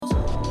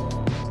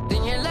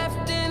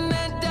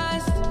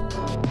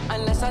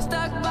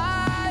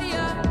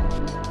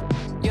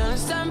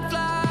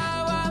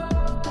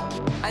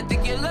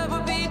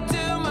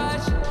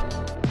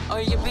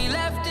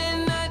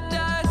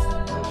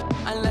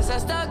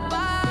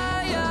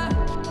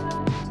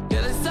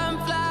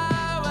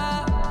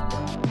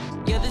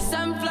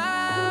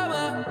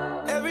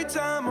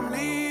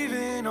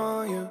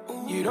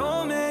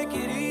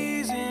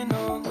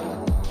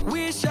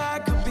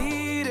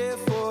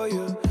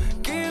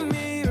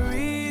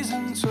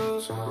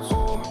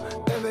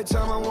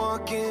time I'm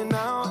walking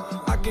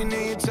out, I can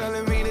hear you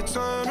telling me to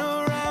turn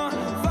around.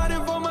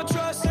 Fighting for my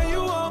trust and you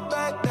won't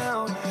back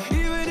down.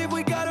 Even if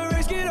we gotta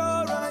risk it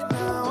all right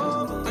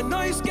now. I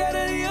know you're scared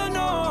of the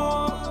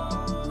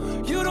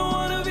unknown. You don't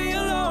wanna be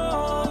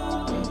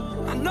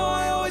alone. I know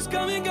I always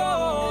come and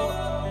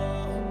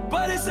go,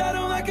 but it's out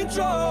of my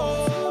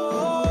control.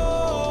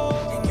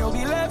 And you'll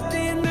be left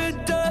in the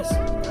dust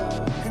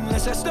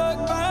unless I stuck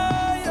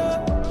by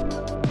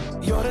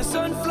you. You're the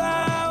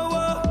sunflower.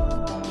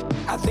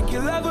 I think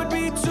your love would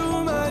be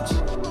too much,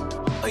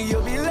 or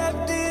you'll be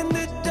left in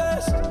the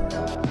dust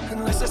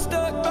unless I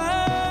stuck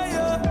by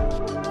you.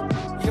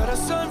 You're the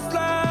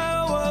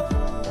sunflower.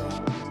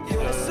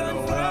 You're the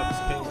sunflower. What up? It's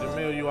King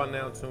Jamil. You are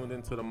now tuned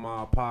into the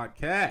Mob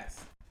Podcast.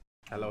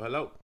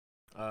 Hello.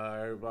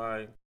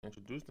 Everybody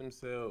introduce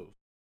themselves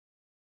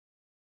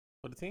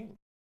for the team.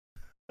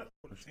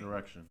 Which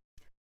direction?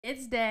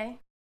 It's Day.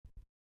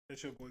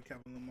 It's your boy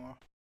Kevin Lamar.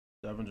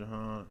 Devin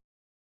Jahan.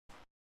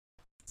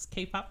 It's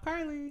K-Pop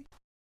Carly.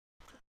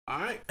 All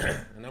right,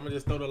 and I'm gonna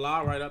just throw the law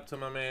right up to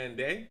my man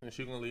Day, and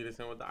she's gonna lead us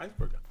in with the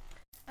icebreaker.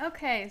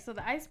 Okay, so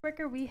the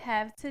icebreaker we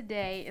have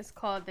today is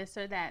called This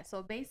or That.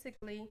 So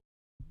basically,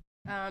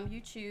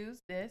 you choose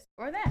this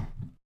or that.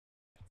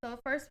 So the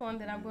first one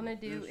that I'm gonna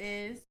do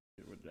is,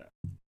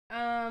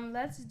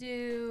 let's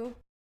do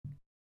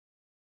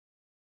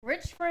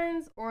rich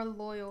friends or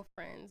loyal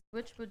friends.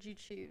 Which would you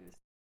choose?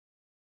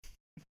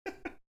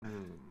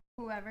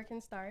 Whoever can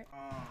start.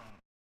 I'm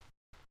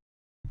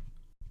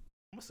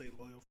gonna say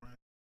loyal friend.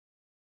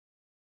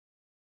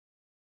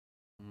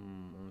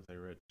 I'm gonna say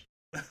rich.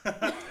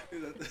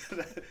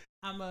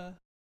 I'm a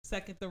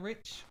second the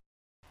rich.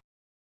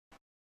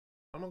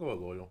 I'm gonna go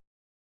with loyal.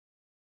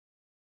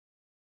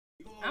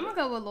 I'm gonna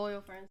go with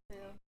loyal friends too.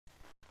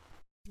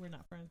 We're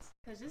not friends.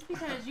 Cause just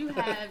because you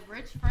have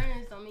rich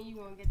friends don't mean you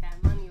gonna get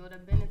that money or the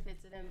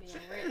benefits of them being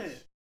rich.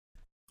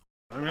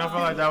 I mean, I feel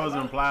like that was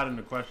implied in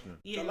the question.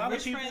 Yeah, A lot of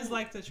rich people- friends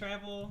like to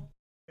travel.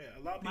 Yeah,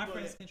 a lot of My people.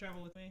 friends can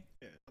travel with me.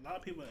 Yeah, a lot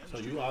of people. In the So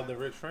industry you are the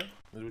rich friend?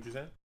 Is what you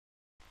saying?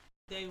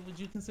 Dave, would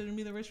you consider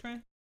me the rich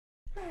friend?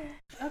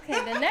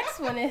 Okay, the next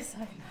one is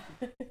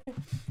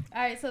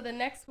alright, so the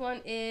next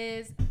one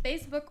is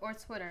Facebook or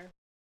Twitter.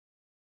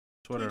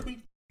 Twitter.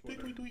 Tweet. I'm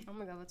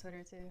gonna go with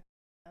Twitter too.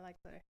 I like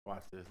Twitter.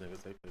 Watch this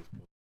nigga say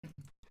Facebook.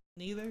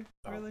 Neither,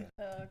 really. Okay.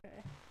 Oh,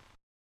 okay.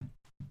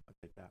 I'll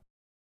take that.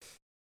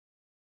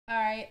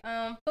 Alright,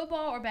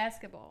 football or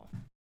basketball?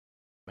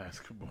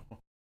 Basketball.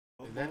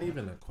 Is that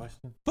even a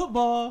question?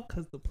 Football,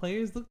 because the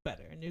players look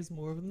better and there's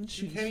more of them to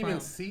choose You can't from.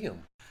 even see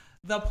him.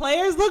 The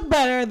players look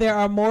better. There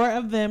are more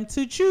of them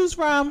to choose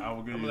from. I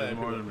will give I'm you letting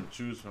more people- than to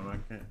choose from. I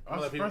can't. I'm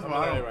letting people- First of I'm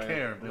all, I letting don't it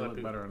care right. if they I'm look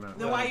letting better or not.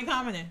 Then why are you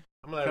commenting?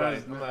 I'm gonna let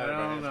Because it right. I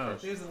don't know.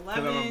 There's I'm a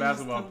 11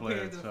 basketball compared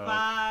player, to so-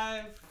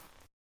 5.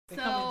 They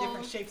come in So,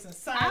 different shapes and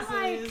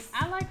sizes.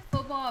 I like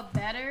football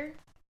better.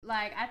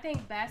 Like I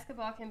think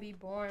basketball can be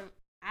boring.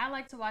 I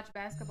like to watch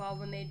basketball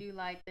when they do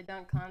like the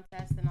dunk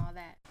contest and all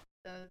that.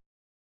 The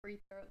free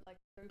throw, like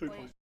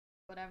 3-point,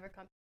 whatever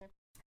competition.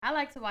 I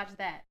like to watch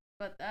that.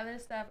 But the other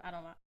stuff, I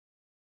don't know.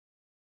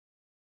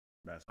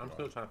 Basketball. I'm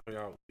still trying to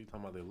figure out. You talking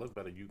about they look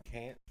better? You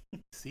can't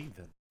see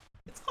them.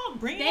 It's called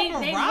bringing They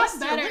up a look roster.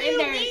 better What do in you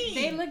their. mean?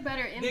 They look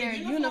better in their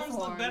uniforms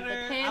uniform. look better.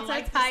 The pants I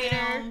like are tighter. The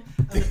sound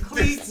of the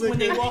cleats when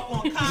they walk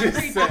on Just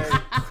concrete.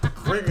 said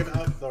bringing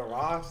up the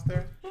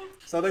roster.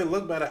 So they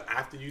look better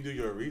after you do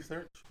your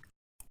research.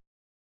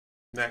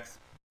 Next.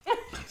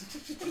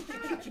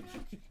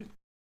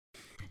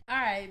 All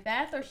right,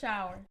 bath or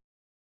shower?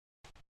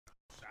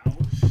 I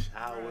was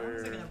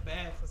Shower. taking a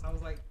bath since I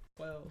was like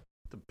 12.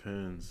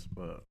 Depends,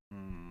 but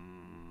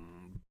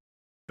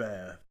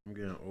bath. I'm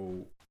getting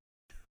old.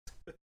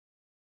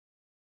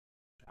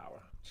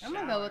 Shower. I'm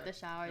gonna go with the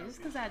shower just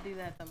because I do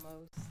that the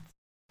most.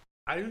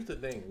 I used to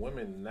think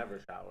women never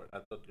showered. I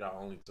thought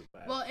y'all only took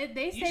baths. Well,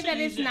 they You say should that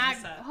use it's your not.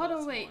 inside Hold on,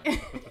 thoughts wait. more.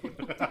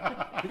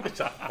 You can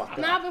shut the fuck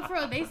Nah, up. but for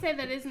real, they say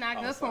that it's not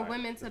Oh, good for sorry.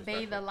 women to bathe a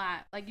Disrespectful.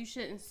 lot. Like you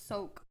shouldn't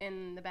soak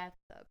in the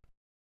bathtub.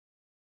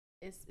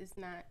 It's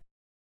not.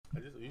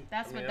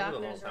 That's what it was a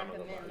long doctors time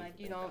ago, recommend. but I Like used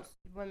to you think don't.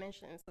 that. Women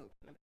shouldn't soak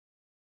in the bath.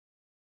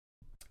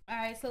 All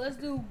right, so let's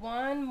do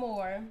one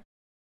more.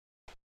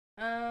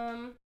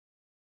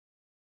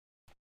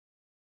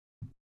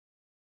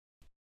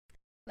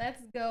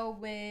 Let's go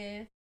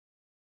with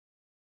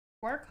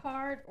work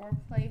hard or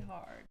play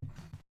hard.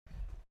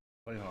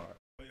 Play hard.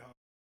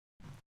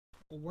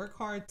 Work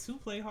hard to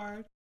play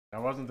hard.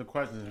 That wasn't the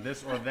question.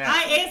 This or that.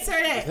 I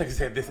answered This it. nigga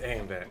said this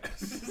and that.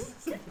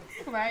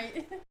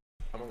 Right?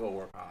 I'm gonna go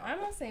work hard. I'm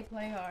gonna say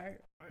play hard.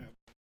 I'm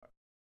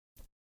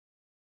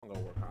gonna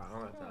work hard. I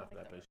don't have time for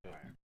that bitch shit.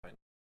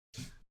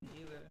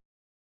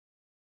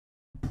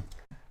 Either.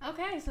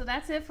 Okay, so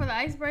that's it for the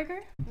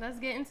icebreaker. Let's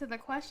get into the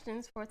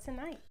questions for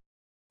tonight.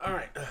 All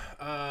right.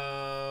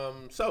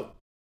 So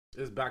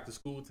it's back to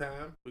school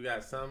time. We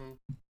got some.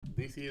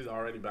 DC is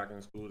already back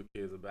in school. The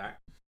kids are back.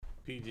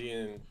 PG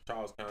and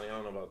Charles County. I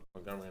don't know about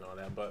Montgomery and all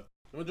that, but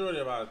the majority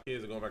of our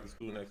kids are going back to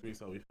school next week.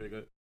 So we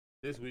figured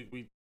this week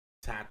we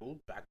tackled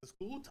back to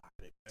school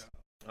topics.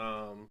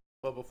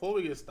 But before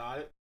we get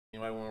started,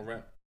 anybody want to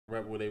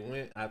rep where they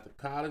went after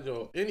college,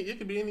 or it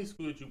could be any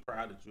school that you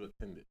proud that you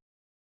attended.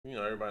 You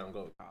know, everybody don't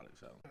go to college,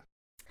 so.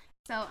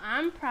 So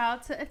I'm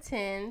proud to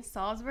attend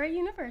Salisbury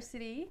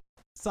University.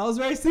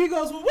 Salisbury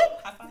Seagulls. Whoop,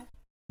 whoop. High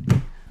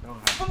five.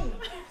 Don't have Boom.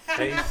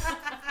 Face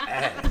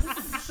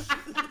ass.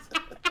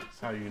 That's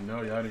how you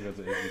know y'all didn't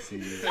go to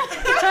HBCU.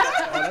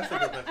 Oh, that's a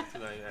good message too.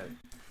 Now you had it.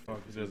 Fuck,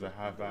 it's just a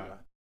high five.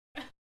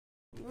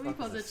 What we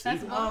supposed to Fuck chest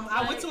is a bump?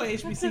 I went to a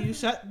HBCU.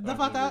 Shut the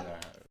fuck up.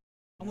 Yeah.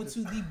 I went to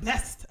the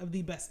best of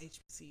the best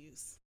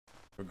HBCUs.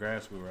 For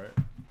grad school, right?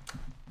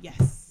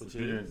 Yes. But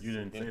You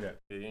didn't say that.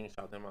 Yeah, you didn't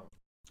shout them out.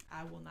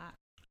 I will not.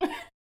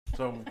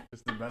 So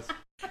it's the best.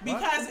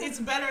 Because it's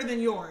better than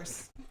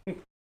yours.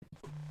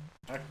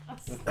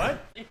 What?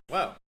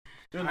 Well,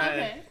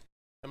 Okay.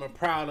 I'm a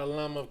proud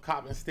alum of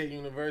Coppin State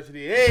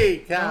University. Hey,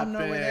 Coppin. know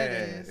where that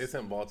is. It's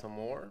in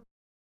Baltimore.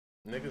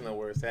 Niggas know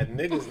where it's at.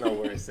 Niggas know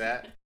where it's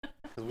at.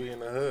 Because we in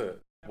the hood.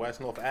 West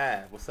North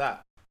Ave. What's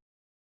up?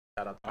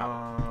 Shout out to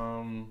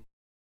Coppin.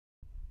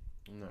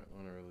 I'm not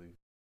gonna really.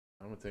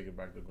 I'm gonna take it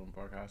back to Glen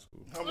Park High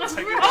School. I'm gonna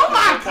take it Oh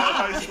my to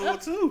high school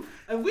too.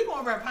 And we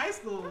gonna rep high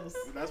schools.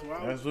 That's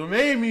why. That's what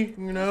made me,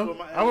 you know. That's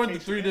what my I went to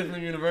education 3 is.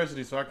 different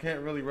universities, so I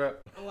can't really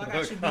rep. Oh, I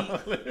got you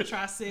beat.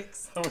 Try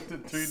 6. I went to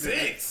 3 6?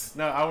 different.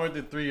 No, I went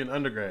to 3 in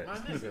undergrad. My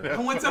nigga. I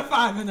went to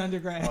 5 in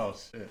undergrad. Oh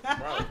shit.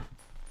 Bro,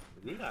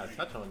 we gotta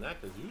touch on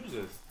that because you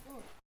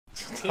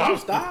just. Can you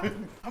stop?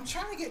 I'm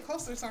trying to get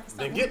closer so I can stop.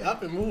 Then get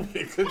up and move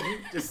it because you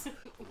just.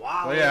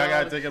 Wow. So yeah, I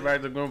gotta take it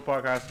back to Glen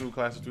Park High School,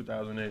 class of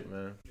 2008,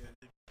 man. Yeah,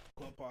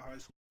 Glen Park High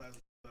School class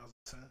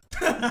of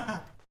 2010.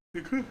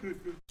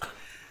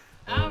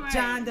 All right.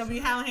 John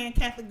W. Hallahan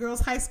Catholic Girls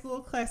High School,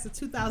 class of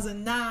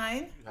 2009.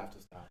 You have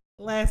to stop.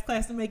 Last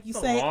class to make you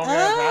That's a say, long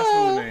ass high school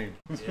oh,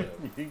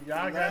 name.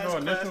 Y'all got no Last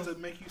class initials. to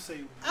make you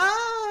say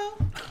oh.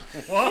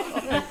 What?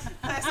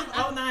 Class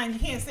of 09. You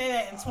can't say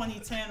that in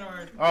 2010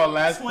 or Oh,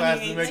 last class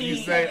to make you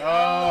 2018. say,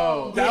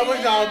 oh. That was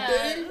y'all Yeah.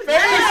 thing?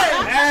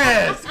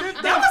 Yes.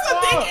 That was a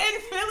thing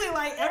in Philly.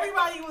 Like,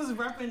 everybody was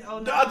repping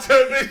 09. Y'all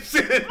turned this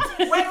shit.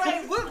 Wait,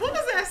 what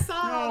was that song?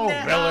 Oh,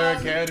 that, Beller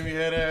Academy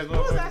head ass.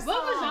 What was that song?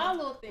 What was y'all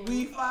little thing?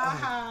 We fly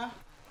high.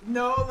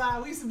 No lie.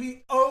 We used to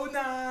be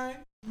 09.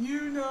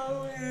 You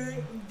know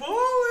it.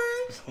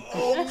 Bowling.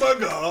 Oh my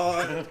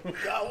god.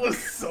 That was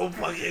so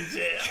fucking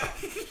jam.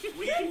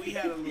 we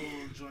had a little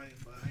joint,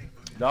 but I ain't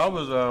gonna. That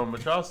was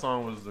but y'all's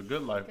song was The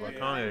Good Life by Yeah.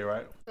 Kanye,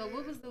 right? So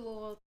what was the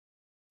little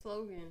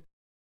slogan?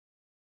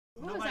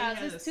 What was Nobody that?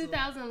 had This a slogan.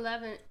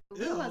 2011.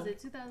 Ew. What was it?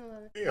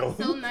 2011. Ew.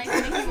 So nice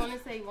to make you want to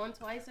say one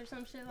twice or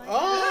some shit like that.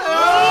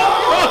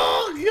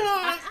 Oh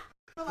god.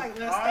 I feel like I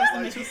that's supposed to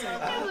like make you say,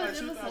 2000, It like was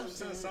some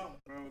 2010 shit. something,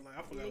 bro. Like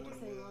I forgot Make what you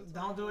say it one was.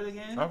 don't do it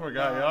again. I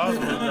forgot y'all.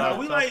 Nah,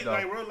 we like though.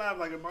 real life,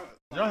 like in my,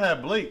 Y'all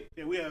had Blake.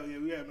 yeah, we had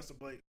Mr.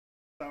 Blake.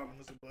 Shout out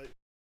to Mr. Blake.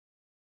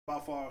 By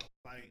far,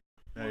 like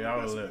Yeah, one y'all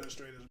of was the lit. best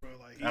administrators, bro.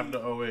 Like he, After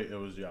 08, it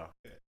was y'all.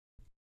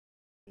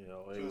 You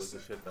know, it was the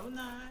shit though.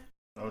 09.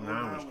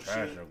 09 was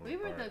trash. shit. at Glen We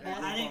were Park. the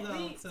best. I didn't go We-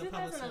 to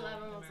public school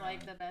 2011 was in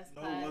like the best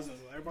no, class. it wasn't.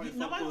 Everybody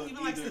Nobody fucked with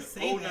even likes to either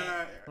say 09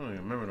 that. I don't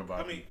even remember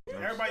nobody. I mean,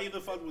 everybody either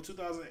fucked with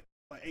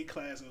 2008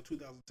 class or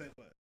 2010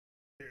 class.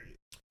 Period.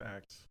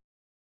 Facts.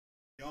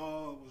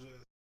 Y'all was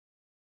just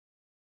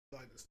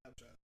like the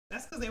Snapchat.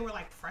 That's because they were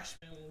like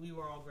freshmen when we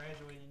were all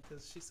graduating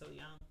because she's so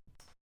young.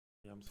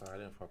 Yeah, I'm sorry, I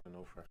didn't fucking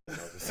know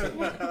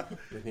freshman.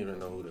 Didn't even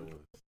know who that was.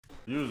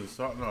 You was a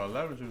sophomore. No,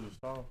 11. You was a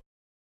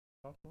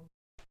sophomore.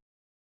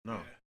 No.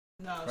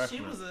 No, she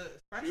Freshman. was a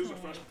freshman. She was a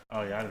when- freshman.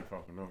 Oh yeah, I didn't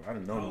fucking know. I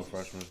didn't know no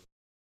freshmen.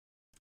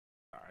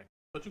 Alright.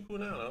 But you cool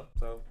now though.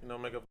 So, you know,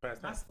 make up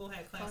past My time. school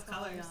had class Fuck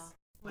all colors. y'all.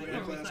 Like Yeah,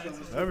 every class class colors.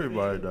 was-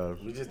 Everybody does.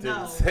 We just No,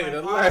 didn't say like the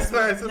ours last was-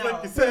 time to no.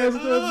 make you say, That's to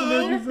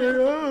make you say,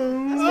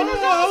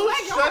 oh.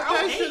 Like, shut y'all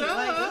that 08, shit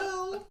like, up.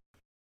 ooh.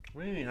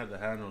 We didn't even have to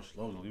have no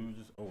slogan. We was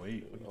just 08. What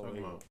you talking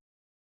about?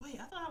 Wait,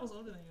 I thought I was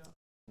older than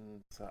y'all.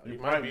 So, You you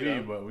might be,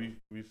 though. but we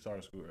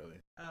started school early.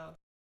 Oh.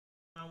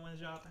 I wanted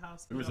y'all at the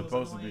house. We were 'cause I was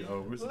supposed to be. annoying.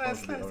 Oh, we were supposed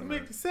Last to be. class to 09.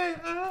 make you say,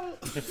 oh.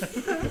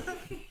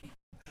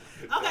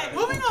 Okay,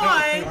 moving on.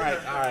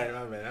 Alright,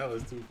 my man, that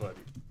was too funny.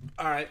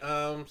 Alright,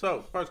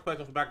 so first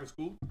question for back to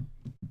school.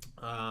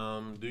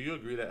 Do you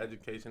agree that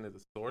education is a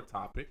sore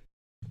topic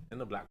in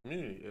the black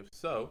community? If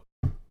so,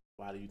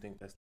 why do you think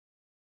that's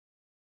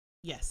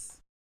Yes.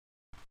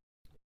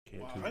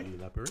 care Why? to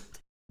elaborate?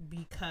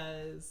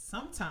 Because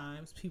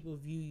sometimes people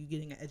view you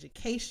getting an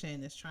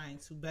education as trying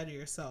to better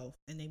yourself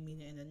and they mean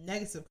it in a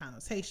negative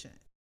connotation.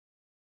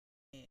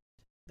 And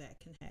that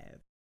can have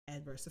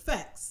adverse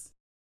effects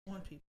on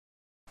people.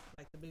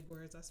 Like the big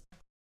words I spoke.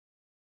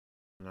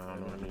 No, I I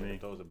don't know what you mean.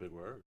 those are big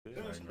words. Yeah.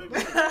 It was I big.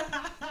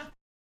 I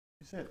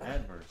You said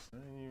adverse. I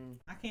didn't even-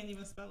 can't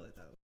even spell it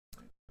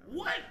though.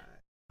 What?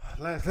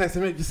 Last class to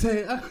make you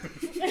say, oh.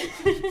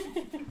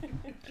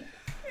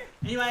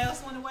 Anybody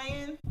else want to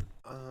weigh in?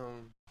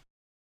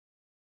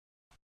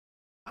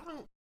 I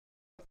don't.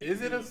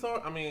 Is it a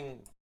sore? I mean,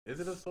 is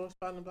it a sore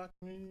spot in the black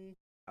community?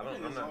 I don't.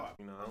 think I'm it's not. hard.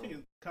 You know, I I think don't.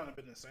 it's kind of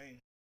been the same.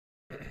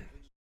 I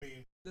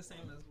mean, The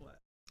same as what?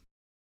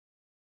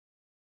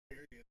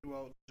 period,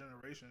 throughout the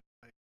generation,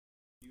 like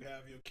you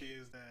have your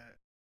kids that,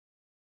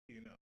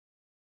 you know,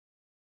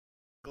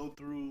 go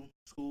through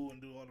school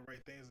and do all the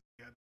right things. And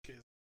you got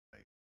kids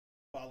like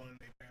following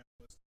their parents'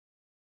 footsteps.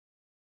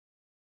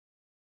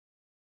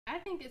 I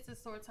think it's a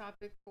sore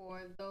topic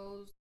for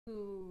those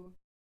who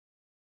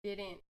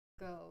didn't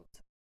go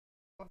to,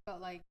 or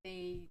felt like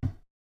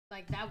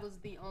that was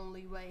the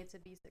only way to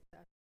be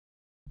successful.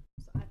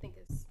 So I think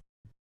it's.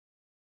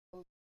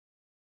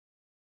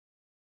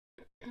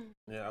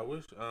 Yeah, I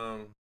wish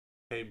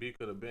KB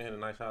could have been here. A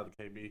nice shout out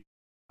to KB,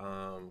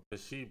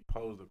 because she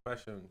posed a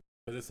question.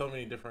 Because there's so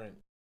many different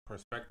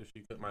perspectives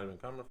she might have been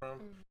coming from.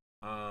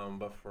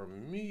 But for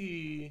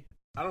me,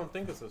 I don't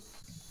think it's a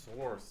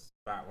sore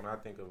spot. When I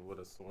think of what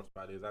a sore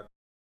spot is,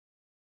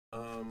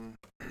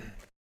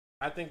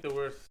 I think that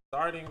we're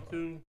starting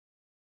to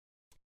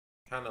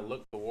kind of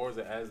look towards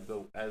it as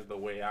the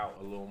way out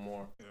a little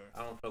more. Yeah.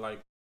 I don't feel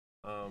like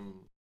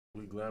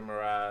we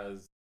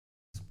glamorize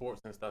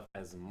sports and stuff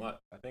as much.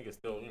 I think it's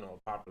still,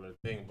 a popular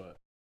thing, but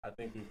I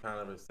think we've kind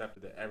of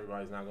accepted that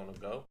everybody's not going to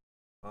go.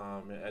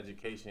 And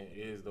education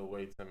is the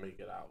way to make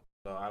it out.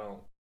 So I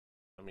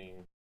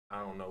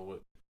don't know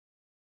what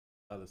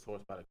other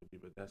source spot it could be,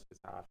 but that's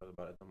just how I feel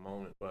about it at the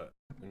moment. But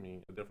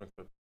a different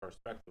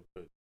perspective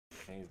could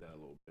change that a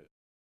little bit.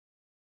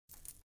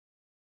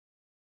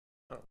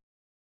 Oh.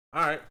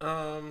 All right.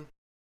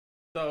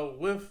 So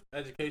with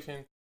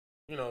education,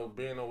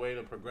 being a way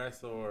to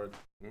progress or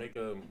make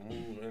a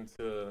move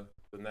into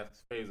the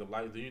next phase of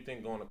life, do you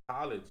think going to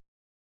college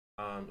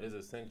is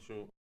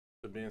essential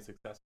to being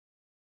successful?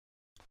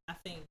 I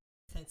think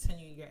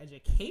continuing your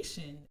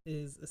education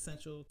is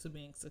essential to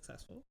being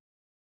successful.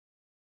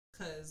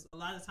 Because a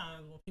lot of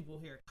times when people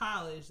hear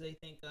college, they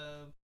think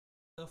of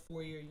the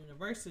 4-year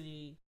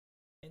university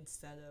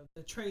instead of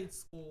the trade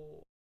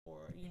school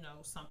or,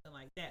 something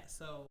like that.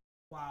 So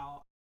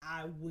while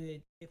I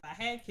would, if I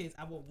had kids,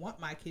 I would want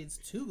my kids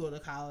to go to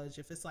college.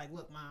 If it's like,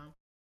 look, Mom,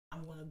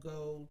 I'm going to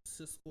go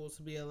to school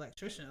to be an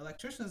electrician.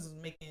 Electricians is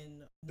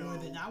making more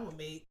than I would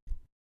make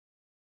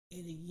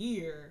in a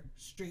year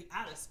straight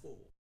out of school.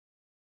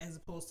 As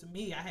opposed to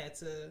me,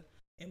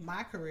 in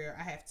my career,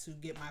 I have to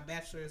get my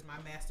bachelor's, my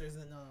master's,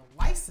 and a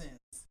license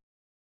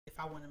if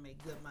I want to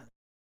make good money.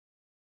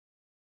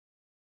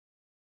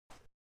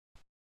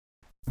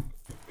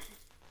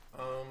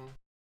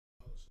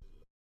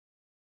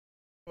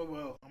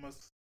 Well, I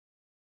must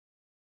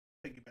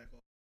piggyback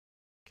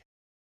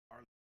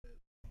on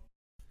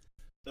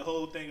the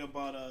whole thing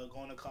about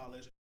going to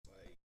college,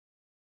 like,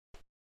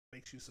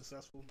 makes you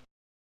successful.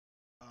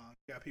 You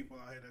got people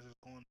out here that just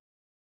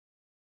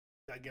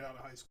that get out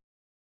of high school.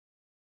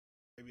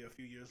 Maybe a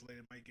few years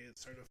later, might get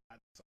certified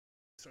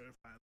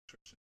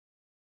electrician,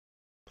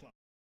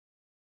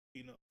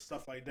 plumber,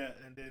 stuff like that,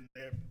 and then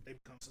they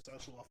become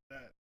successful off of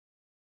that.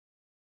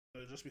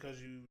 So just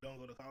because you don't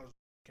go to college,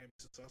 you can't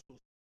be successful.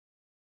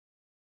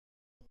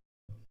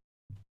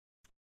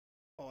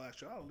 All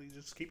actuality,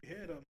 just keep your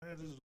head up, man.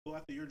 Just go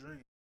after your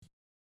dream.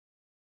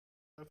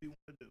 Whatever you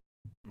want to do.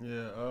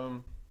 Yeah,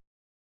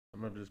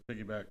 I'm gonna just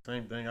piggyback.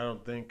 Same thing. I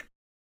don't think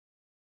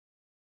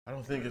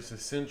it's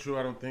essential.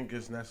 I don't think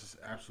it's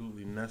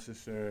absolutely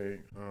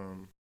necessary.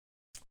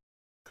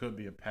 Could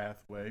be a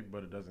pathway,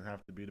 but it doesn't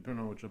have to be,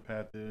 depending on what your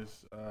path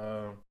is.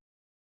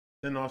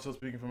 Then also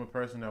speaking from a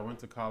person that went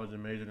to college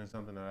and majored in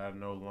something that I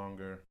no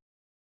longer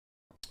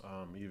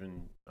I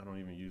don't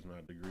even use my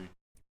degree.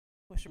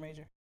 What's your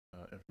major?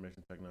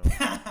 Information technology.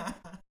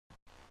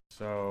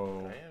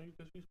 So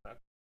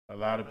a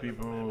lot of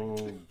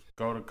people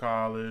go to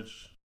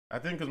college. I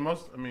think because I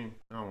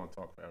don't want to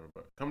talk forever,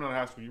 but coming out of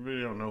high school, you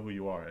really don't know who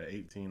you are at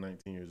 18,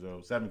 19 years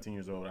old, 17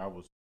 years old. I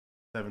was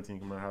 17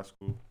 coming out of high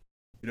school.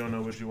 You don't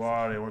know what you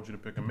are. They want you to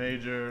pick a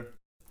major.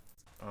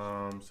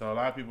 So a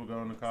lot of people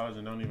go into college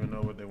and don't even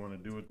know what they want to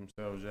do with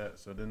themselves yet.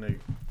 So then they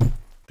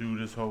do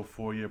this whole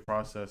 4-year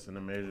process in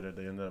a major that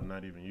they end up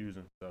not even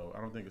using. So I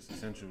don't think it's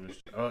essential.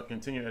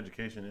 Continued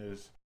education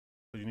is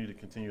because you need to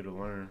continue to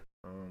learn.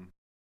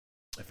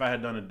 If I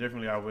had done it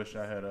differently, I wish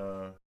I had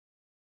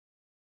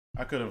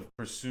I could have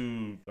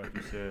pursued, like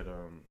you said,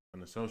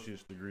 an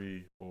associate's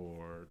degree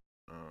or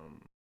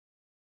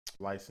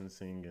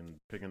licensing and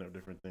picking up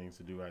different things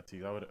to do IT.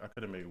 I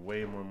could have made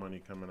way more money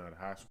coming out of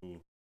high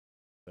school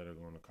instead of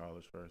going to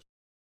college first,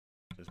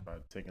 just by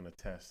taking a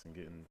test and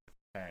getting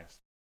passed.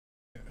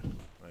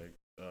 Like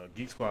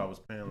Geek Squad was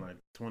paying like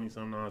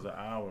 $20-something an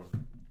hour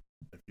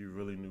if you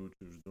really knew what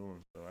you was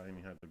doing. So I didn't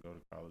even have to go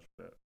to college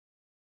for that.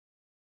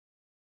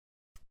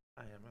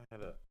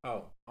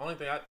 Only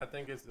thing I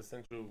think is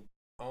essential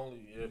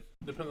only if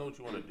depends on what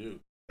you want to do.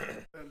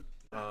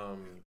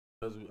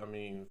 Because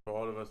for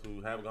all of us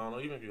who have gone,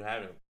 or even if you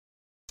haven't,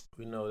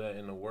 we know that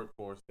in the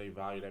workforce they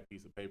value that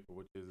piece of paper,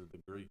 which is a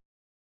degree.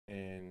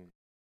 And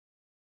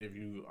if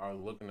you are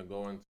looking to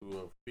go into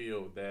a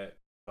field that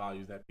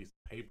values that piece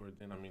of paper,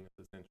 then it's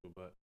essential.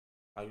 But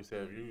like you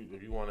said,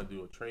 if you want to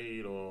do a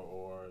trade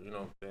or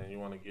then you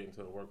want to get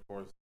into the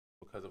workforce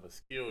because of a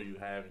skill you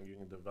have and you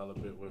can develop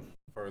it with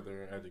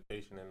further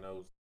education in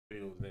those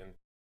fields, then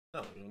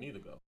no, you don't need to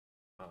go.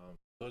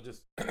 So it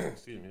just,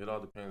 excuse me, it all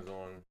depends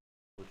on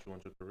what you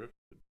want your career to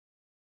be.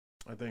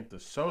 I think the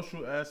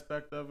social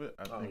aspect of it,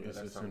 I think it's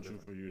essential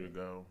for you to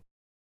go.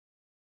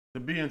 To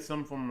be in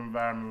some form of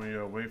environment where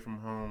you're away from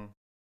home,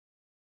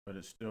 but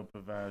it still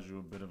provides you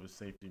a bit of a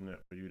safety net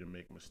for you to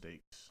make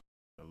mistakes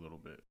a little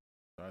bit.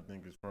 So I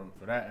think it's for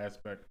that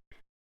aspect,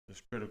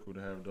 it's critical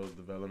to have those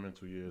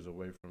developmental years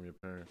away from your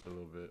parents a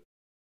little bit.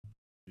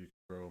 You can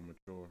grow,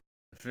 mature,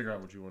 and figure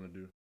out what you want to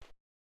do.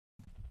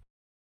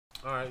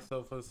 All right,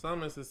 so for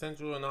some it's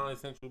essential and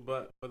non-essential,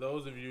 but for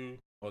those of you,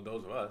 or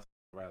those of us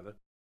rather,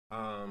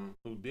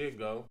 who did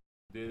go,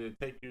 did it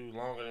take you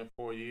longer than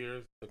 4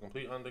 years to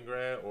complete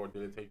undergrad, or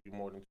did it take you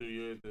more than 2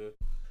 years to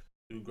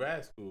do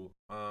grad school?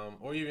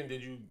 Or even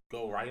did you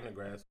go right into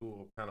grad school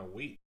or kind of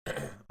wait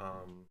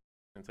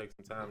and take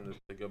some time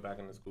to go back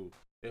into school?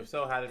 If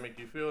so, how did it make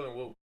you feel, and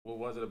what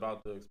was it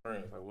about the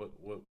experience? Like what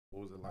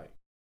was it like?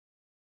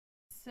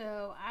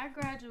 So I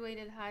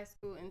graduated high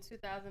school in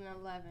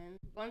 2011.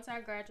 Once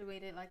I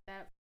graduated, like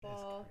that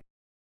fall,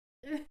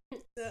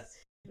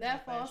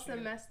 that fall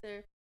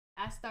semester,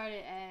 I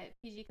started at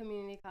PG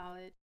Community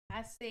College.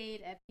 I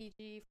stayed at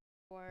PG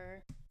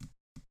for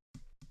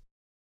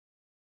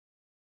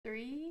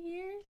 3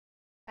 years.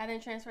 I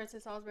didn't transfer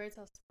to Salisbury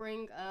till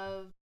spring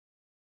of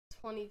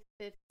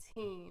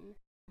 2015.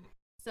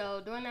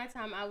 So during that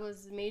time, I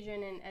was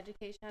majoring in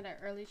education. I had an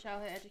early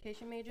childhood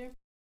education major.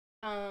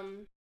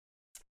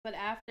 But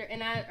after,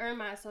 and I earned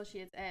my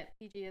associates at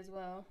PG as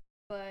well.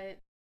 But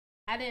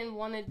I didn't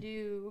want to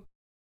do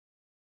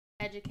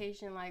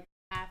education like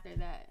after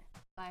that.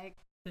 Like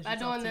by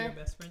doing the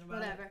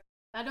whatever,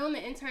 by doing the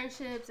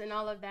internships and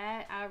all of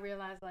that, I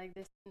realized like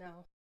this.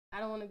 No, I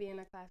don't want to be in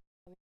a class.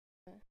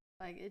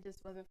 Like it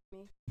just wasn't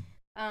for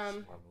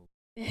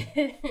me.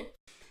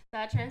 So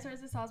I transferred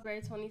to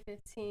Salisbury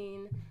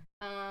 2015,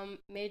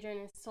 majoring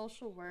in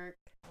social work.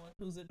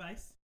 Whose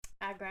advice?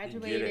 I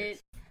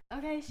graduated.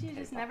 Okay, she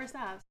just never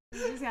stops.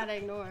 You just gotta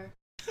ignore.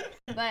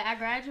 But I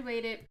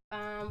graduated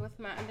with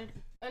my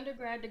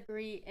undergrad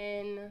degree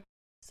in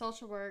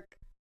social work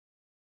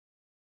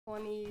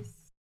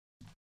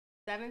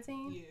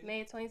 2017,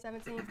 May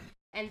 2017.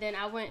 And then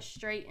I went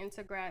straight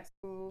into grad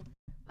school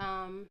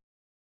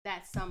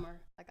that summer.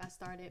 Like I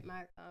started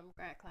my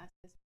grad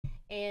classes.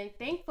 And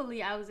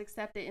thankfully I was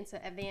accepted into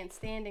advanced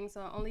standing,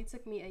 so it only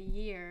took me a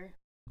year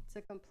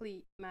to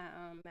complete my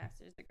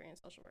master's degree in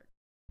social work.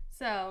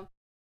 So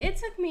it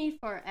took me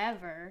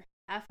forever,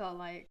 I felt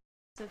like,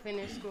 to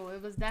finish school.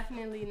 It was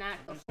definitely not.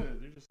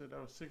 You just said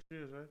that was 6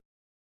 years, right?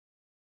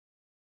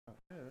 Oh,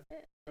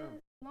 yeah.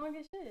 Long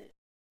as shit.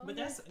 But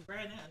that's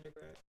grad and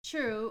undergrad.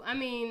 True. I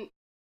mean,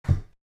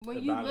 when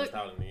it you balanced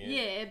look, out in the end.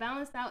 yeah, it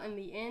balanced out in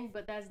the end.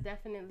 But that's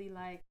definitely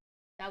like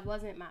that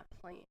wasn't my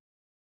plan.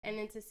 And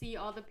then to see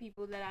all the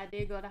people that I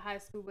did go to high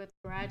school with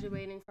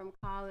graduating from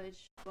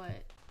college,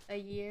 but a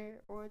year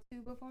or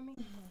two before me,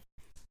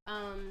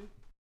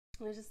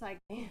 it was just like,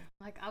 damn,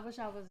 like I wish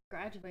I was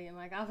graduating.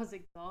 Like I was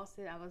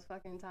exhausted. I was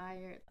fucking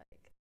tired.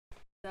 Like,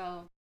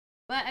 so,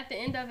 but at the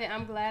end of it,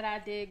 I'm glad I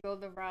did go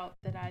the route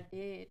that I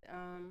did.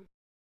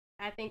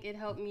 I think it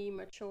helped me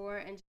mature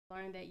and just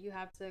learn that you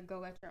have to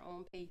go at your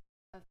own pace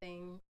of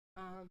things.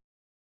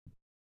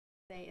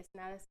 Say it's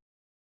not a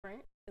sprint,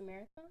 it's a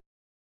marathon.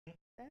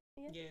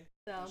 Yeah.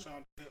 So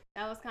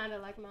that was kind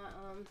of like my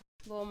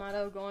little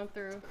motto going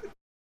through,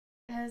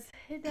 because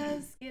it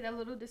does get a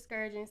little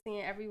discouraging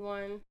seeing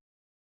everyone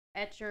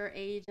at your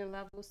age and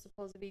level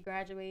supposed to be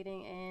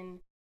graduating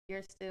and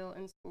you're still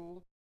in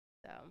school.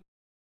 So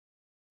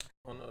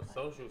on the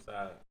social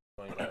side,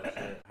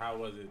 how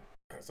was it?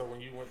 So when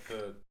you went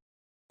to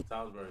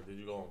Salisbury, did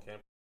you go on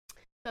campus?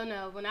 So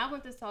no, when I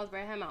went to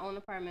Salisbury, I had my own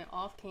apartment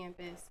off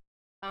campus.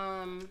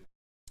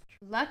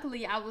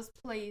 Luckily I was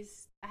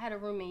placed, I had a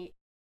roommate,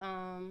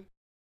 and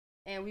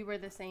we were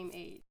the same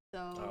age.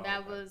 So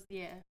that was,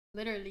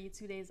 literally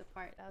 2 days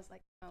apart. I was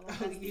like,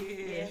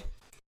 yeah.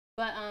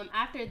 But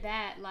after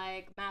that,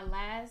 like I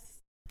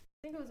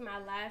think it was my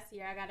last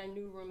year, I got a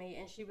new roommate,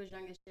 and she was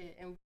young as shit,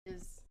 and we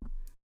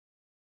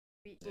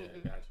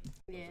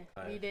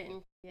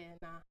didn't,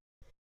 nah.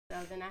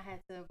 So then I had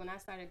to, when I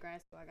started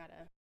grad school, I got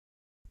a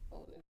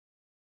whole new.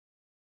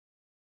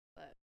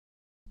 But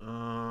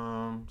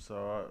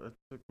so it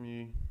took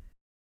me.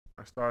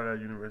 I started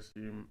at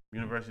University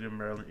of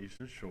Maryland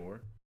Eastern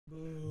Shore.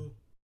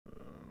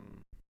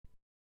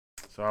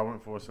 So I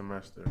went for a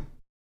semester.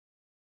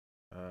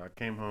 I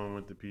came home,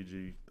 went to PG.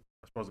 I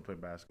was supposed to play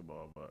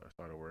basketball, but I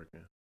started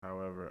working.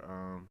 However,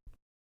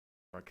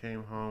 I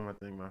came home. I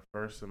think my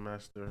first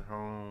semester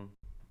home,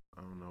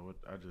 I don't know what.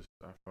 I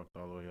fucked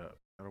all the way up.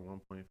 I had a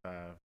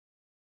 1.5.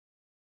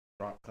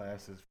 Dropped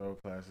classes,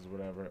 failed classes,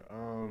 whatever.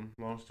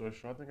 Long story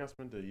short, I think I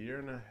spent a year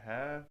and a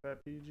half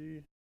at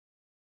PG.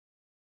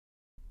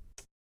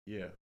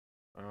 Yeah,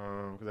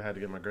 because I had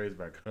to get my grades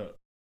back up.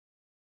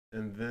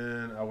 And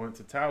then I went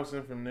to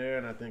Towson from there,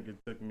 and I think it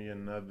took me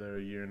another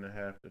year and a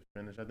half to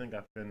finish. I think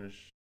I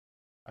finished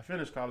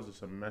college a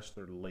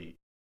semester late.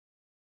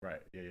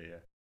 Right,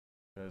 yeah.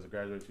 Because I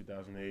graduated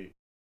 2008.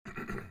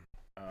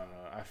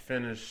 I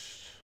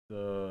finished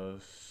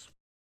the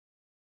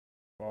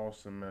fall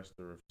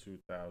semester of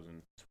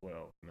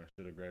 2012, and I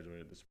should have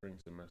graduated the spring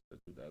semester of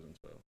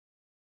 2012.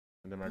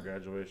 And then my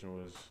graduation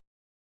was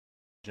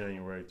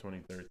January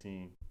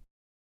 2013.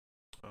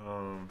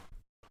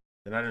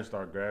 Then I didn't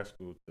start grad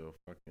school till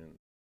fucking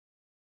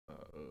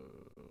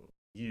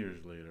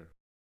years later,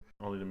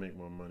 only to make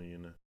more money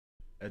in the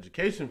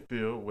education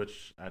field,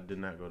 which I did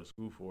not go to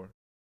school for,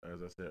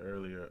 as I said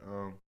earlier.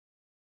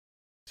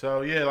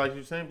 So yeah, like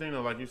you, same thing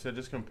though. Like you said,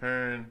 just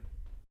comparing.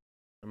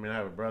 I mean, I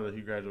have a brother.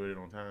 He graduated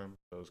on time,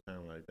 so it's kind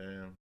of like,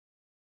 damn.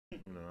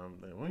 You know,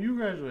 I'm like, when you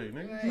graduate,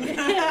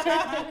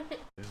 nigga?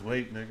 Just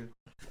wait, nigga.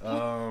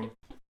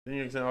 Then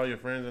you can send all your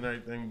friends and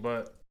everything,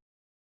 but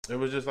it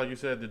was just like you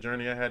said, the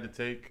journey I had to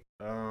take.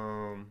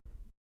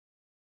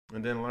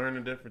 And then learn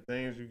the different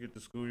things. You get to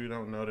school, you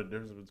don't know the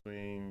difference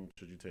between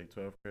should you take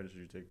 12 credits,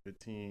 should you take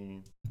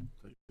 15.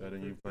 So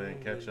then you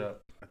playing catch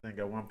up. I think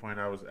at one point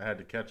I had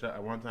to catch up.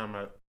 At one time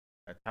at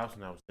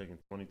Towson, I was taking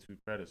 22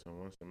 credits in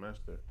one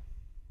semester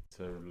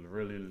to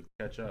really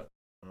catch up.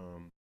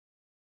 So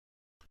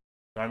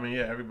I mean,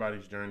 yeah,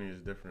 everybody's journey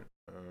is different.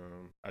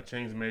 I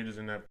changed majors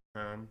in that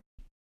time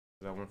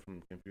because I went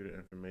from computer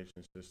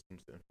information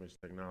systems to information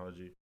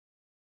technology.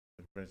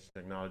 Information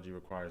technology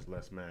requires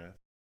less math.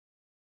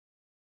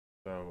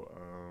 So,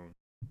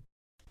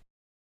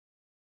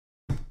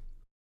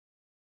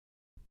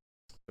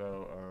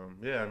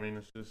 yeah, I mean,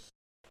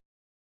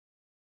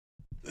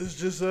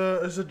 it's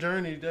a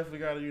journey. You definitely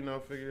got to,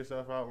 figure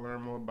yourself out,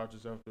 learn more about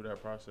yourself through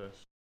that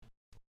process.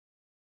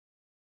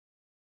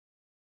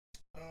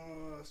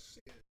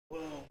 Shit.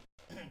 Well,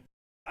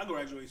 I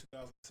graduated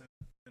 2007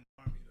 in the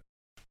Army.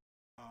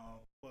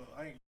 Well, I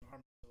ain't in the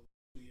Army until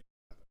 2 years.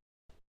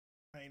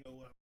 I ain't know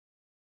what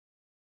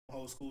my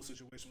whole school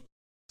situation was.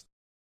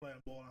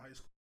 Playing ball in high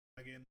school,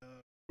 getting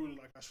recruited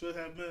like I should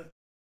have been,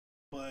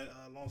 but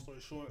long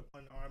story short,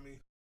 went in the Army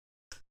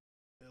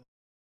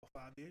for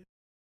 5 years.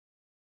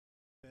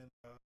 Then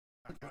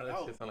I got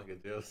out. Shit sound like a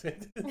jail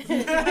sentence. I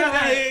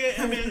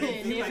mean,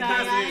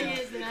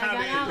 it's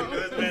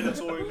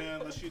mandatory,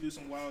 man. Unless you do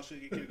some wild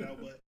shit, get kicked out.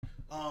 But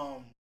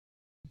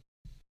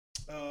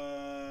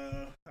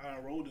I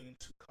enrolled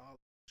into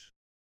college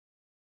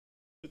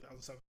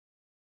 2007.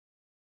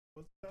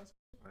 What's 2000?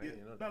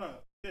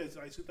 No. Yeah, it's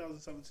like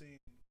 2017.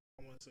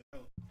 I want to say,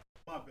 oh,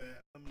 my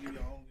bad. Let me give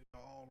y'all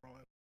all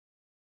wrong.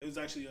 It was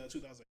actually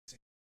 2018.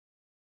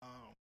 I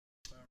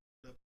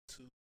went up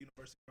to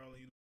University of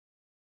Maryland.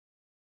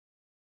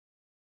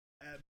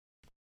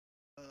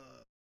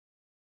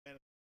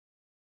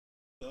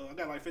 So I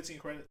got like 15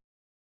 credit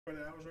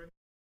hours right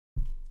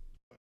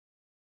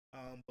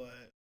now. But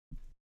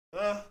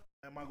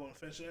am I going to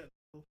finish it?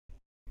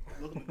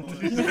 Looking to go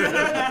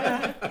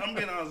I'm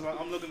being honest.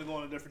 I'm looking to go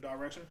in a different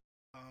direction.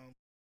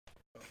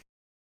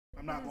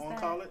 I'm not going to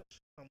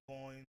college. I'm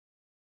going to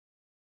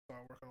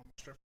start working on my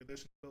strength and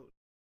conditioning coach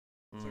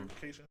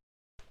certification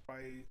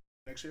probably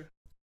next year.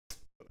 So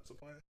that's the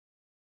plan.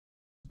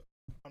 So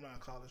I'm not a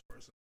college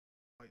person.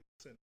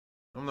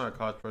 I'm not a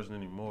college person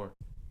anymore.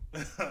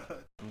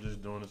 I'm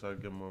just doing this so I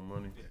can get more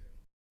money. Yeah.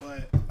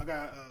 But I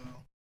got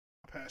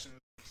a passion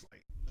is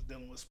like just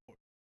dealing with sports.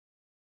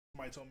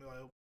 Somebody told me like,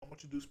 "Why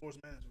don't you do sports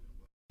management?"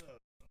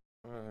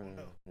 I'm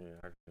like, yeah,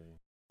 I can.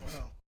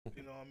 Well,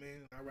 you know what I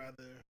mean? I'd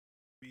rather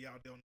be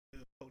out there on the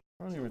field coaching.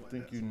 I don't even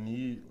think you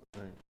need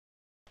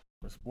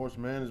with sports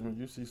management.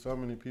 You see so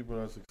many people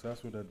that are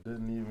successful that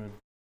didn't even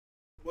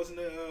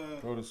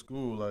go to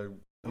school. Like,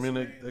 I mean,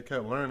 they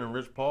kept learning.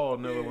 Rich Paul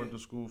never went to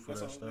school for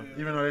that stuff. Yeah.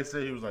 Even though they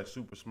say he was like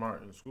super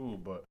smart in school,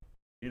 but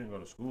he didn't go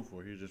to school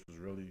for it. He just was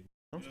really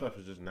stuff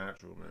is just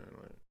natural, man.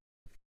 Like,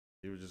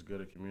 he was just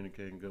good at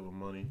communicating, good with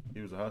money.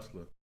 He was a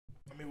hustler.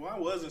 I mean, when I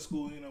was in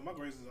school, my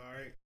grades was all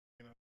right.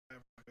 I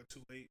have like a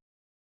 2.8.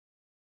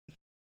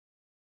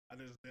 I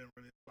just didn't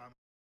really apply.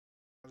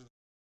 I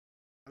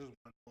just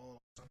went ball or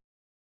something.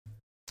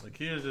 The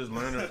key is just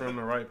learning from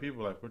the right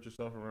people. Like, put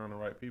yourself around the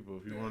right people.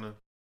 If you want to,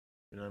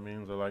 you know what I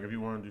mean? So, like, if you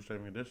want to do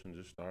strength and conditioning,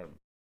 just start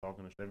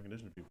talking to strength and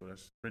conditioning people.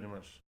 That's pretty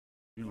much,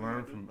 you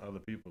learn from other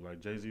people. Like,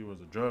 Jay-Z was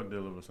a drug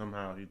dealer, but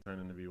somehow he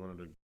turned into be one of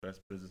the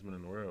best businessmen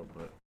in the world.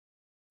 But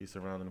he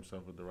surrounded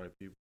himself with the right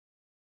people.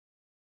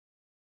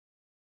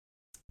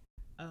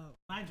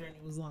 My journey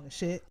was long as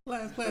shit.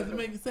 Last class to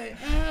make you say,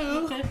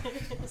 "Oh."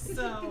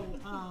 So,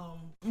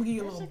 I'm gonna give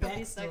you a little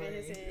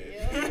backstory.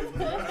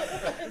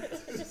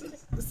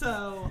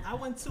 So, I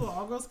went to an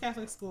all-girls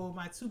Catholic school.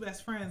 My two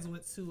best friends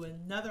went to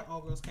another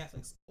all-girls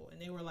Catholic school,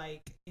 and they were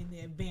like in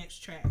the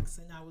advanced tracks,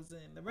 and I was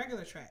in the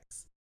regular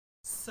tracks.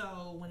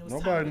 So when it was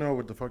nobody know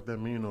what the fuck that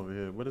mean over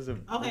here. What is it?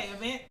 Okay,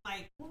 event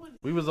like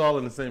we was all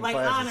in the same like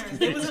classes.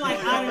 Honors. It was in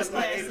like honors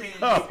classes.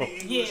 Oh.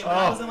 Yeah, but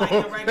I was in like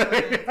the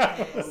regular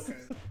class.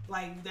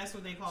 Like that's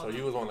what they call it. So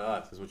you was on the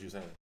us, is what you're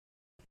saying?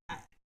 I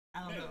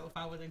don't know if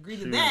I would agree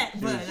to that,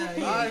 but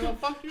yeah. Well,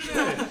 fuck you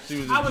then.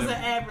 I was an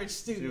average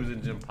student. She was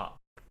in gym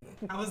pop.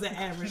 I was an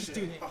average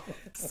student.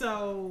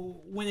 So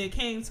when it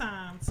came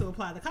time to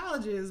apply to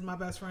colleges, my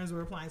best friends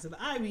were applying to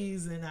the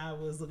Ivies, and I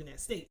was looking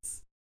at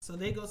states. So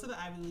they go to the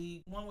Ivy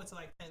League. One went to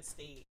like Penn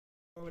State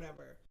or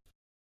whatever.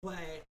 But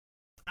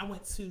I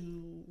went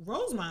to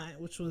Rosemont,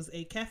 which was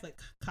a Catholic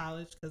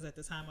college, because at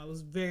the time I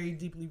was very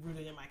deeply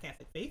rooted in my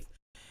Catholic faith.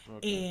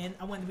 Okay. And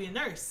I wanted to be a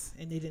nurse,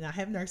 and they did not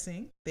have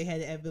nursing. They had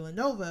it at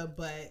Villanova,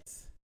 but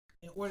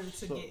in order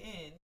to get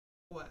in,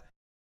 what?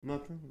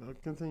 Nothing. I'll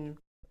continue.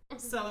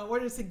 So in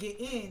order to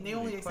get in, they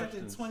only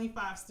accepted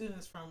 25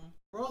 students from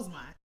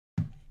Rosemont.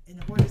 And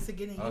in order to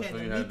get in, you had to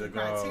meet the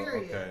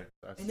criteria. Okay.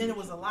 And then it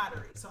was a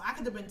lottery. So I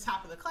could have been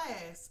top of the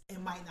class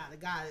and might not have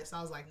got it. So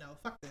I was like, no,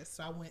 fuck this.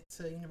 So I went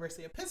to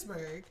University of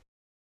Pittsburgh,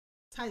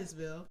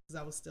 Titusville,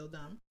 because I was still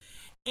dumb.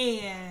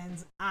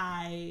 And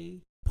I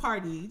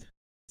partied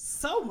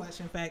so much.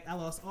 In fact, I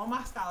lost all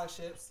my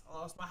scholarships. I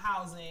lost my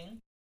housing.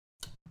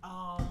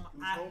 I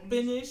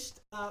finished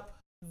up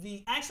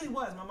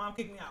my mom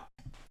kicked me out.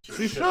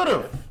 She should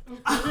have.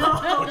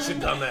 What you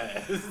done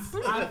that?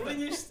 I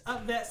finished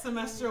up that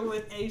semester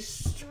with a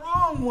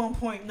strong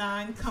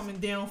 1.9 coming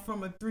down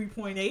from a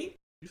 3.8.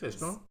 You said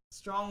strong?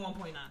 Strong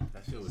 1.9.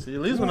 That shit was. See,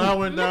 at least when I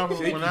went down,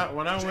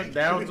 when I went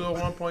down to a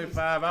 1.5,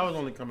 I was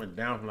only coming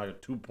down from like a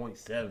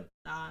 2.7.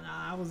 Nah,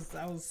 I was.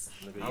 I was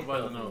not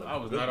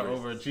an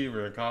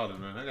overachiever in college,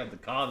 man. I got to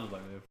college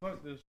like, man,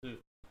 fuck this shit.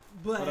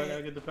 But I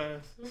gotta get the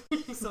pass.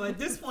 So at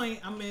this point,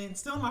 I'm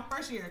still in my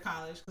first year of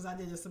college because I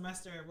did a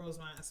semester at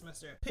Rosemont, a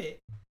semester at Pitt.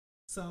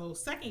 So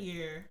second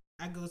year,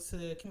 I go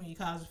to Community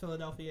College of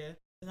Philadelphia.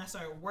 Then I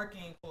started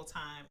working full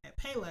time at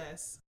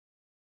Payless,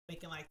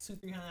 making like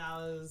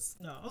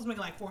 $300. No, I was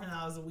making like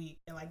 $400 a week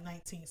at like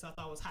 19. So I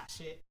thought it was hot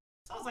shit.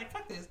 So I was like,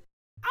 fuck this.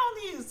 I don't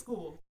need a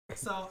school.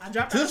 So I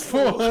dropped out of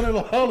school. This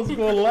 $400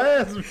 gonna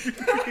last me.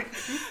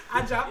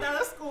 I dropped out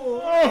of school.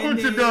 Oh, what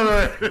you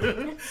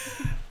done?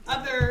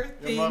 Other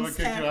things Your mama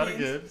kicked happened.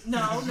 you out again?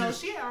 No,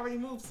 she had already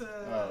moved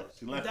to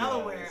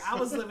Delaware. I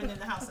was living in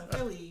the house in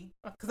Philly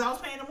because I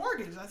was paying a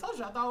mortgage. I told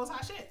you, I thought it was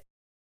hot shit.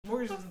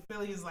 Mortgage in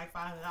Philly is like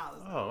 $500.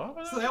 Oh,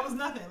 so that was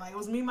nothing. Like, it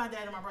was me, my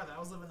dad, and my brother. I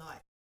was living the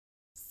life.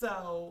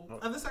 So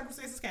other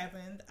circumstances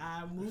happened.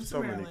 I moved to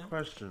Maryland. So many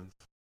questions.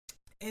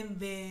 And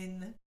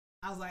then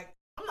I was like,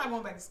 I'm not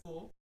going back to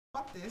school.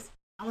 Fuck this.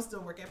 I'm gonna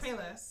still work at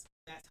Payless.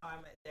 That's how I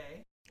met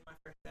Day. My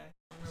first day.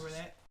 Remember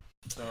that?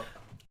 So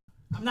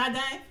I'm not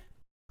done.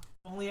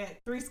 Only at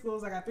 3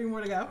 schools. I got 3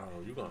 more to go.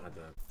 Oh, you're gonna have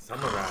to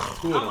summarize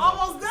school. I'm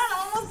almost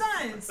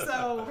done.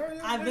 So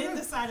I then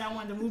decided I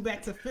wanted to move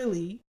back to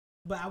Philly,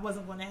 but I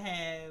wasn't going to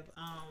have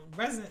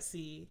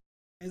residency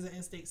as an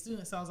in-state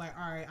student. So I was like,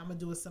 all right, I'm gonna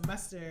do a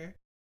semester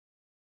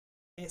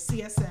at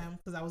CSM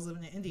because I was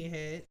living in Indian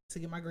Head to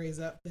get my grades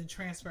up, then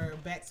transfer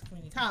back to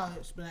community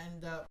college. But I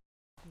ended up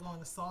going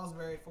to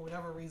Salisbury for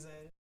whatever reason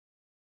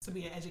to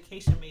be an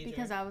education major.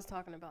 Because I was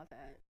talking about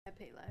that at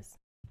Payless.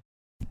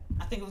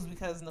 I think it was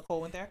because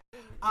Nicole went there.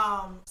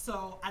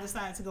 So I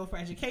decided to go for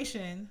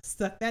education,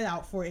 stuck that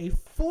out for a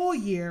full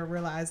year,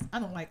 realized I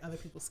don't like other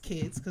people's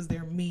kids because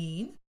they're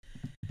mean.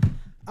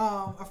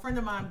 A friend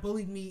of mine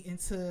bullied me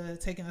into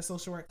taking a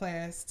social work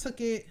class,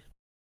 took it.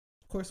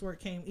 Coursework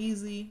came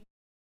easy.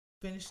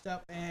 Finished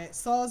up at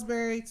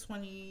Salisbury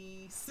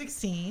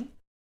 2016.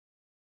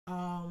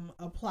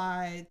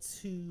 Applied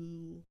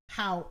to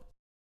Howard.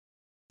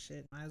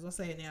 Shit, might as well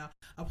say it now.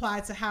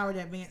 Applied to Howard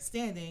Advanced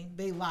Standing.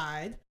 They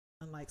lied.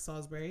 Unlike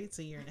Salisbury, it's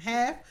a year and a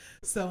half.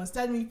 So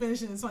instead of me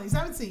finishing in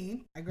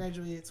 2017, I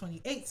graduated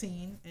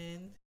 2018,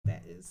 and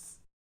that is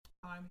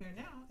how I'm here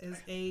now as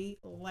a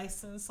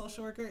licensed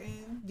social worker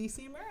in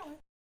DC and Maryland.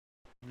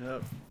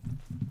 Yep.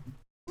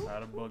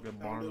 Got a book at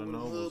Barnes and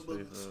Noble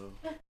space.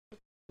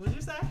 What'd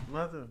you say?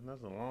 Nothing.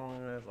 That's a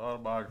long ass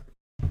autobiography.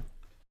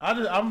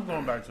 I'm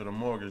going back to the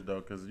mortgage though,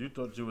 because you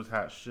thought you was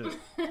hot shit.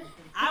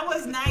 I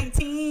was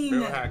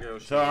 19.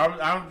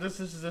 So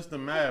this is just the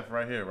math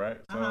right here, right?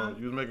 So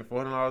you was making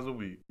 $400 a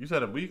week. You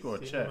said a week or a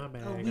check?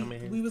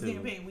 We was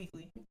getting paid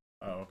weekly.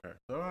 Oh, okay.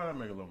 So that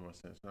make a little more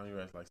sense. Now you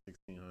ask like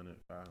 $1,600,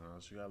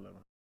 $500. You got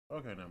 11.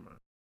 Okay, never mind.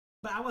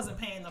 But I wasn't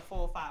paying the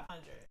full $500.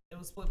 It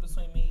was split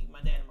between me, my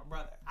dad, and my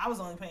brother. I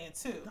was only paying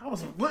 $2. I was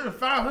splitting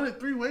 $500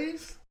 3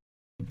 ways.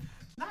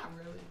 Not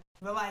really,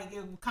 but like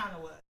it kind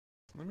of was.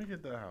 Let me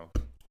get that house.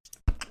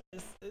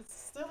 It's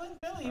still in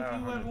Philly if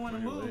you ever want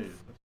to move. Ways.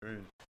 That's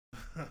crazy.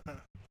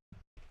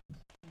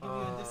 Give you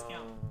a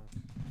discount.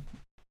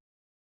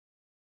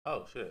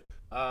 Oh shit.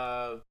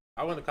 I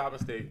went to Coppin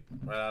State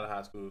right out of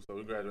high school, so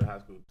we graduated high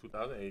school in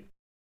 2008.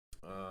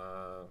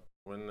 I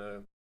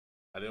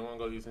didn't want to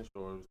go to Eastern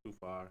Shore; it was too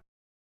far.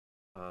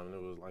 There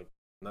was like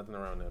nothing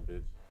around that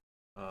bitch.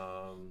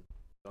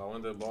 So I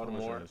went to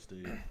Baltimore.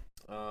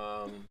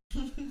 And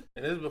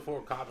this is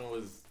before Coppin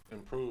was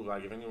improved.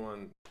 Like if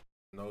anyone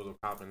knows of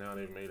Coppin now,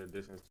 they've made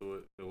additions to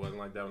it. It wasn't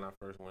like that when I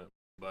first went,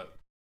 but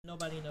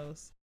nobody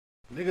knows.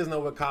 Niggas know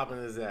what Coppin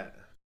is at.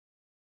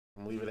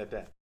 I'm gonna leave it at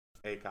that.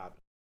 Hey, Coppin.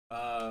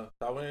 So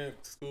I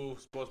went to school,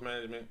 sports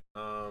management.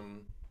 I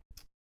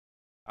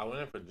went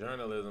in for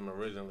journalism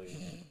originally.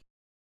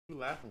 What you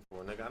laughing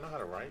for, nigga? I know how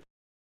to write.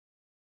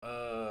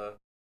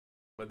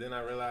 But then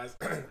I realized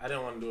I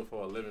didn't want to do it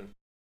for a living.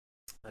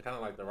 I kind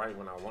of like to write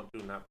when I want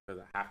to, not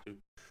because I have to.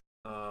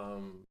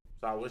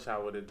 So I wish I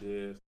would have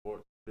did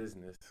sports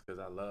business because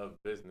I love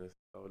business.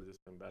 So it would have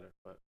just been better.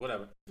 But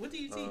whatever. What do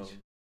you teach?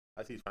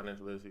 I teach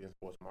financial literacy and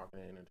sports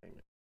marketing and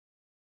entertainment.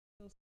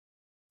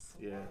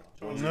 Yeah.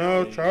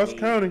 No, Charles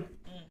County.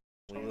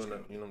 When you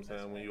know what I'm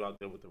saying? When you out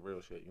there with the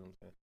real shit, you know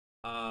what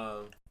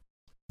I'm saying?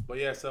 But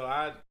yeah, so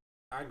I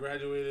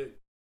graduated,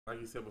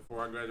 like you said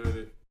before, I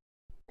graduated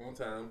on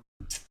time.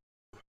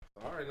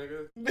 Sorry,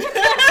 nigga.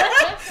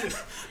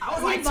 I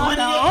was like the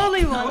 20.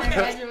 only one that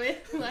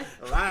graduated.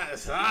 Like,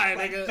 Sorry,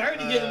 nigga.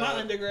 30 getting my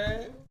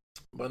undergrad.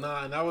 But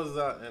nah, and that was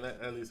and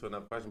that, at least for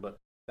another question. But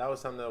that was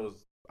something that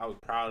I was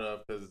proud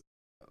of because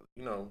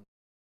you know,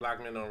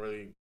 black men don't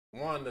really.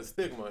 One, the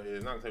stigma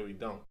is not to say we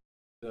don't.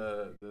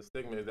 The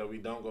stigma is that we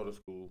don't go to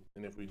school,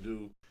 and if we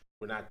do,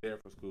 we're not there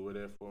for school. We're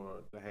there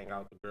to hang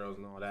out with the girls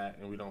and all that,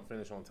 and we don't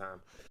finish on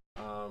time.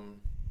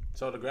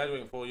 So the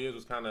graduating 4 years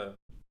was kind of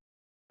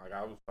like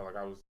felt like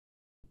I was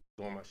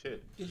doing my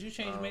shit. Did you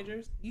change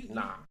majors?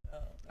 Nah,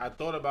 I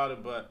thought about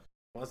it, but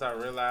once I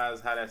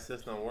realized how that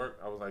system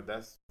worked, I was like,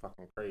 that's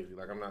fucking crazy.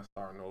 Like I'm not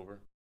starting over,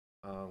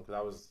 because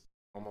I was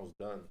almost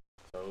done,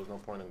 so there was no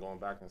point in going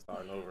back and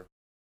starting over.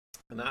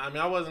 And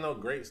I wasn't no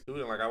great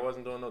student. Like I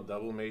wasn't doing no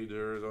double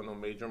majors or no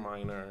major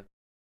minor.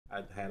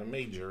 I had a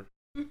major,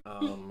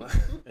 and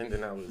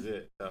then that was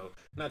it. So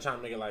I'm not trying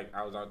to make it like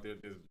I was out there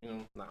just,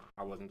 nah,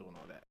 I wasn't doing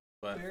all that.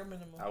 But bare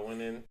minimum. I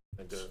went in.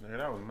 Nigga,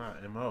 that was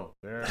not MO.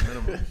 Bare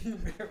minimum.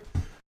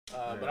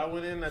 But I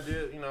went in. I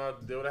did, I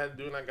did what I had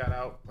to do, and I got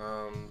out.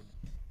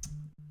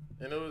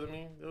 And it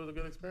was a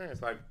good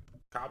experience. Like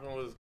Coppin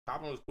was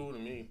cool to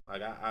me.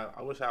 Like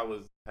I wish I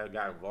had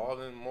got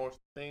involved in more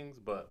things,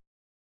 but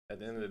at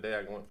the end of the day,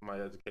 I went for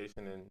my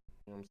education, and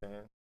you know what I'm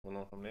saying, went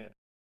on from there.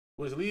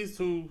 Which leads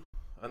to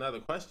another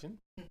question.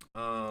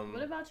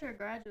 What about your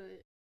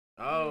graduate?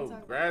 Oh,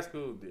 grad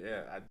school.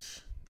 Yeah,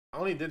 I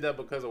only did that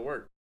because of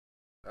work.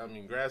 I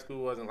mean, grad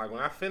school wasn't like when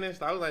I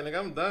finished. I was like, nigga,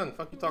 I'm done.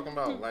 Fuck you talking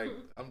about? Like,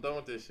 I'm done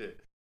with this shit.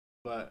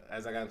 But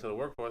as I got into the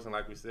workforce, and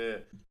like we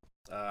said,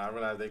 I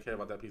realized they care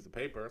about that piece of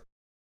paper.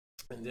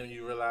 And then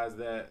you realize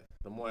that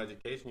the more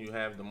education you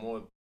have, the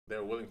more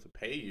they're willing to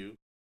pay you.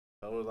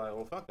 So I was like,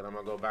 well, fuck it. I'm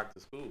going to go back to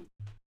school.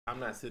 I'm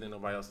not sitting in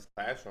nobody else's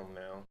classroom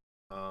now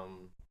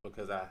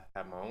because I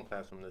have my own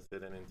classroom to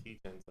sit in and teach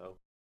in. So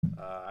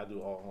I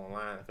do all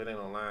online. If it ain't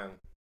online,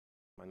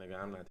 my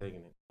nigga, I'm not taking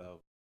it. So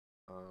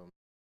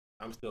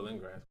I'm still in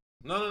grad school.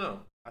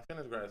 No. I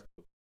finished grad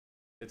school.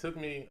 It took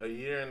me a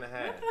year and a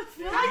half.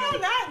 How you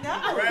not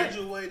know? You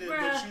graduated,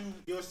 but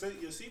your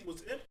seat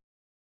was empty.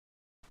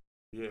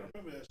 Yeah. I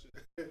remember that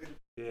shit.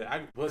 Yeah,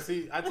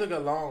 I took a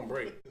long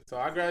break. So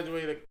I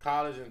graduated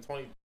college in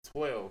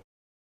 2012.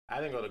 I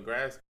didn't go to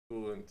grad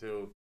school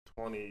until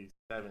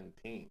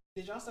 2017.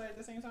 Did y'all start at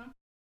the same time?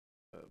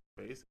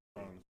 Basically.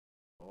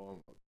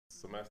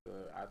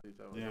 Semester after each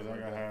other. Yeah, I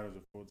got hired as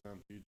a full-time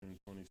teacher in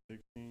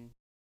 2016.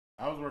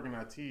 I was working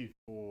IT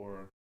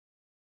for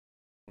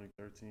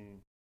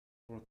 2013,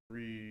 for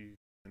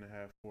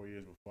 3.5, 4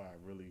 years before I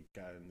really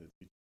got into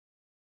teaching.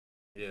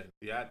 Yeah,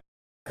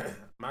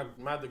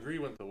 my degree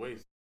went to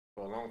waste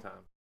for a long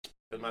time.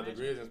 Because my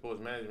degree is in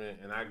sports management,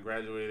 and I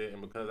graduated,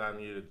 and because I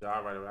needed a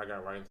job right away, I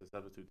got right into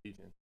substitute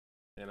teaching.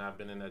 And I've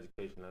been in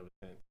education ever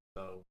since.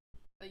 So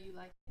you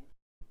like it?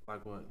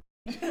 Like what?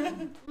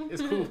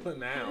 It's cool for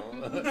now.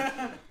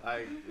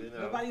 Like,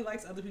 nobody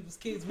likes other people's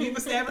kids. We've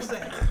established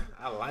that.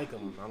 I like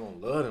them. I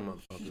don't love them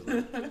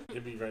motherfuckers. Like,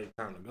 it'd be right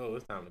time to go.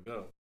 It's time to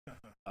go.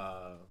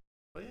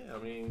 But yeah, I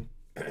mean,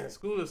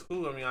 school is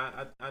school. I mean,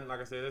 I like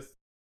I said,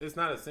 it's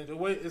not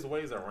essential. It's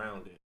ways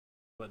around it.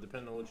 But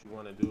depending on what you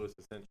want to do, it's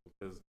essential.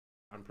 Because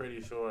I'm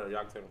pretty sure,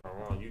 y'all can tell me if I'm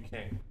wrong, you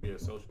can't be a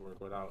social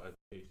worker without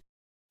education.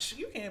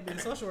 You can't be a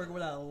social worker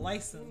without a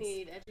license. You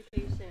need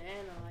education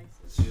and a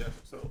license. Yeah,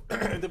 so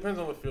it depends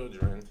on what field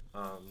you're in.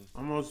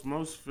 Almost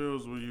most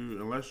fields where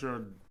unless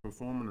you're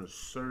performing a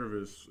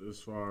service as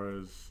far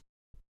as,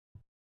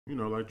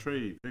 like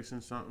trade,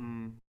 fixing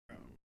something,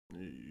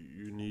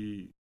 you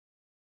need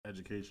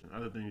education.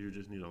 Other things you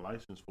just need a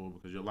license for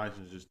because your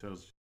license just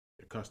tells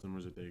your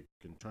customers that they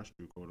can trust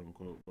you, quote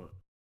unquote. But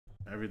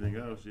everything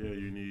else,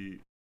 you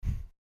need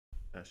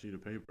that sheet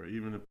of paper.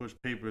 Even to push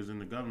papers in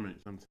the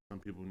government, some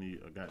people need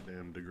a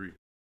goddamn degree.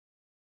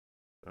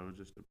 So it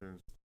just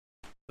depends.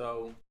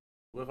 So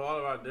with all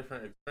of our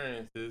different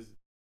experiences,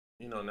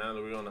 now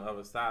that we're on the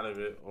other side of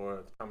it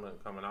or coming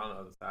out on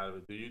the other side of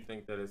it, do you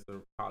think that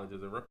college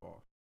is a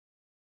ripoff?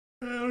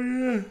 Hell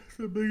yeah. It's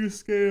the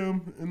biggest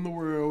scam in the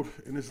world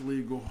and it's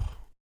legal.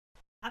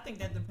 I think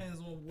that depends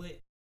on what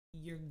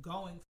you're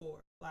going for.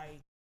 Like,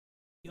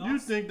 you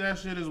think that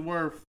shit is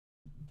worth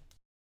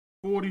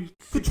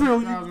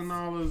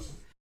 $40,000?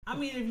 I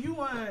mean, if you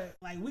want,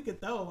 we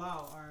could throw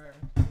out our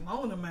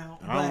loan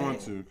amount. I don't want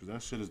to because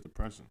that shit is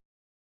depressing.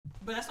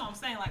 But that's what I'm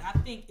saying. Like, I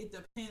think it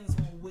depends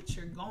on what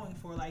you're going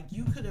for. Like,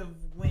 you could have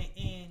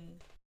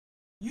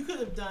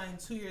done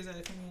 2 years at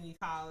a community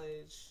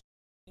college.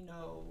 Where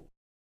am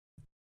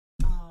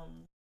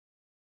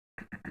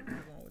I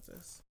going with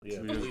this? Yeah,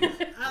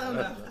 I don't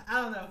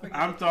know.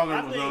 I'm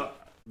talking about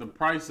the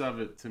price of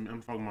it. To me,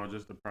 I'm talking about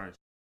just the price.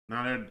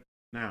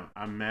 Now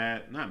I'm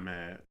not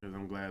mad, because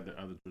I'm glad that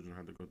other children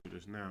have to go through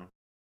this now.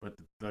 But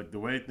the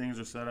way things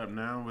are set up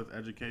now with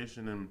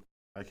education and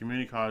Like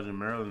community college in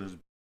Maryland is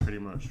pretty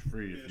much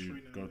free if it's you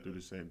free now, go yeah.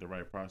 through the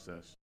right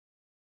process.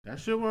 That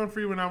shit wasn't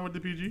free when I went to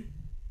PG,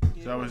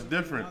 Yeah, so it it's was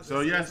different. free.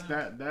 So yes,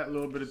 that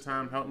little bit of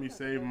time helped me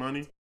save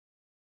money.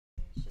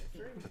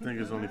 I think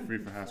it's only free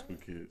for high school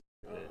kids.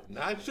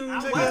 Not true, I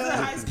was a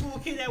nigga. high school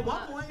kid at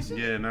one point. Shit.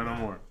 Yeah, no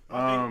more.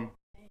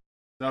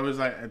 So it was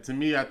like, to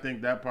me, I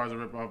think that part's a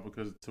ripoff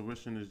because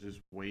tuition is just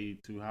way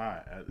too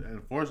high. And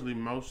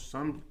unfortunately,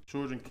 some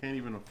children can't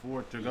even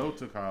afford to go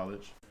to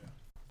college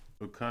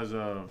because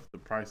of the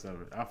price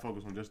of it. I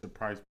focus on just the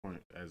price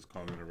point as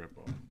calling it a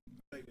ripoff.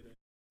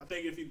 I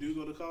think if you do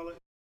go to college,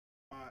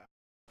 if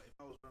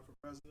I was running for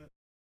president,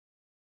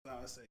 I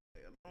would say,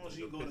 hey, as long as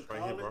you go to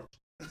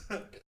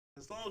college,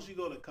 as long as you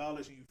go to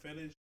college and you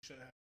finish, you should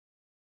have.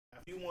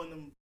 If you want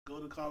them to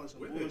go to college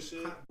and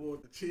bullshit, like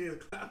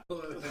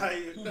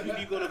if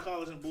you go to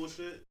college and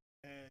bullshit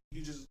and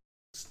you just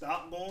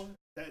stop going,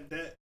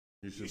 that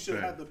you should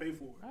have to pay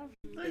for it.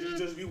 Because you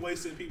just be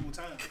wasting people's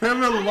time.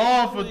 Kevin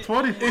Law for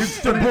 20. It's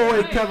the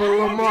boy Kevin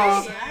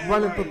Lamar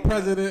running for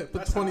president for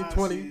That's how I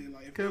 2020. see it.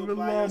 Like, if Kevin you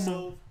apply Lamar.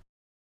 yourself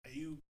and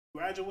you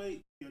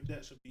graduate, your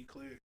debt should be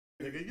clear.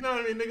 Nigga, you know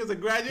what I mean? Niggas are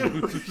graduate. I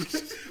mean,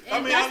 That's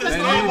I'm That just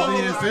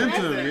is the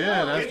incentive.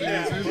 Yeah, that's the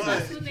Yeah, incentive.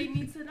 That's what they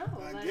need to know.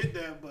 I Like, get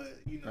that, but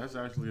you know, That's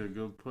actually a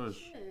good push.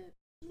 shit.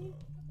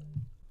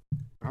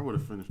 I would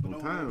have finished more No.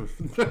 time.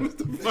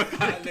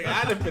 Nigga,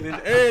 I done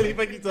finished early.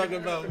 Fuck you talking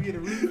about? We get a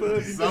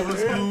refund. Summer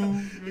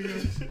school.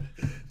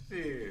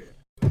 Shit.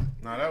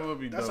 Nah, that would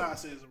be that's dope. how I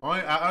say it's.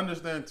 I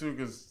understand too,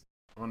 because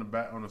on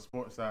the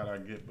sports side, I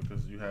get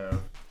because you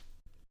have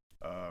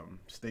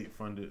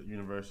state-funded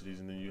universities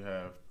and then you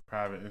have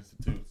private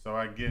institutes. So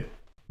I get,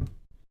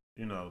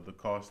 the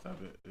cost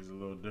of it is a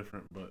little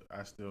different, but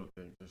I still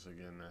think this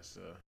again. That's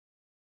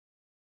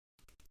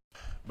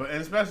but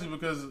and especially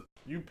because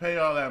you pay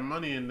all that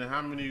money and then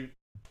how many,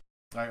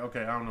 like,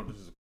 okay, I don't know if this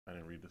is, I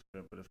didn't read the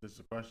script, but if this is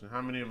a question,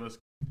 how many of us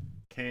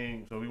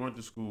came? So we went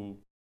to school,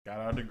 got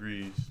our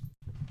degrees.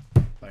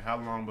 Like, how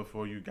long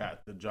before you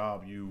got the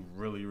job you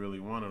really,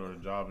 really wanted or the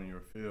job in your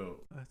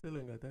field? I still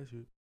ain't got that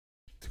shit.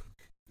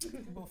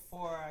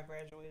 Before I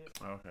graduated.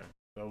 Okay.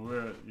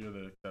 So you're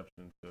the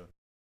exception to.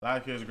 A lot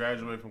of kids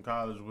graduate from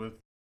college with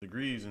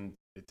degrees and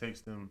it takes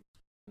them.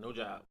 No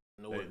job.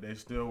 No work. They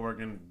still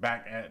working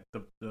back at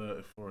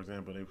the for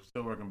example, they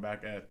still working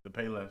back at the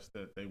Payless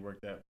that they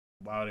worked at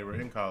while they were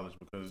in college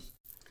because.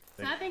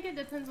 So I think it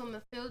depends on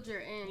the field you're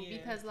in Yeah.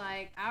 because,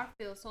 like, our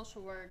field,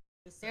 social work,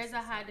 there's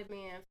a high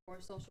demand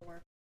for social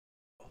work.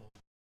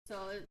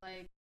 So it's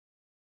like.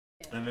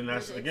 Yeah, And then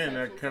that's there's again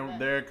exceptions to that.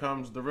 there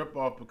comes the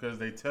ripoff because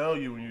they tell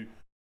you when you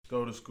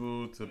go to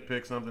school to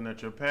pick something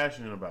that you're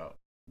passionate about.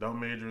 Don't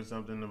major in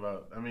something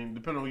about. I mean,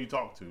 depending on who you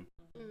talk to.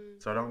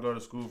 Mm. So don't go to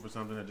school for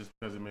something that just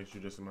because it makes you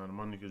this amount of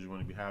money because you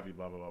want to be happy.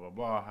 Blah blah blah blah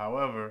blah.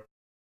 However,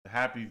 the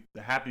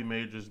happy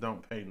majors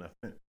don't pay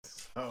nothing.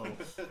 So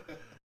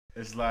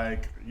it's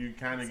like you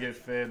kind of get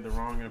fed the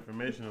wrong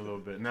information a little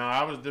bit. Now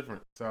I was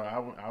different. So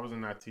I was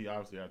in IT.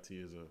 Obviously, IT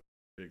is a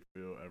big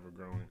field, ever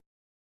growing.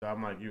 So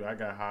I'm like you. I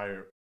got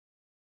hired.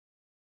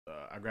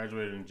 I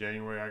graduated in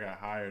January. I got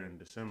hired in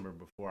December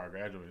before I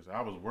graduated. So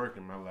I was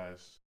working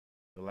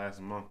the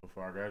last month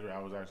before I graduated. I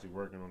was actually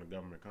working on a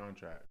government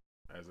contract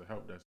as a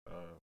help desk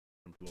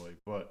employee.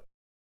 But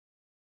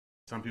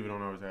some people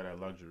don't always have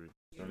that luxury.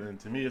 So then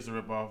to me, it's a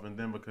ripoff. And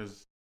then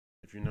because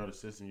if you know the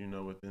system,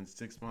 within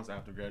 6 months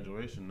after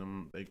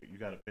graduation, you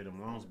got to pay them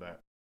loans back.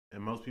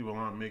 And most people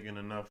aren't making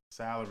enough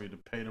salary to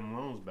pay them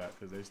loans back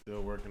because they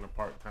still working a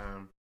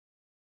part-time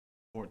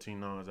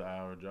 $14 an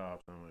hour job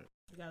somewhere.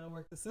 You gotta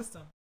work the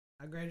system.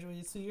 I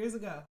graduated 2 years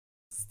ago.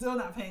 Still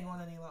not paying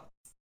on any loans.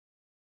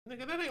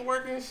 Nigga, that ain't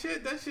working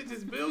shit. That shit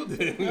just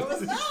building. No,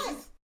 it's not.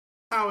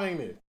 How ain't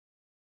it?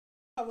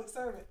 Public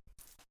servant.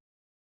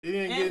 You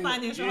ain't And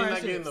financial not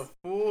hardships. getting the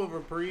full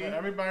reprieve.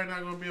 Everybody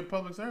not going to be a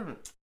public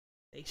servant.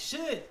 They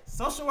should.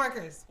 Social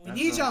workers. We That's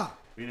need right. y'all.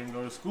 We didn't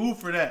go to school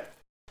for that.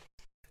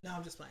 No,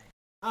 I'm just playing.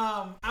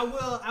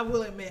 I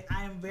will admit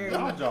I am very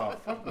Y'all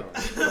job. Fuck no.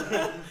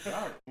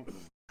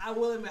 I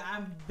will admit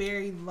I'm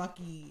very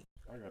lucky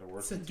I got to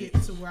work to with get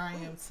teachers. to where I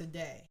am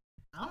today.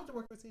 I don't have to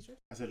work with teachers.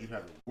 I said you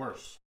have it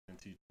worse than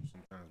teachers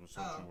sometimes with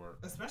social work.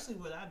 Especially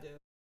what I do.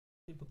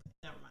 People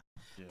never mind.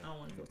 Yeah. I don't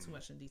want to go too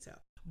much in detail.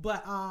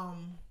 But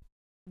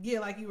yeah,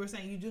 like you were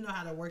saying, you do know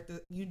how to work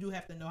you do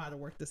have to know how to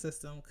work the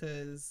system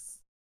because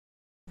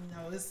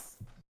this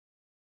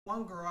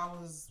one girl I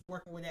was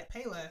working with at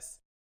Payless,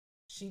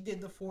 she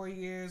did the 4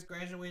 years,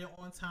 graduated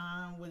on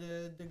time with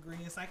a degree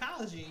in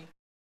psychology.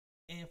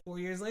 And 4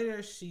 years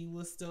later, she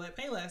was still at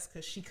Payless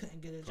because she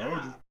couldn't get a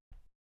job.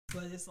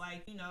 But it's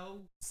like,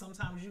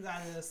 sometimes you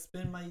got to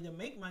spend money to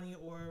make money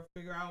or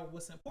figure out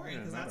what's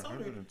important. Because I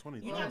told her,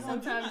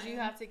 Sometimes you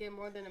have to get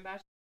more than a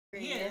bachelor's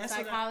degree. Yeah, in that's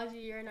psychology,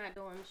 you're not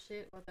doing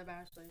shit with a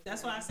bachelor's degree.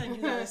 That's why I said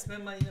you got to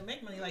spend money to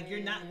make money. Like, you're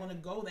not going to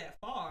go that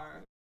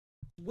far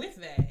with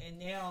that. And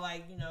now,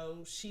 like,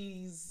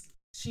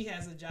 she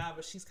has a job,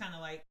 but she's kind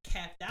of like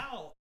capped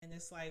out. And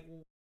it's like,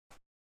 well,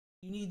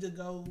 you need to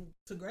go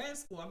to grad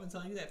school. I've been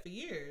telling you that for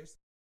years.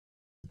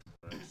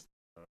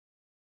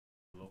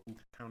 local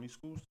county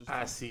school system.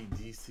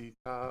 ICDC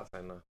class.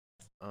 I know.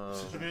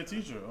 She should be a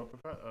teacher or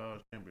professor.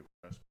 Can't be a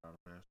professor.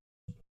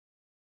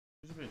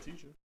 She should be a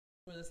teacher.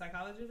 For the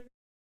psychology degree?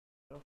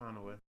 They'll find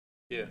a way.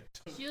 Yeah.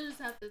 She'll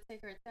just have to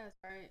take her test,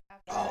 right?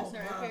 After Oh, a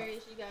certain bro.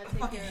 period, she gotta take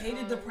Fucking her,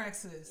 hated the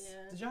praxis.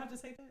 yeah. Did y'all have to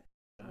take that?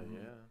 Yeah. I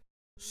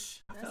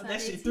That's felt how that they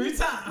shit teach. 3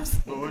 times.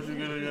 But what you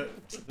gonna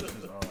get? This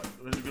is odd.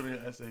 What you gonna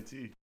get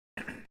SAT?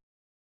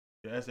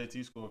 Your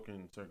SAT score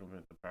can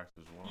circumvent the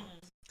Praxis one.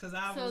 Because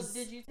I So was.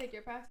 did you take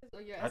your praxis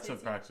or your I SAT?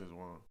 took Praxis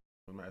one,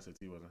 but my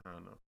SAT wasn't high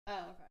enough.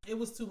 Oh, okay. It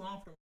was too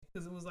long for me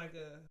because it was like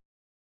a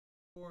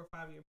 4 or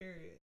 5 year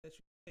period that you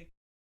could take.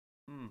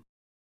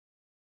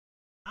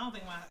 I don't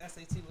think my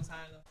SAT was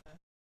high enough. Man.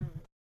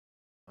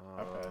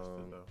 I passed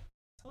it though.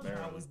 Told you I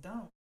Barely. was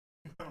dumb.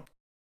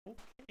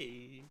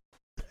 Okay.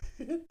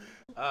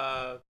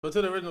 But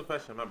to the original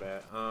question, my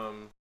bad.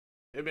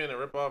 It being a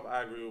ripoff,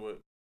 I agree with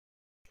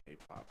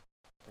K-pop.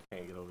 I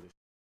can't get over this.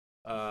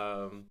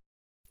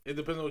 It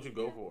depends on what you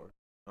go for.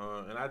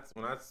 And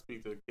when I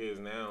speak to the kids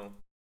now,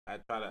 I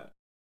try to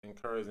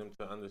encourage them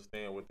to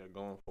understand what they're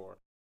going for.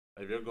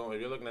 If you're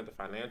looking at the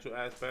financial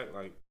aspect,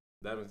 like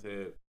Devin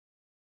said,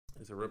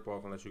 it's a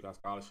ripoff unless you got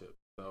scholarship.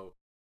 So,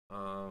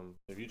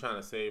 if you're trying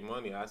to save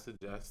money, I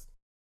suggest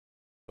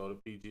go to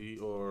PG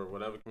or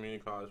whatever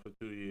community college for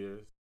 2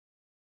 years.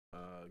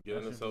 Get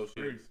an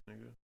associate's.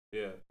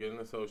 Yeah, get an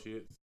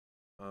associate's.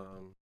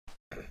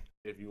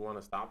 If you want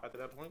to stop after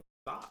that point,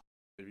 stop.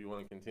 If you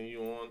want to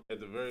continue on, at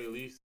the very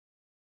least,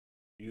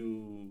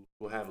 you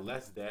will have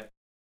less debt.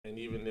 And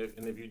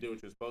if you did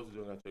what you're supposed to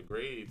do and got your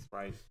grades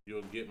right,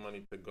 you'll get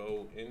money to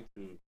go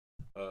into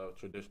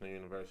traditional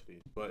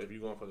universities. But if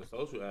you're going for the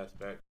social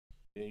aspect,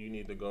 then you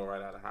need to go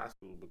right out of high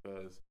school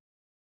because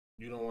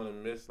you don't want to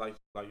miss, like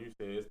you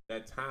said, it's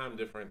that time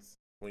difference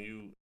when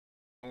you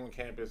on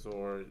campus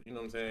or, you know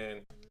what I'm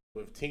saying,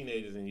 with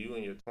teenagers and you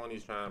in your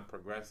 20s trying to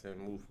progress and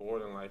move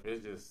forward in life.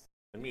 It's just,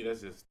 to me,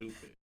 that's just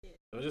stupid. Yeah.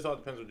 So it just all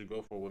depends what you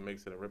go for, what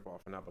makes it a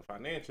ripoff or not. But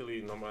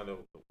financially, no matter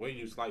the way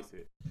you slice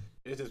it,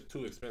 it's just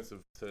too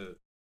expensive to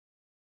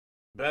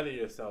better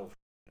yourself,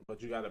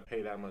 but you got to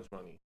pay that much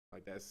money.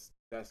 Like, that's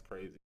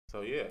crazy.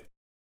 So, yeah.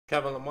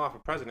 Kevin Lamar for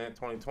president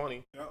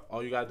 2020. Yep.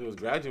 All you got to do is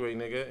graduate,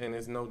 nigga, and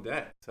it's no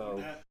debt. So,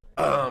 That-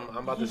 I'm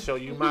about to show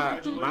you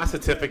my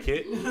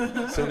certificate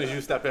as soon as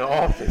you step in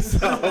office.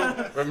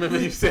 So, remember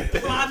you said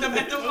that. Lined up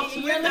at the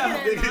You're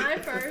looking at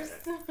mine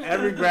first.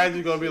 Every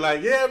graduate going to be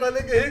like, yeah, my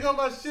nigga, here go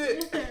my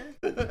shit.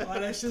 All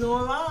that shit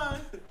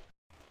online.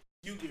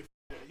 You get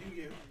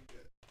free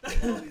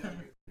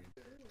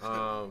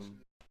that.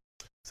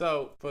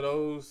 So, for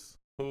those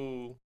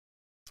who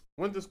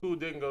went to school,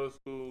 didn't go to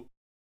school,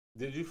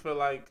 did you feel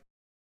like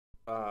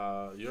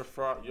your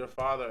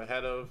father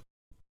ahead of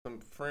some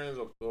friends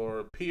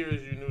or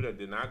peers you knew that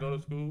did not go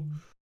to school?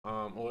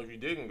 Or if you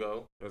didn't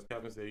go, as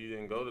Kevin said, you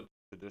didn't go to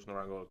traditional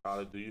route, go to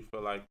college, do you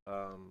feel like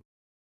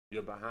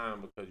you're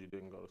behind because you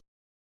didn't go to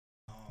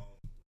school?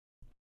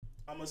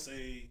 I'm going to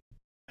say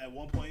at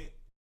one point,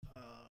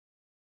 I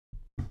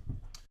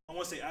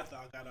want to say after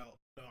I got out of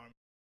the Army,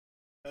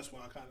 that's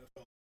when I kind of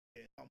felt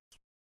like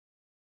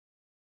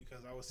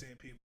because I was seeing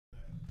people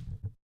that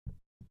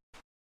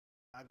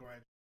I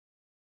graduated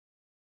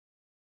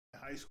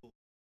high school,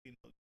 you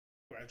know,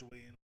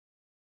 graduating,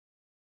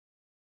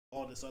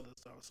 all this other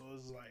stuff. So it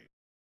was like,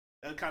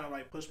 that kind of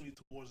like pushed me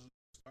towards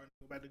starting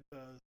to go back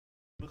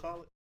to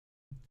college.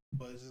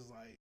 But it's just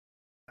like,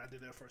 I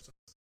did that first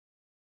semester.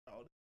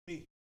 Oh,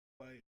 me.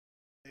 Like,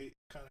 they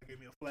kind of gave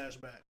me a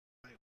flashback,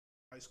 like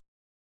high school.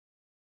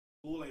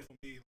 School ain't for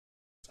me.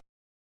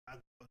 I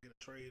go get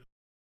a trade,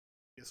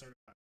 get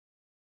certified.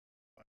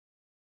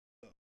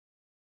 So,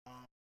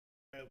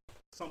 at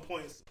some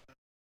points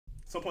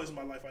in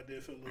my life, I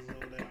did feel as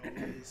though that I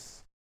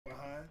was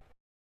behind.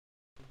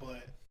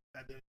 But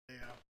at the end of the day,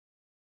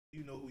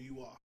 you know who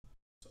you are.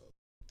 So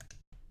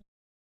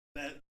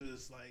that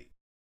is like,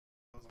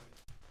 I was like,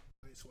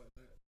 I ain't sweat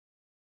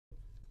that.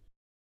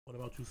 What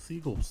about you,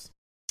 Seagulls?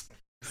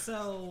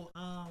 So,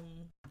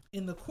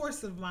 in the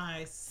course of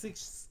my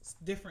 6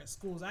 different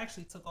schools, I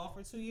actually took off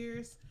for 2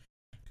 years.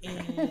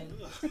 And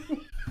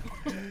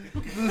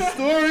The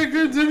story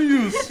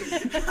continues.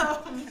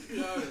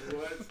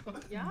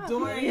 Y'all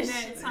during funny as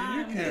that shit.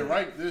 time, You can't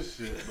write this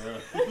shit, bro.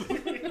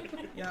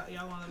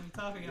 y'all want to let me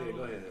talk? Or y'all Yeah, go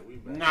wanna- ahead. We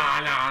back.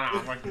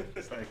 Nah.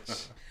 It's like,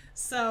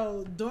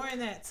 So during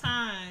that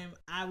time,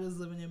 I was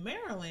living in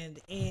Maryland,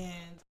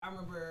 and I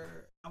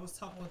remember I was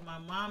talking with my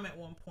mom at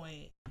one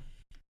point,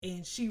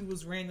 and she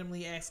was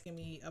randomly asking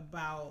me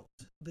about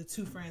the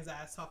 2 friends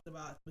I talked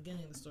about at the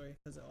beginning of the story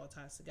because it all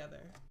ties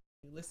together.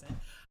 You listen.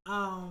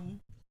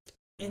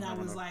 And I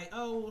was like,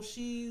 oh,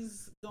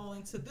 she's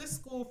going to this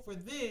school for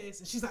this.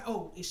 And she's like,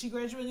 oh, is she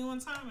graduating on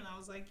time? And I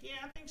was like,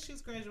 yeah, I think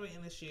she's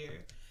graduating this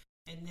year.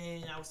 And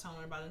then I was telling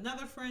her about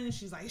another friend, and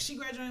she's like, is she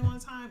graduating on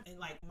time? And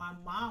like, my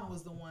mom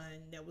was the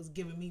one that was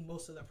giving me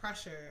most of the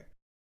pressure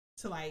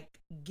to like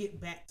get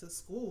back to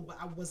school, but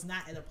I was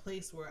not at a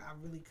place where I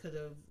really could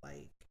have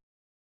like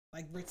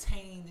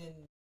retained and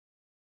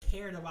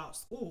cared about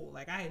school.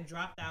 Like, I had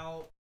dropped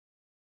out.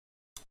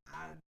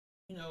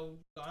 you know,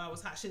 thought I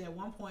was hot shit at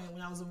one point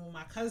when I was living with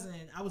my cousin.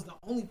 I was the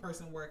only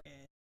person working.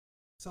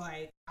 So,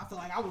 like, I feel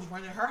like I was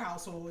running her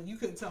household, and you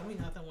couldn't tell me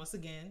nothing. Once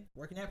again,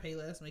 working at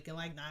Payless, making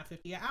like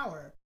 $9.50 an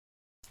hour.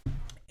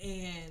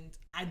 And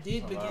I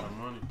did begin. A lot of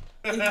money.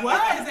 It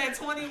was at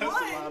 21.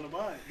 That's a lot of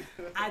money.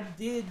 I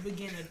did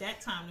begin at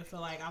that time to feel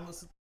like I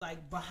was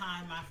like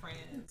behind my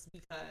friends,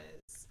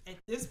 because at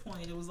this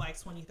point it was like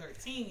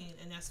 2013,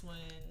 and that's when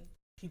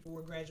people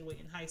were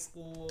graduating high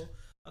school.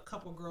 A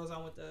couple girls I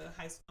went to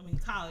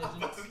college.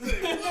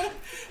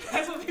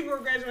 That's when people were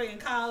graduating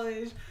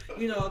college.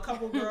 You know, a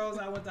couple girls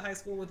I went to high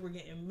school with were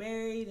getting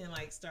married and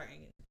like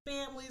starting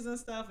families and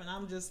stuff. And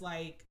I'm just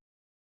like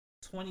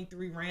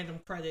 23 random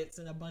credits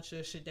and a bunch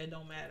of shit that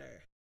don't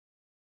matter.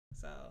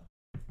 So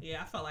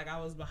yeah, I felt like I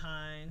was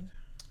behind.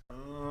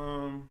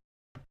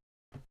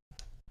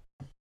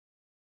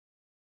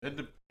 At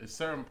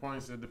certain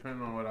points, it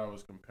depended on what I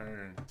was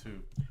comparing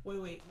to.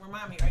 Wait,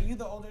 remind me. Are you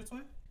the older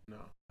twin? No.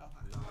 Okay.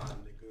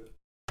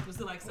 Was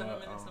it like 7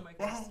 minutes? Something like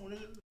that?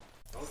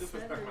 Don't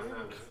disrespect my 9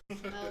 minutes.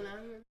 Oh,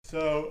 9 minutes.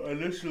 So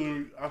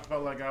initially, I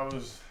felt like I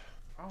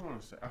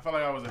felt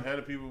like I was ahead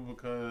of people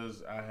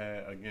because I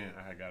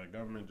had got a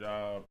government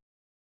job.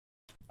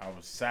 I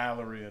was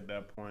salary at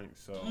that point,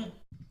 so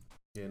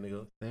Yeah,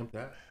 nigga, stamp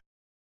that.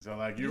 so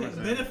like You you had was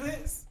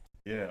benefits?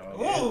 Yeah.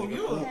 Oh,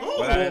 you was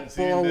But I didn't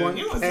see then,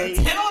 You was a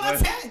 10 on a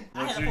 10.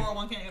 I but had a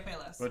 401k at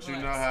Payless. But you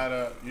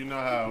know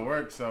how it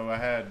works. So I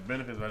had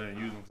benefits, but I didn't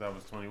use them because I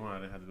was 21. I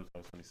didn't have to do it until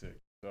I was 26.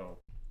 So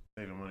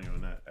saving money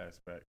on that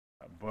aspect.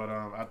 But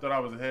I thought I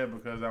was ahead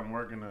because I'm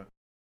working you know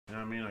what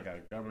I mean? I got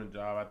a government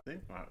job. I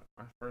think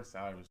my first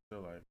salary was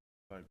still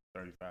like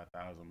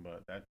 $35,000,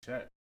 but that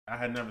check, I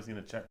had never seen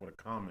a check with a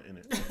comma in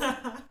it.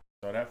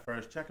 So that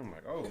first check, I'm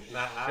like, oh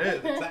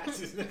shit,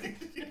 taxes,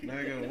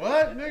 nigga,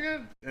 what,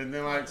 nigga? And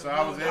then like, so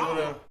I was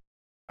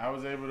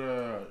able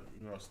to,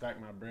 you know, stack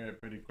my bread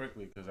pretty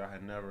quickly because I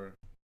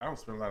don't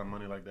spend a lot of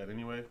money like that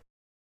anyway,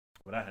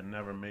 but I had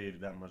never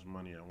made that much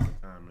money at one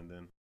time, and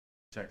then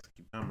checks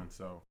keep coming.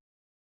 So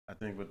I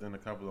think within a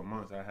couple of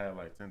months, I had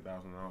like $10,000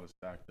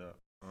 stacked up.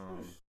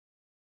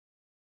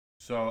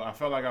 So I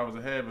felt like I was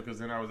ahead because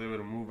then I was able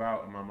to move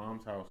out of my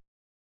mom's house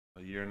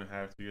a year and a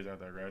half, 2 years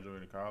after I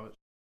graduated college.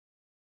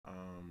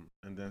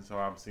 And then so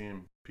I'm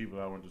seeing people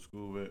I went to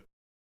school with,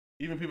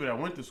 even people that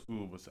went to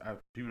school, but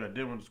people that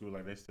did went to school,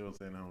 like they still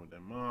staying home with their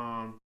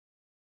mom.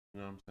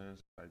 You know what I'm saying?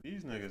 It's like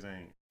these niggas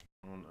ain't.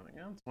 I'm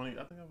 20.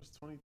 I think I was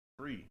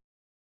 23.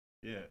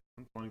 Yeah,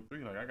 I'm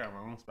 23. Like I got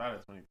my own spot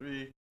at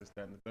 23. This,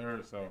 that, and the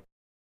third. So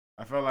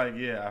I felt like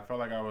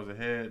I was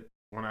ahead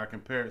when I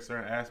compared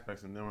certain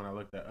aspects, and then when I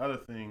looked at other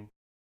things.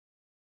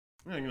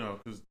 Yeah, you know,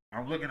 because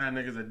I'm looking at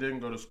niggas that didn't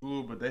go to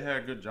school, but they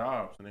had good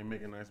jobs and they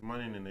making nice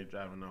money and they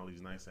driving all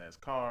these nice ass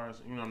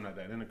cars. You know, I'm not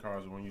that into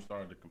cars, but when you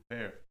started to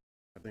compare,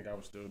 I think I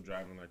was still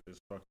driving like this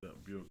fucked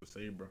up Buick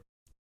Sabre.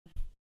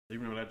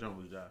 Even though that jump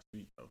was just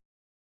sweet though.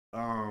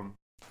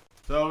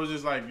 So it was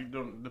just like,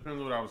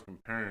 depends on what I was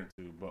comparing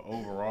to, but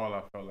overall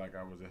I felt like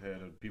I was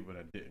ahead of people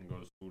that didn't go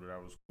to school that I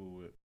was cool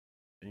with.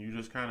 And you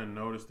just kind of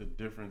notice the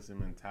difference in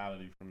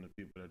mentality from the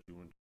people that you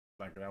went,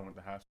 like that I went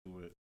to high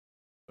school with.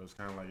 So it's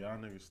kind of like y'all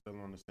niggas still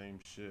on the same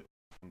shit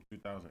from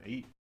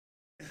 2008.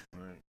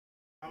 Right.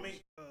 I mean,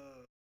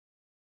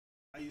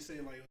 how you say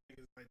like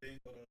niggas like they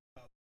didn't go to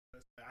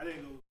college? I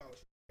didn't go to college.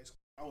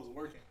 I was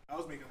working. I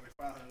was making like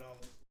 $500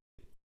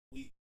 a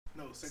week.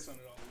 No, $600 a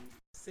week.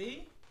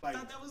 See? Like, I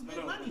thought that was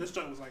big money. This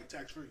joint was like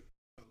tax free.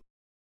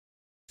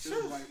 So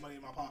this was like money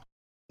in my pocket.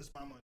 This is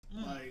my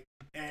money. Like,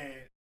 and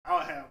I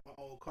would have my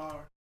old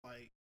car.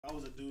 Like, I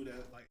was a dude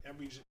that like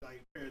every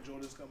like pair of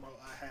Jordans come out,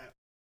 I had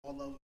all of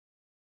them.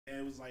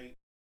 And it was like,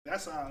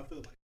 that's how I feel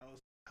like I was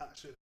hot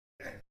shit.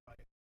 Damn, like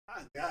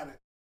I got it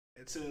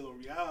until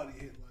reality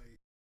hit. Like,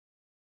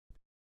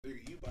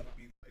 nigga, you about to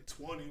be like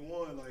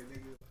 21. Like,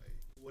 nigga, like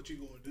what you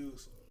gonna do?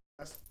 So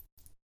that's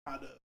how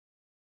the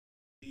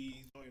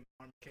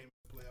Army came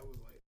into play. I was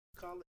like,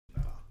 college,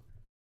 nah,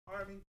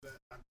 Army, but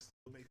I can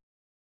still make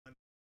money.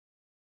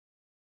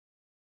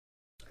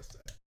 That's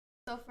that.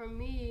 So for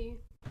me,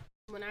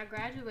 when I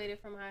graduated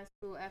from high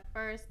school, at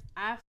first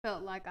I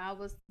felt like I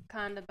was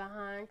kind of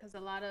behind because a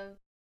lot of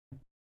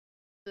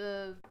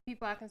the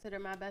people I consider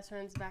my best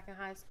friends back in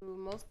high school,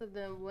 most of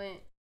them went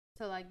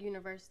to like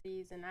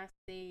universities, and I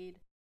stayed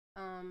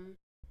and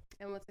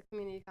went to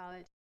community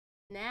college.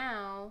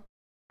 Now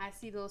I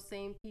see those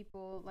same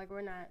people, like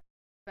we're not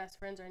best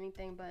friends or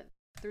anything, but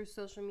through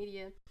social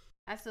media,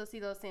 I still see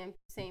those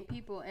same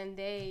people, and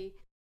they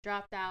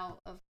dropped out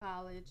of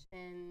college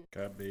and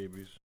got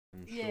babies.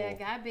 Yeah,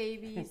 got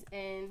babies,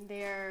 and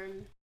they're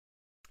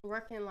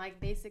working like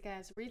basic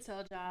ass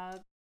retail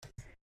jobs.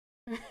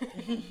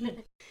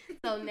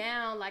 So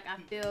now, like,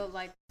 I feel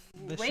like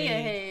way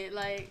ahead.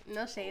 Like,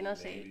 no shade.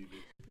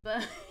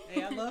 But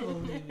hey, I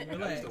love it.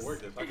 Relax. I used to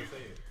work this, I can say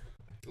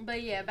it.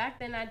 But yeah, back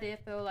then I did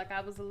feel like I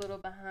was a little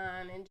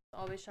behind and just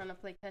always trying to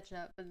play catch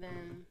up. But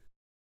then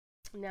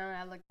now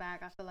that I look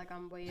back, I feel like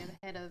I'm way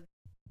ahead of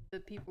the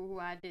people who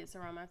I did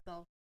surround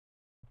myself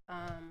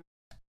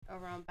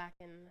around back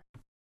in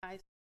high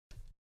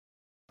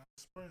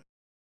school.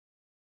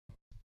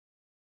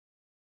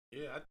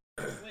 Yeah.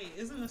 Wait,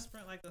 isn't a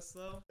sprint like a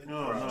slow?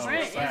 No,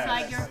 Sprint is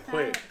like your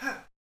quick.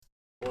 fast.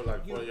 Or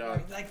like 4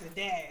 yards. Like the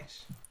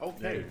dash. There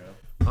Okay. you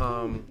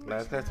go.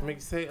 Last time to make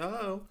you say,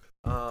 oh.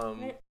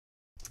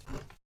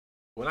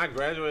 When I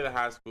graduated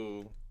high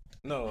school,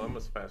 no, I'm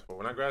gonna fast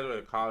forward. When I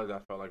graduated college, I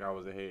felt like I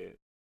was ahead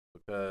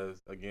because,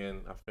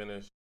 again, I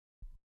finished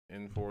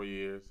in 4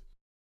 years,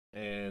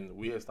 and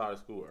we had started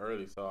school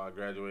early, so I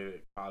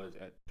graduated college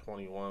at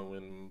 21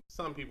 when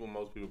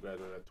most people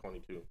graduate at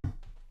 22.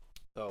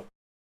 So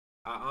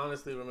I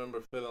honestly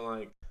remember feeling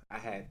like I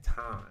had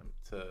time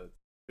to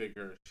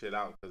figure shit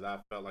out because I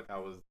felt like I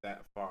was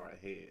that far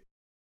ahead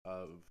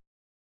of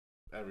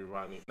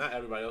everybody. Not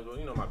everybody else,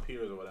 but my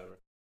peers or whatever.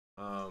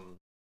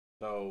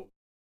 So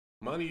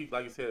money,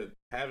 like you said,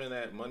 having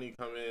that money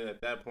come in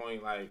at that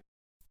point, like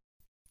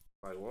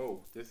whoa,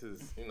 this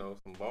is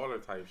some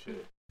baller type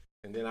shit.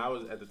 And then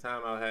at the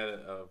time I had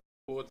a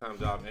full-time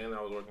job and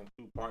I was working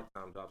 2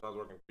 part-time jobs. I was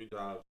working 3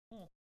 jobs.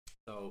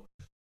 So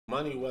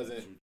money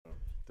wasn't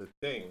the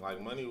thing.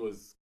 Like money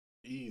was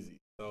easy.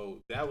 So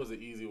that was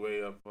an easy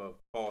way of a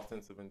false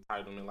sense of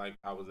entitlement, like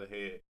I was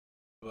ahead.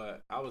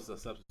 But I was a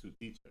substitute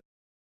teacher,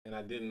 and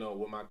I didn't know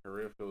what my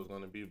career field was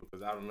going to be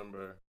because I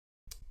remember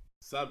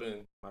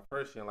subbing my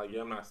first year, like,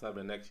 yeah, I'm not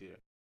subbing next year.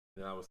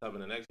 Then I was subbing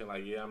the next year,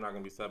 like, yeah, I'm not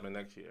going to be subbing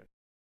next year.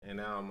 And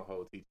now I'm a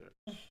whole teacher.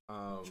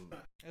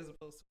 As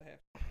opposed to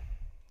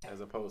As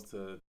opposed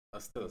to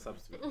still a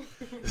substitute.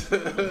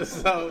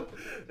 So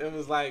it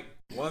was like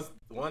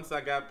once I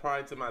got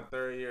probably to my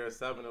 3rd year of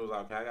subbing, it was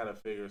like, okay, I got to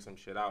figure some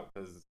shit out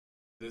because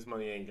this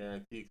money ain't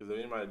guaranteed. Because if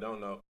anybody don't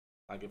know,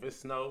 like if it's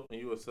snow and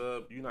you a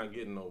sub, you're not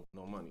getting no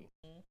money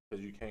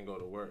because you can't go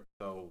to work.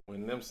 So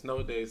when them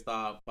snow days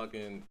start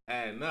fucking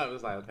adding up,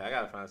 it's like, okay, I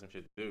got to find some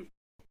shit to do.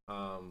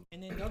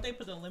 And then don't they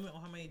put a limit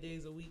on how many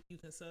days a week you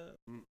can sub?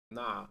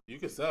 Nah, you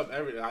can sub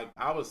like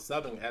I was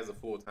subbing as a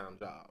full-time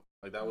job.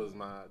 Like that was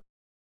my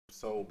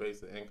sole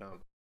base of income.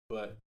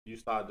 But you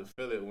start to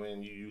feel it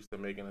when you used to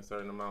making a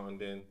certain amount and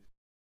then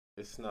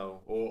it's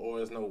snow or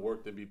there's no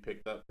work to be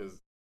picked up because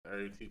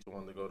every teacher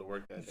wanted to go to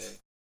work that day.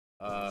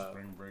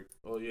 Spring break.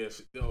 Oh yeah,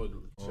 shit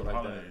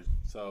like that.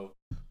 So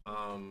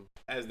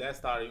as that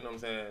started, you know what I'm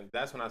saying,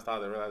 that's when I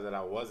started to realize that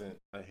I wasn't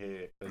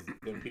ahead because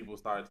then people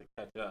started to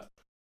catch up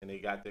and they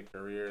got their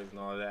careers and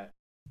all that.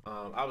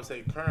 I would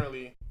say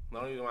currently, the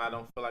only reason why I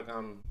don't feel like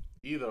I'm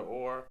either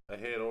or,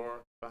 ahead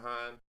or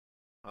behind,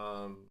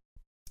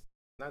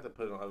 not to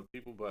put it on other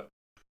people, but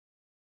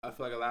I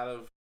feel like a lot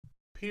of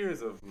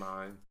peers of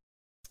mine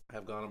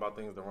have gone about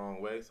things the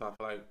wrong way. So I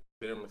feel like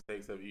their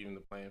mistakes have evened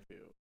the playing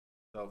field.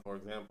 So, for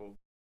example,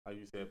 like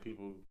you said,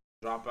 people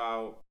drop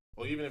out,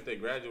 or even if they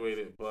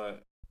graduated,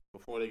 but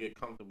before they get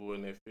comfortable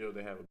in their field,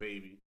 they have a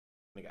baby,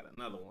 and they got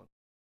another one.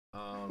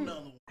 And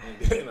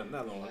then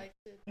another one,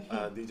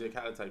 DJ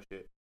Khaled type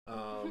shit.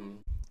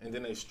 And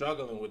then they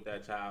struggling with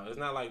that child. It's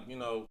not like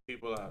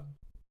people are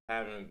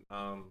having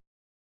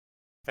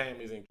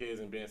families and kids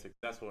and being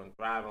successful and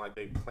thriving like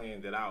they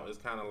planned it out. It's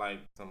kind of like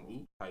some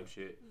oop type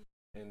shit.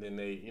 And then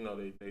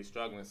they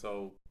struggling.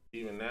 So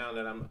even now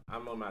that I'm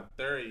on my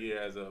 3rd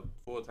year as a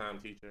full-time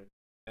teacher,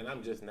 and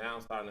I'm just now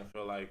starting to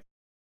feel like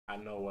I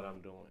know what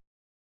I'm doing,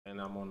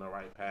 and I'm on the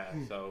right path.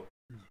 So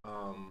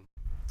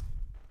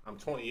I'm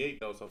 28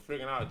 though, so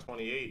figuring out at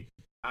 28,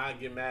 I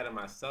get mad at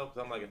myself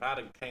because I'm like, if I'd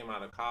have came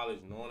out of college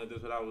knowing that this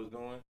is what I was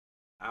doing,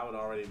 I would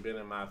already been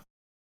in my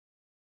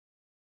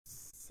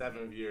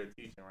 7th year of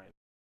teaching right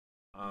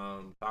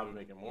now. Probably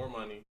making more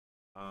money.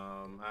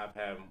 I've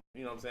had,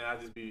 what I'm saying, I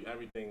just be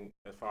everything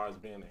as far as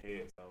being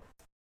ahead. So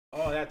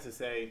all that to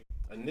say,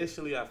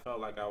 initially I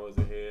felt like I was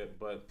ahead,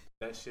 but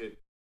that shit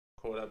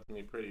caught up to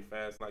me pretty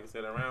fast. Like I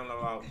said, around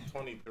about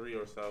 23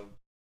 or so,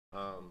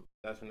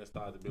 that's when it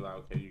started to be like,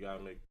 okay, you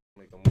gotta make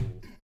a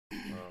move.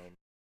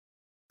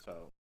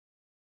 So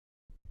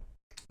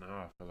now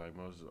I feel like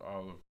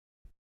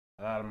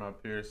a lot of my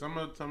peers, some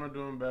are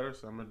doing better,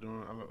 some are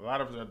doing, a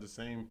lot of us at the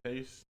same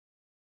pace.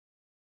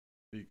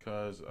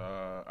 Because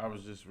I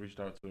was just reached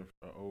out to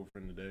an old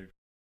friend today,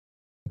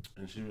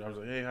 and I was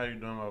like, hey, how you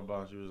doing, my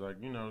boss? She was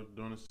like,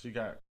 doing this.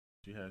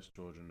 She has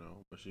children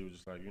though, but she was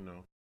just like,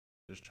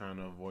 just trying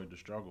to avoid the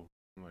struggle.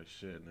 I'm like,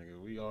 shit,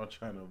 nigga, we all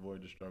trying to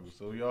avoid the struggle.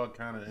 So we all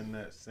kind of in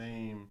that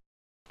same.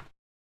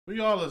 We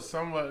all are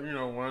somewhat,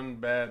 one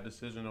bad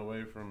decision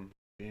away from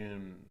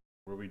being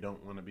where we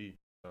don't want to be.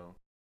 So,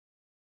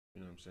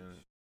 you know what I'm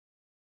saying?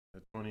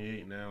 At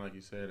 28 now, like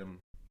you said,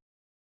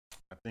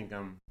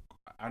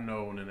 I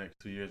know in the next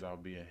 2 years I'll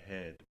be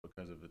ahead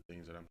because of the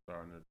things that I'm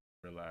starting to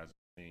realize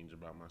and change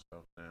about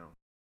myself now.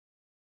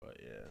 But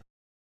yeah,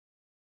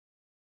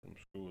 from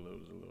school it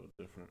was a little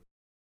different.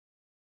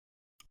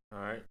 All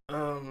right.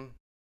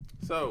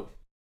 So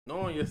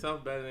knowing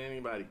yourself better than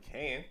anybody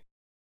can,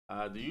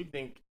 do you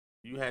think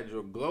you had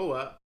your glow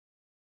up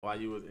while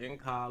you was in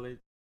college,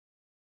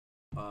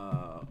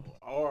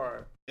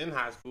 or in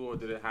high school, or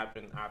did it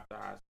happen after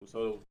high school?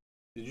 So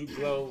did you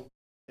glow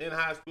in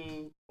high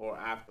school or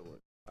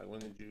afterwards? Like,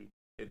 when did you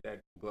hit that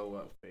glow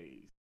up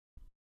phase?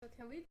 So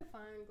can we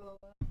define glow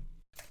up?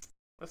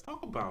 Let's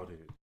talk about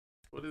it.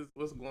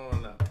 What's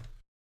going up?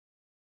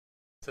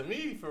 to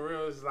me, for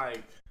real, it's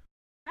like.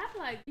 I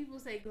feel like people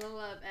say glow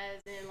up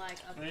as in like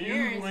When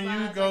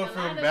appearance. you go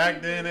from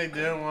back then they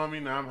didn't want me,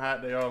 now I'm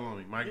hot, they all on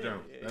me. Mike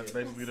Jones. That's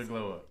basically the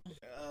glow up.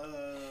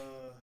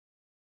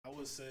 I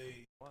would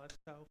say Watch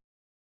out.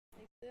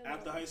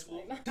 after high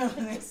school.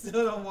 They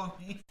still don't want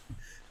me.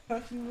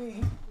 What you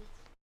mean?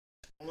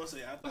 I'm gonna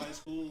say after high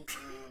school.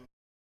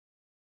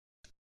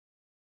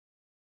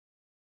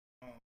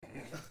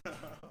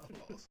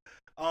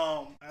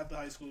 After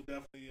high school,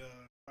 definitely.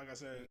 Like I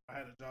said, I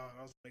had a job.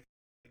 I was making.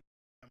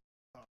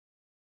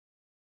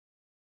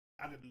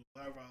 I could do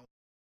whatever I want,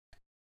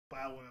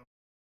 buy whatever.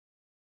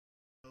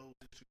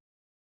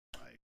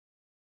 Like,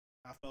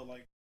 I felt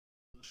like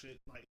the shit,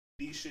 like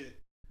these shit.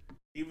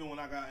 Even when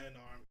I got in the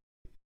army,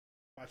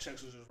 my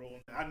checks was just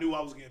rolling. I knew I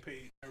was getting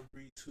paid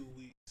every 2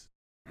 weeks,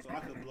 so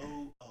I could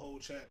blow a whole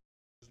check.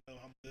 Just know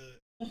I'm good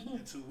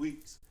in 2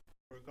 weeks,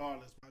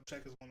 regardless. My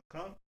check is gonna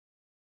come,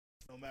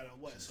 no matter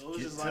what. So it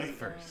was just like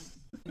first.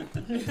 you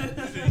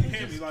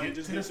hear me? Like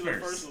just get to the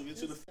first one, get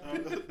to the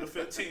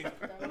 15th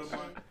of the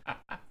month.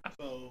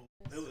 So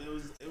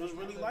it was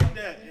really like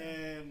that,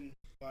 and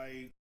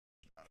like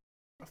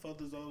I felt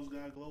as though I was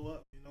gonna glow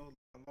up. You know,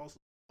 I lost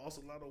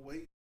a lot of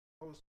weight.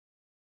 I was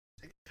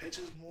taking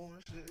pictures more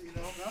and shit. You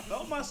know, I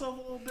felt myself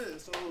a little bit.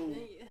 So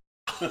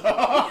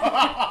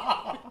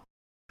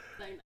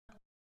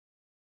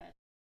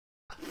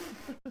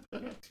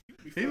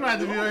He might have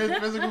to be on his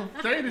physical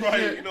training right,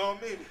 shit. you know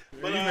what I mean?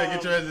 But you better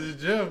get your ass to the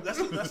gym.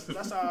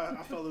 That's how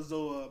I felt as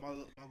though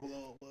my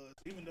glow up was.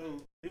 Even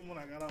when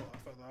I got out, I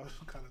felt like I was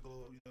kind of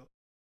glow up. You know,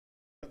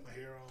 cut my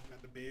hair off,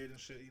 got the beard and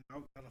shit. You know,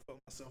 I kind of felt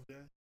myself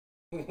then.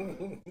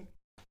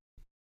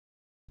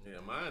 Yeah,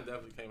 mine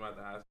definitely came out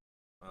the high school.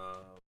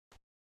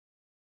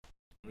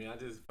 I mean, I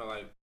just felt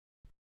like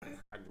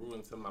I grew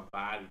into my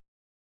body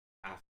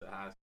after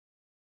high school.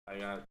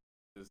 Like I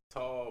just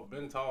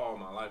been tall all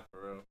my life for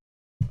real.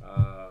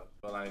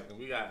 But like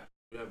we have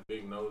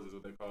big noses,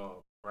 what they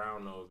call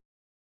brown noses.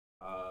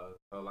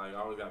 So like I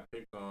always got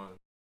picked on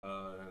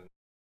in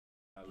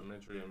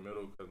elementary and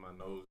middle because my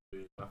nose is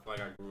big. I feel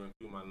like I grew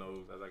into my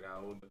nose as I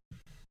got older,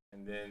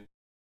 and then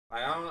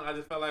like I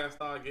just felt like I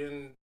started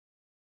getting.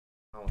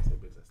 I don't want to say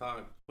bitches. I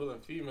started pulling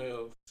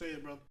females. Say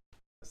it, brother.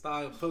 I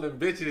started pulling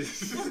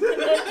bitches.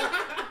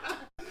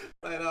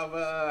 Like,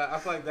 but I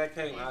feel like that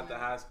came after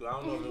high school. I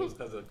don't know if it was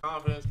because the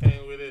confidence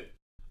came with it,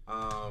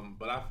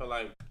 but I feel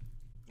like,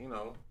 you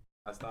know,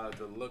 I started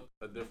to look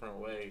a different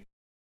way,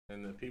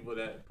 and the people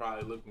that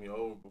probably looked me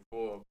over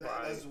before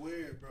That's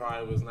weird, bro.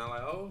 probably was not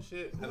like, oh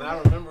shit. And I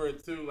remember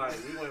it too. Like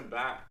we went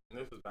back, and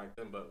this was back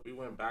then, but we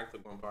went back to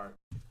Glen Park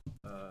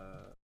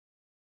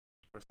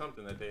for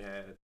something that they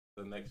had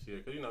the next year,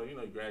 because you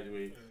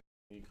graduate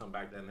and you come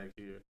back that next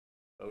year.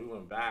 So we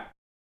went back,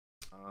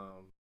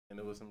 and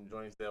there was some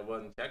joints that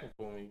wasn't checking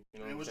for me. You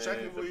know, it what was I'm saying?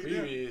 checking for the you.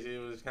 previous year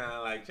was kind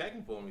of like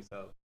checking for me.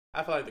 So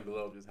I feel like the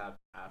glow up just happened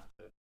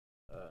after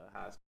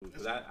high school,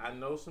 because I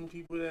know some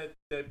people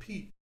that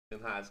peaked in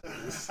high school.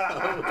 So.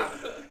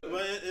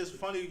 But it's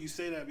funny you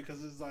say that,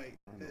 because it's like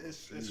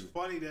it's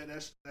funny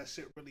that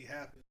shit really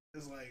happened.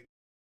 It's like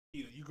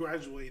you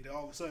graduate, and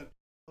all of a sudden,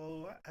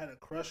 oh, I had a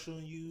crush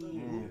on you. No,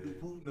 you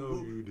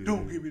didn't.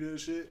 Don't give me that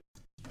shit.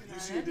 Like, you Nah,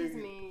 see that a just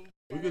nigga. mean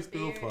We got can a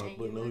still beard fuck, and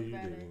but no, look you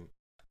better. didn't.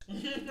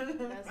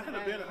 That's I had a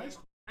about beard in it. high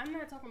school. I'm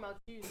not talking about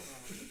you.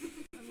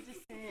 I'm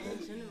just saying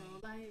in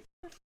general. Like,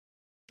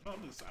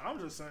 I'm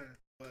just saying.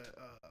 But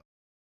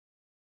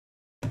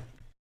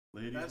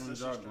Ladies, That's when the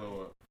y'all shit.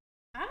 glow up.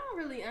 I don't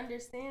really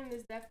understand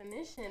this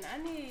definition. I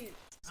need.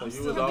 So I'm you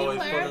still- was Can we always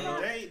clarify? pulling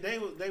up. they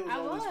was I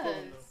always pulling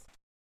them. was.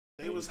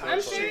 They was I'm hot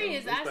I'm shit.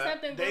 serious. I Respect.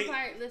 stepped in They- Glen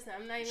Park. Listen,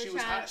 I'm not even She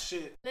was trying. hot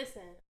shit.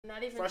 Listen, I'm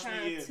not even Freshman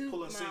trying year, to toot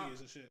pulling my. seniors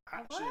and shit. I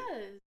Hot was.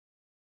 shit.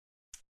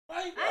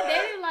 Like, I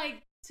dated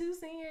like 2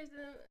 seniors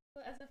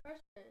as a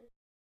freshman.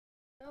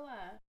 No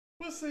lie.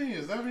 What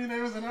seniors? I mean, they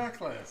was in our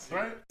class,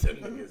 right? Them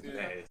niggas Yeah.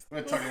 nasty.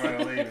 We'll talk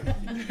about it later.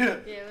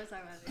 Yeah, we'll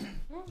talk about it.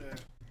 Yeah.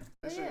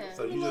 But yeah.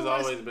 So you just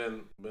always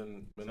been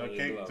on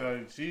Okay, your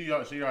glow.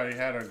 so she already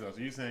had her glow. So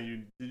you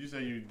saying did you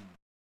say you?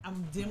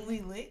 I'm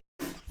dimly lit.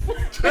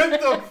 Get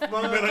the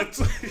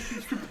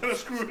fuck. You better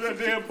screw that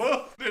damn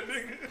buff, that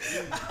nigga.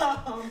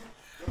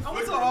 I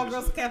went to an all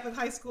girls Catholic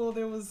high school.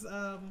 There was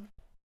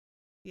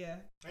yeah.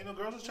 Ain't no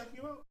girls that's checking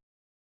you out?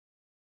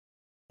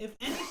 If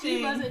She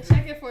anything, wasn't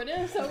checking for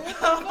them, so what the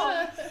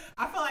fuck?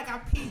 I feel like I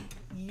peak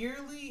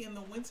yearly in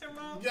the winter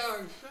months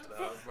Young, shut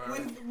up, bro.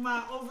 with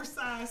my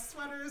oversized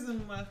sweaters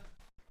and my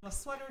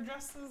sweater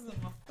dresses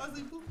and my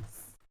fuzzy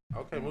boots.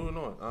 Okay, moving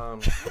on.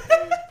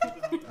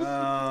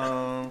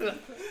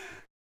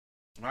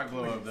 My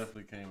glow up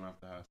definitely came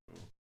after high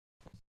school.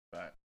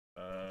 Fact.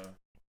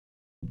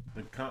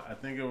 I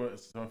think it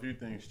was so a few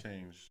things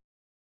changed.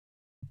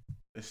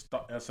 It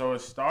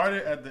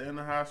started at the end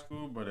of high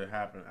school, but it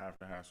happened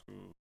after high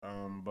school.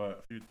 But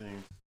a few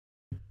things.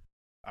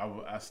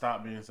 I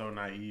stopped being so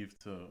naive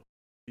to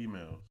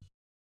females.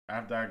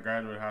 After I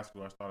graduated high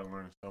school, I started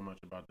learning so much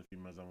about the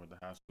females I went to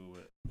high school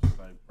with. It's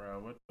like, bro,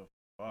 what the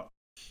fuck?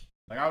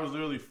 Like, I was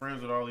literally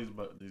friends with all these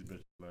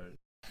bitches. Like,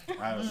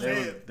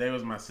 They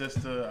was my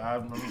sister. I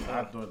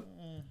thought,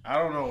 I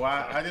don't know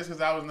why. I guess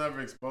because I was never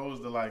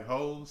exposed to like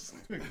hoes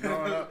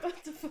growing up.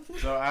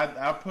 So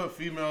I put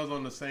females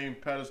on the same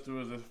pedestal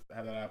as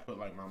that I put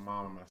like my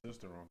mom and my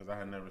sister on, because I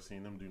had never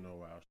seen them do no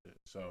wild shit.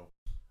 So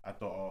I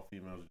thought all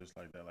females were just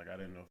like that. Like I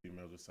didn't know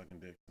females were sucking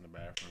dicks in the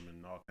bathroom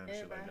and all kind of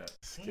shit like that.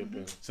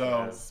 Skipping.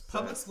 So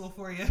Public school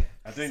for you.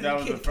 I think that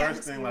was the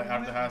first thing. Like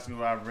after high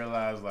school, I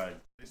realized like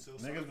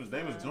niggas was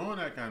doing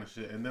that kind of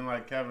shit. And then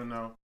like Kevin,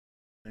 though,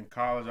 in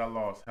college I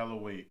lost hella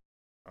weight.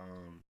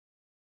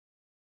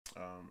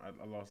 I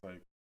lost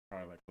like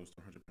probably like close to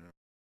 100 pounds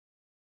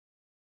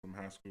from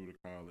high school to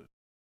college.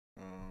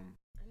 I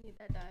need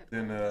that diet.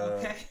 Then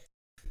Okay.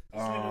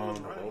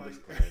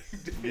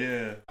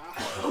 Yeah. I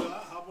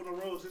hop on the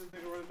road, this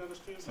nigga running down the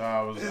street. So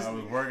I was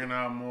working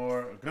out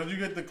more, because you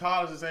get to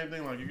college, the same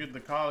thing. Like you get to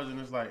college and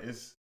it's like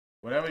it's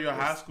whatever your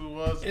high school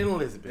was.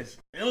 Endless bitch.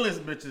 Endless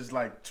bitches,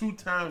 like 2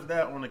 times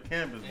that on the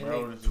campus,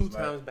 bro. And 2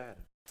 times better.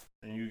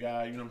 And you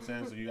got, you know what I'm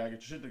saying? So you gotta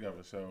get your shit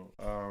together. So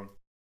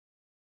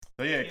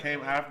yeah, it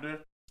came after,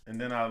 and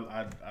then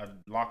I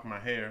locked my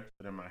hair.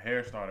 So then my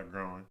hair started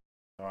growing.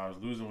 So I was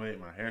losing weight,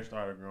 my hair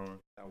started growing.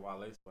 That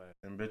Wale swag.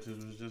 And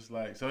bitches was just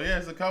like, so yeah,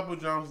 it's a couple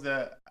jumps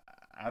that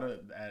I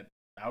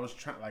was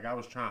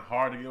trying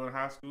hard to get in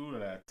high school,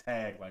 that I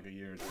tagged like a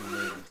year or 2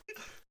 later.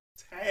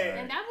 Tag.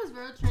 And that was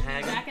real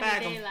trendy back in the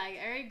day. Like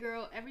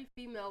every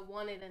female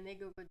wanted a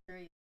nigga with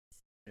dreads.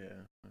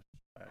 Yeah.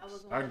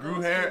 I grew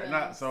hair,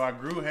 I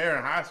grew hair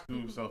in high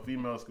school so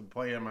females could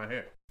play in my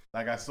hair.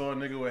 Like I saw a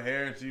nigga with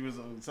hair and she was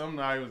some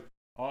night was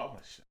oh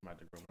shit, I'm about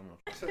to grow. I'm gonna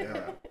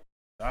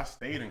so I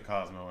stayed in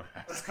Cosmo in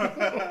high school.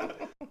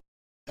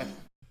 I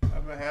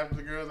met half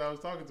the girls I was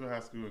talking to in high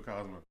school at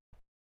Cosmo.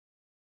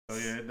 So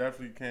yeah, it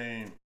definitely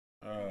came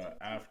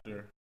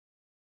after.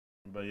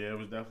 But yeah, it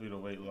was definitely the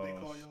weight loss. They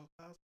call y'all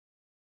Cosmo?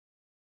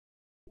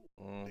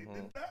 They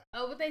did that?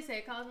 Oh, what they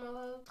say, Cosmo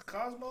hoes?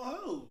 Cosmo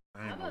hoes.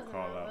 I ain't gonna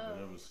call out, but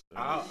it was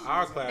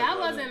our class. That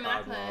wasn't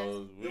my class.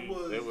 It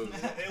was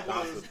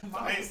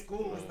my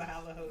school was the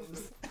Holla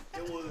Hoes.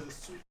 It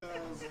was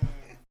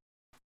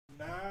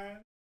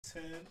 2009,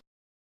 10.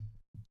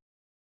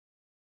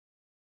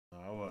 No,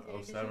 I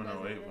was 07,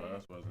 08 for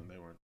us wasn't. They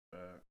weren't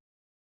bad.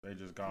 They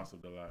just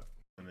gossiped a lot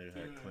and they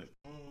had clicked.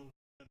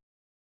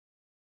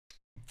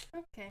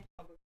 Okay.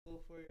 Public school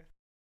for you.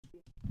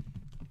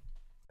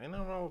 Ain't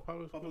nothing wrong with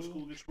public school. Public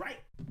school gets right.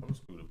 Public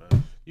school the best.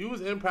 You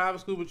was in private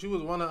school, but you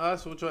was one of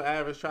us with your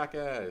average track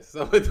ass,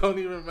 so it don't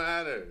even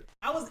matter.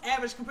 I was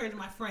average compared to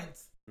my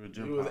friends.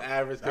 You was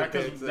average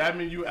compared to... That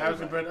mean you average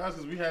compared to us,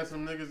 because we had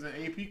some niggas in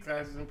AP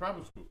classes in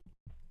private school.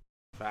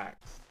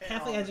 Facts.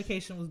 Catholic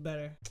education was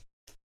better.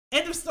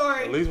 End of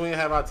story. At least we didn't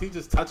have our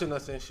teachers touching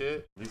us and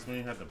shit. At least we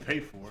didn't have to pay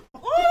for it.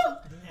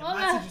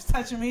 My teacher's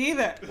touching me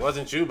either. It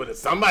wasn't you, but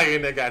it's somebody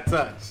in there got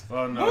touched.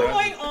 Oh no.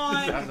 Moving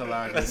on. That's a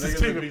lie. Let's Niggas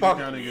keep in it PG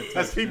fucking. County get touched.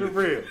 Let's keep it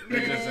real.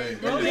 They just say.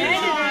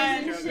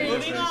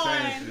 Moving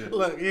on.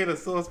 Look, he in a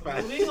sore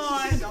spot. Moving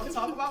on. Don't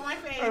talk about my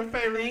favorite. Her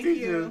favorite Thank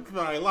teacher you. is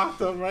probably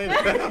locked up right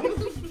now.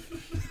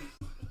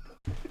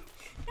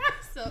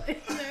 So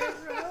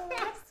ignorant, bro.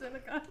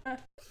 Cynical.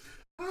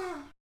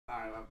 Alright,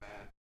 my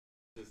bad.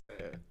 Just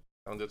saying.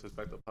 Don't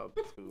disrespect the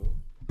public school.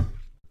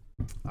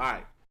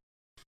 Alright.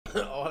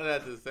 All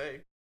that to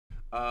say,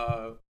 we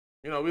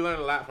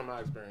learned a lot from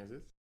our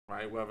experiences,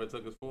 right? Whether it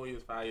took us 4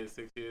 years, 5 years,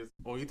 6 years,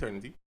 or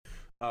eternity.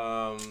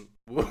 I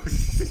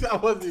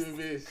wasn't even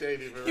being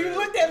shady for real. You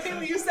looked at me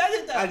when you said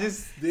it though. I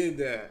just did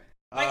that.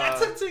 Like I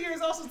took 2 years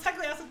also.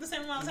 Technically, I took the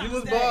same amount of time. You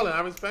was balling. I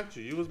respect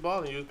you. You was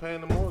balling. You was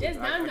paying the mortgage. It's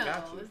done though.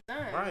 Got you. It's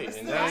done. Right. It's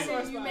And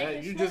still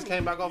then you just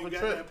came back off a got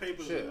trip. that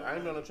paper. Shit, I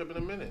ain't been on a trip in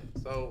a minute.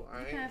 So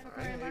I Paying ain't. for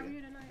Korean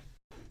barbecue tonight.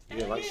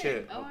 Yeah, like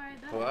shit. Oh,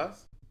 alright, For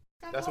us?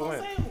 Got That's the what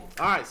whole went. table.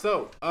 Alright,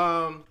 so,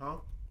 Huh?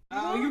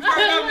 Oh, you perked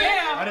up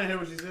now. I didn't hear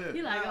what she said.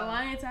 He like, oh,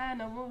 I ain't tired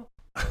no more.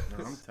 No,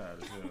 I'm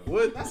tired as hell.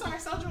 what? That's alright.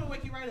 Soldier will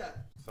wake you right up.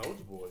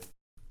 Soldier Boy.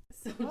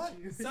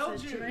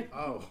 Soju.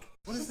 Oh.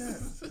 What is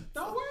that?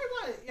 Don't worry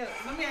about it. Yeah,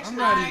 let me actually. I'm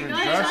not Alright, even go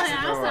ahead, dressed go ahead. to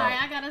I'm go sorry.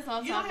 out. I got us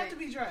off You don't have topic. to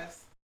be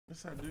dressed.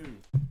 Yes, I do.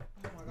 Oh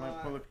I my might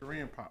pull a god.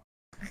 Korean pop.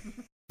 Ew,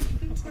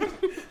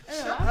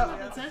 I'm not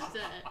gonna touch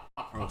that.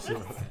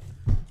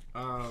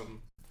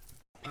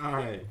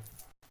 Alright.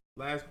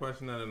 Last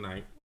question of the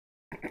night.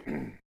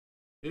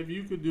 If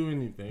you could do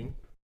anything,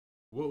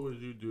 what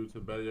would you do to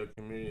better your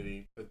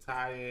community to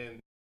tie in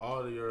all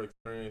of your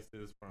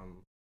experiences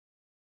from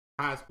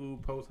high school,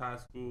 post-high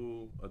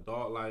school,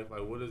 adult life?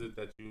 Like, what is it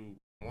that you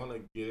want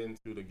to get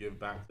into to give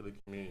back to the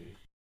community?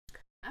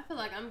 I feel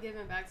like I'm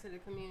giving back to the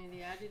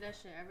community. I do that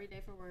shit every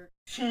day for work.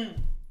 Hey,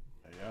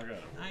 y'all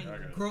gotta I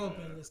gotta grew up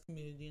in this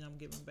community and I'm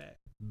giving back.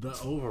 The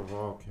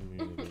overall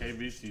community.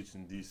 KB she's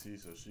in DC,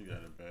 so she got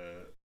it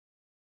bad.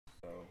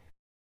 So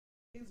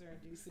Things are in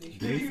DC.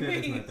 They said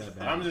it's not that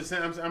bad. I'm just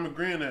saying, I'm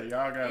agreeing that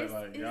y'all got it. It's-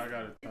 Like y'all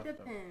got it. It Tough, tough.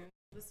 depends.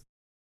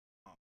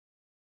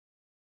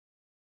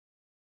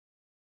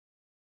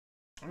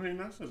 I mean,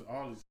 that's just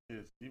all these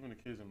kids, even the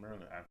kids in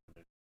Maryland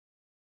activate.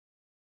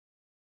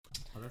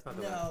 Oh, that's not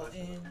the No, right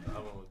question. and-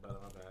 That one was better,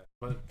 my bad.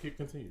 But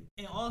continue.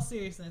 In all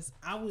seriousness,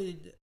 I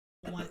would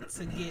want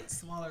to get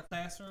smaller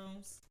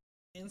classrooms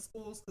in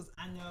schools because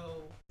I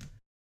know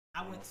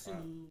I went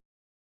to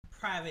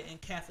private and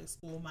Catholic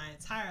school my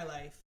entire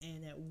life,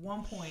 and at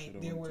one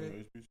point there were.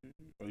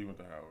 Oh, you went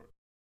to Howard.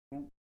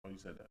 Oh, you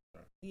said that.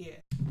 Sorry.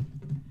 Yeah,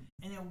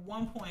 and at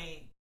one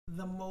point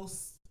the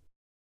most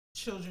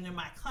children in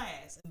my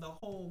class in the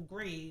whole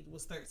grade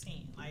was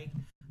 13. Like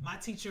my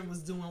teacher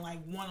was doing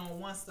like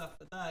one-on-one stuff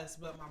with us,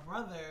 but my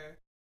brother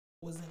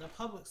was in a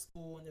public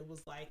school and it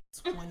was like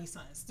 20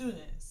 something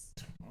students.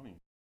 20.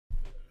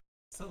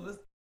 So it's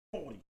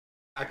 40.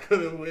 I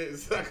could have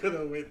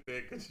went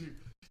there because your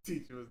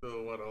teacher was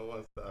doing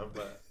one-on-one stuff,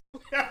 but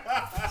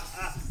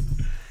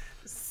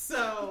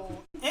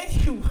so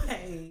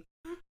anyway,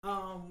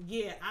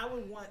 yeah, I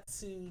would want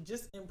to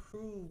just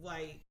improve,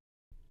 like,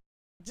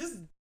 just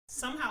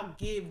somehow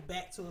give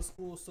back to a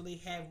school so they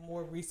have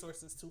more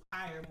resources to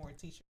hire more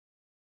teachers.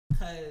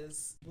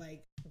 Because,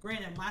 like,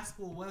 granted, my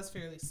school was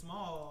fairly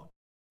small,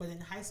 but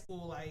in high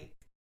school, like,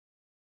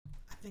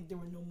 I think there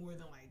were no more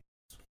than like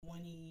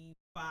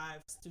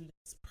 25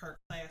 students per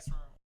classroom,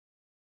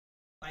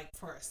 like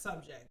for a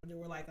subject. But there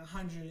were like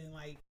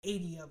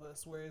 180 of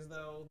us, whereas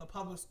though the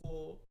public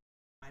school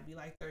might be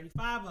like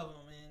 35 of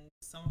them, and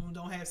some of them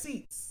don't have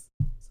seats.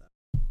 So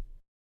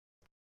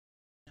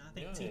I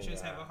think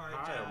teachers have a hard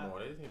job. More.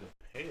 They just need to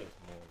pay us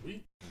more.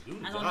 We can do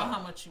the I don't job. know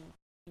how much you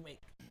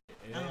make.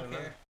 I don't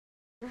care.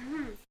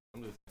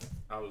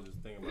 I was just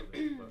thinking about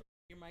that. But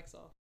Your mic's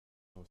off.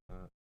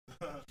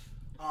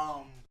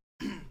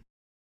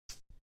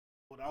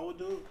 What I would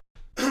do,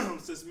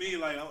 since me,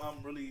 like,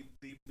 I'm really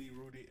deeply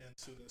rooted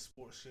into the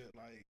sports shit.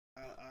 Like,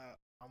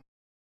 I'm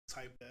the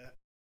type that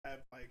have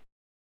like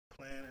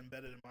plan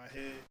embedded in my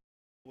head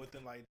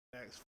within like the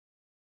next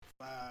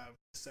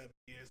 5-7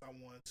 years. I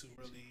want to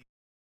really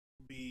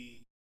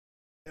be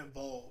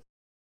involved,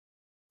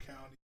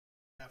 county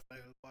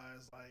athletic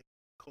wise, like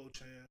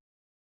coaching,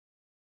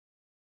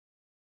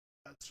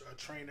 a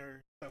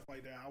trainer, stuff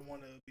like that. I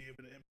want to be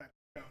able to impact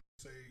the county.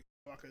 So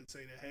I could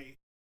say that, hey,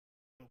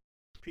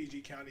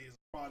 PG County is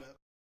a product.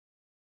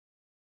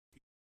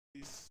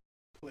 These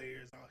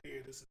players out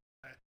here, this and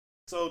that.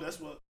 So that's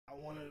what I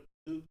want to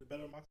do to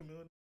better my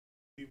community.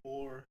 Be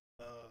more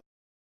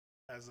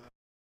as a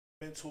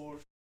mentor,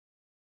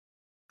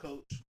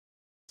 coach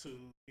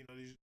to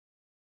these.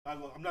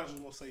 I'm not just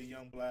gonna say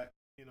young black,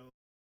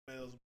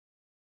 males,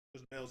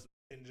 just males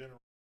in general.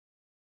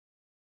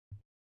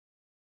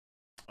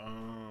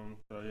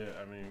 So yeah,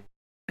 I mean,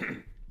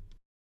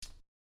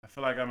 I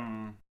feel like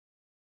I'm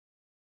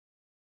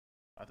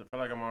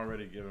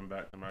already giving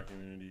back to my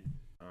community.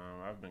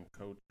 I've been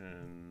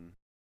coaching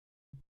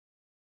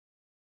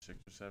 6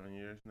 or 7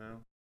 years now.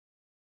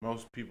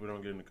 Most people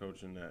don't get into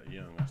coaching that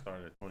young. I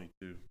started at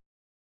 22.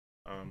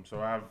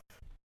 So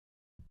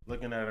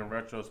looking at it in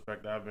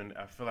retrospect, I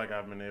feel like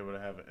I've been able to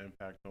have an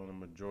impact on the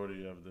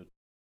majority of the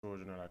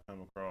children that I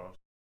come across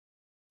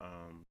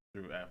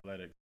through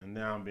athletics. And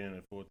now being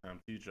a full-time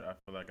teacher, I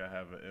feel like I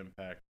have an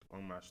impact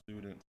on my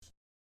students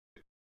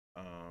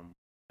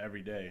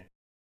every day.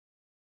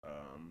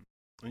 And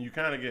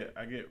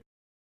I get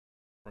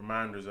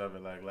reminders of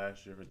it, like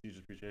last year for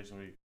Teacher Appreciation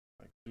Week,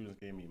 like students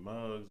gave me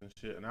mugs and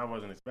shit, and I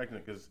wasn't expecting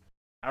it because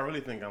I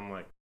really think I'm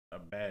like a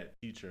bad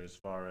teacher as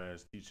far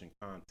as teaching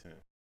content.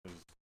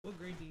 What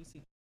grade do you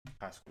see?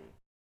 High school,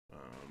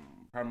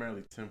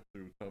 primarily 10th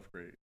through 12th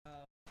grade.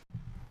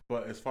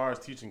 But as far as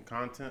teaching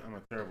content, I'm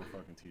a terrible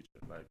fucking teacher.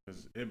 Like,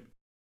 because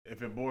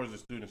if it bores the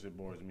students, it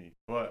bores me.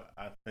 But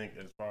I think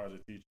as far as a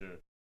teacher,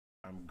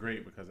 I'm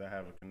great because I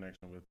have a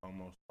connection with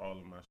almost all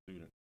of my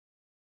students.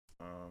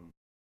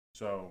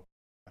 So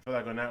I feel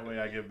like on that way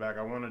I give back.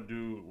 What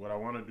I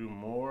want to do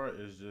more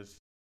is just,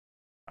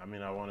 I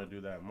want to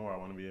do that more. I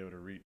want to be able to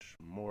reach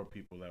more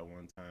people at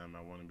one time.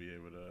 I want to be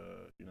able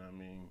to,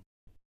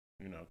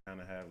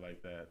 kind of have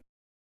like that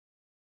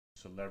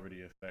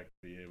celebrity effect,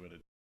 be able to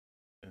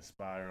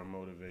inspire and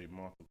motivate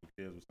multiple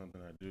kids with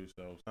something I do.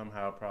 So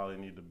somehow I probably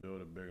need to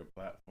build a bigger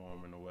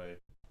platform in a way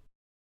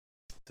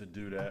to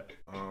do that.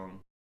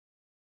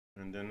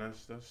 And then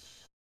that's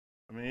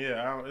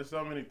it's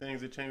so many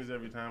things. It changes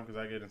every time because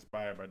I get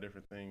inspired by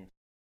different things.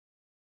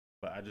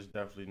 But I just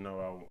definitely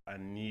know I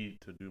need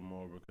to do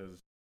more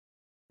because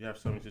you have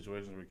so many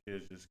situations where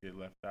kids just get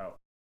left out.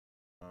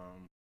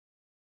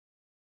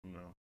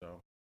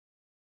 So.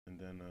 And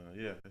then,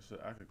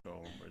 I could go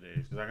on for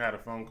days. Because I got a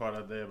phone call the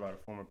other day about a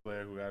former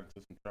player who got into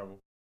some trouble.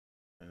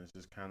 And it's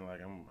just kind of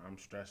like I'm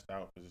stressed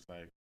out because it's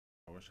like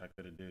I wish I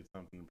could have did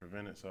something to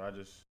prevent it. So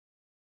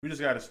we just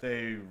got to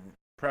stay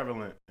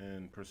prevalent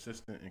and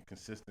persistent and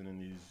consistent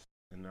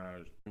in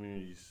our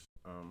communities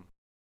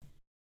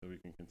so we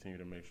can continue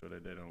to make sure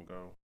that they don't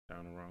go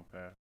down the wrong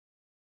path.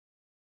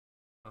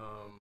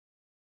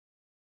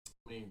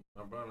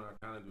 My brother and I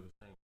kind of do the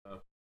same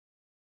stuff.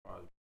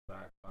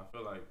 I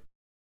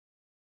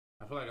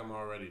feel like I'm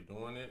already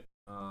doing it.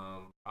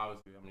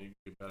 Obviously, you can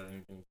get better at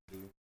anything to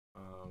do.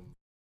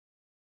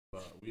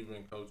 But we've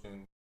been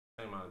coaching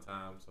the same amount of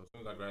time. So as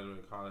soon as I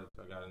graduated college,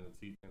 I got into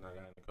teaching, I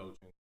got into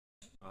coaching.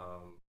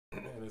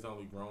 And it's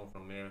only grown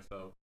from there.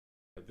 So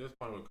at this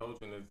point with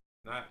coaching,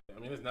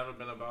 it's never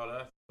been about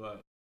us,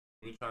 but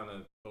we're trying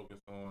to focus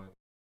on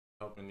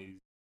helping these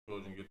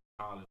children get to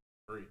college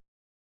free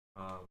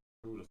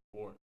through the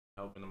sport,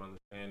 helping them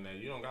understand that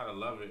you don't gotta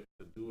love it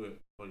to do it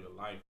for your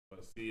life,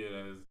 but see it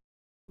as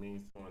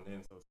means to an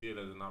end. So see it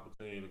as an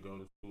opportunity to go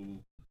to school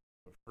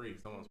for free.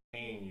 Someone's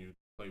paying you to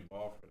play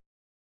ball for them.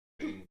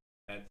 And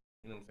that's,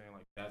 you know what I'm saying?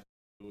 Like, that's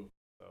what you do.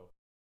 So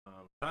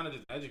trying to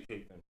just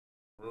educate them.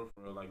 For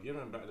real. Like,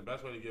 giving back, the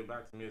best way to give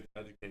back to me is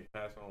to educate,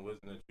 pass on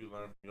wisdom that you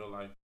learn from your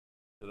life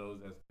to those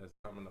that's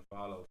coming to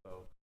follow.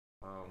 So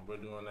we're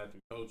doing that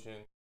through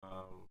coaching,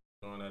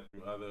 doing that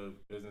through other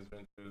business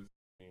ventures.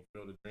 I mean,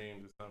 Field of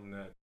Dreams is something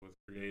that was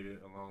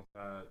created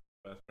alongside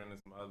best friend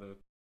and some other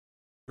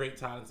great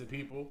talented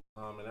people.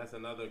 And that's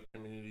another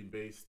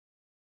community-based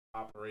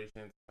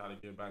operation to try to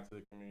give back to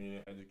the community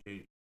and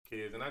educate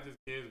kids. And not just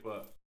kids,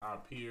 but our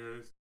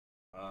peers,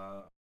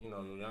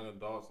 young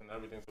adults and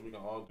everything, so we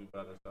can all do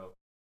better. So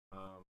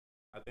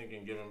I think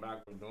in giving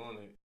back, we're doing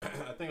it.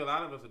 I think a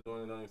lot of us are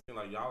doing it. It doesn't seem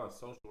like y'all are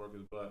social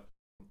workers, but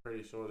I'm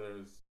pretty sure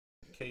there's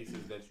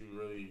cases that you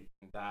really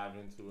can dive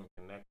into and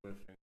connect with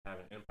and have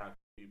an impact on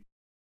people.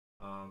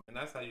 And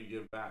that's how you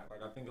give back.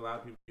 Like, I think a lot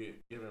of people get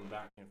giving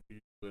back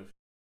confused with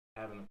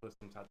having to put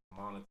some type of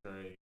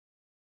monetary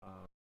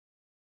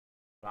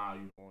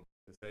value on it.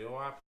 To say,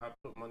 I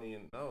put money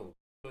in. No,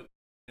 put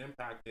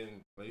impact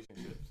in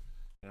relationships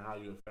and how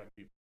you affect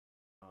people.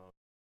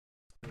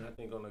 And I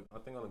think on a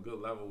good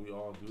level, we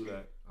all do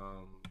that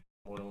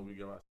more than what we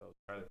give ourselves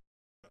credit.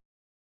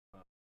 I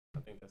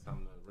think that's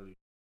something to really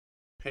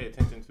pay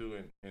attention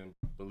to and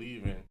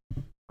believe in,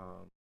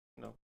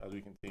 as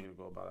we continue to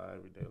go about our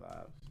everyday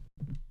lives.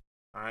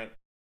 All right.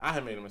 I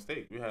had made a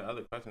mistake. We had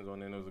other questions on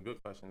there, and it was a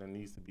good question that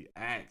needs to be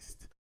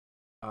asked.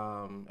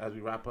 As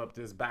we wrap up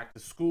this back to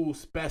school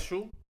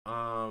special,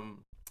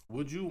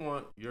 would you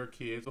want your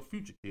kids or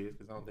future kids,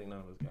 because I don't think none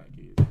of us got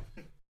kids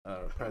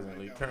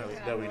currently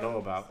that we know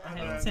about. I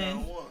have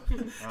 10.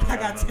 I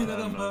got 10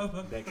 of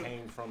them. That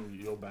came from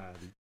your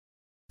body.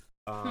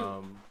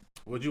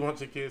 Would you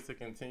want your kids to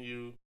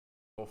continue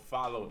or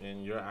follow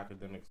in your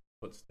academic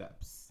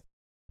footsteps?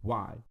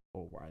 Why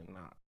or why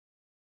not?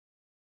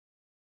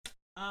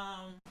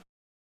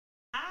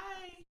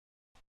 I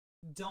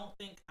don't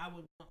think I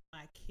would want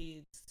my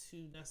kids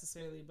to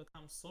necessarily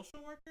become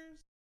social workers.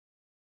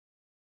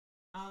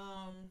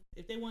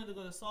 If they wanted to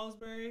go to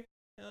Salisbury,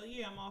 hell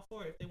yeah, I'm all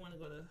for it. If they want to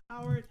go to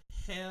Howard,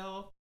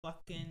 hell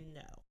fucking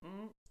no.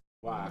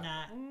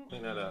 Why?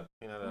 Clean that up.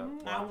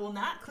 I will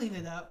not clean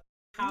it up.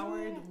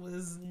 Howard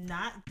was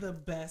not the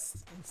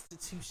best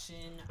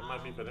institution. It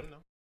might be for them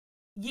though.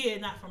 Yeah,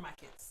 not for my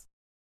kids.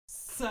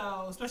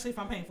 So, especially if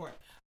I'm paying for it.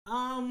 You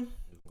can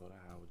go to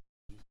Howard.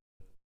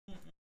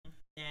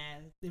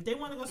 And if they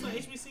want to go to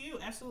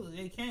HBCU, absolutely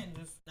they can.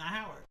 Just not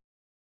Howard.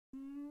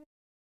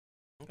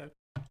 Okay.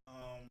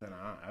 Then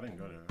I didn't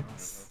go there.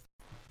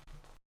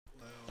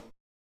 Well,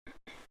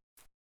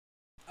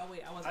 Oh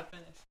wait, I wasn't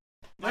finished.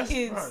 My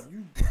kids,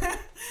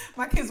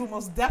 my kids will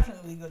most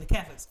definitely go to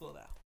Catholic school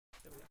though.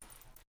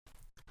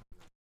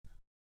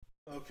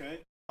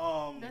 okay.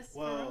 That's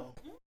Well,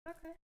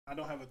 okay. I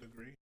don't have a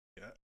degree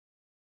yet.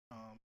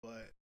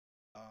 But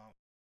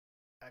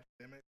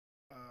academic,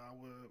 I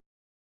would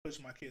push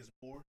my kids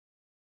more.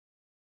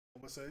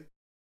 I would say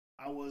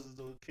I was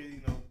the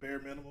kid, bare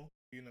minimum,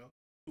 2.5,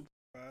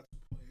 2.8.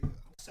 I'm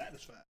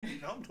satisfied.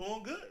 I'm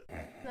doing good.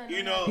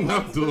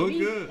 I'm doing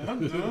good. I'm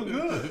doing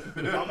good.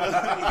 I'm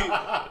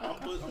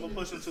gonna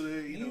push them to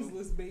the,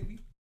 Useless baby.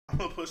 I'm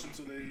gonna push them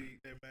to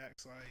their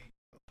max, like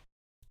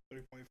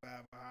 3.5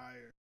 or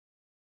higher.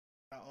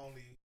 Not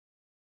only,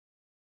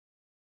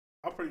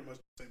 I'll pretty much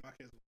say my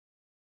kids,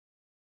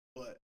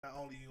 but not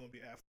only you gonna be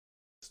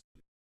athletes.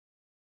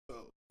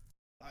 So,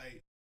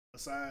 like,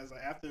 besides,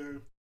 like,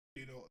 after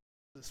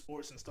the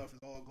sports and stuff is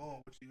all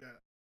gone, what you got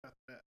after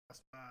that?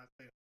 That's my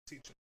thing,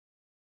 teaching.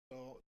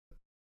 So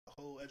the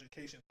whole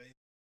education thing,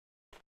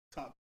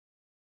 top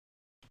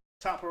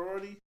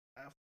priority.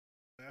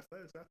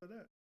 Athletics after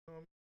that.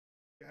 You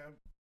have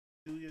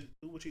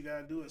do what you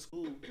gotta do in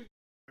school.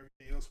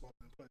 Everything else falls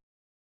in place.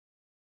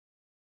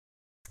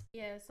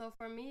 Yeah, so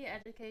for me,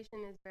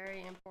 education is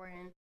very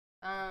important.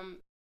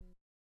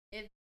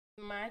 If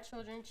my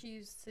children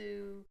choose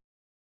to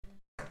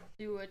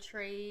do a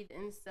trade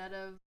instead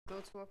of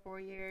go to a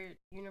 4-year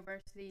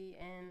university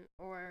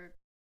or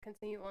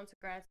continue on to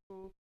grad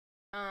school,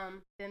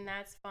 then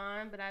that's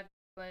fine.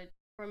 But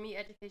for me,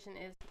 education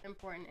is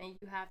important, and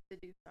you have to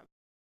do something.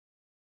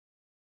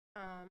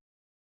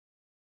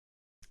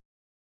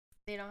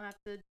 They don't have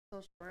to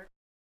social work.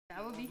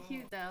 That would be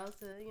cute though,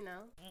 to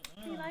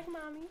be like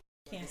mommy.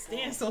 Can't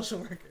stand social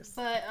workers.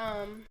 But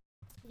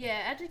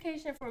yeah,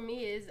 education for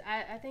me is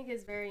I think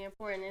is very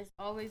important. It's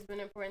always been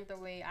important the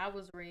way I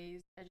was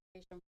raised.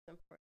 Education was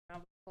important. I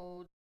was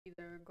told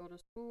either go to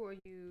school or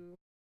you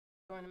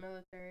join the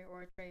military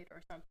or a trade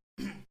or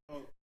something.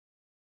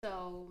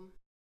 So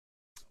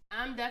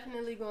I'm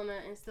definitely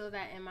gonna instill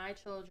that in my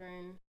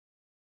children.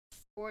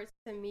 Sports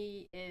to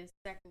me is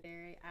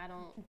secondary. I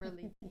don't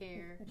really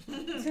care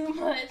too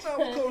much Not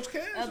with Coach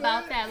Cass,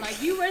 about right? that.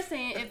 Like you were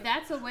saying, if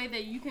that's a way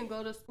that you can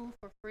go to school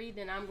for free,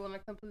 then I'm going to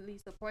completely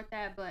support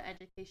that. But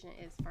education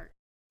is first.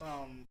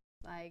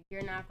 Like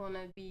you're not going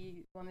to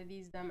be one of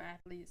these dumb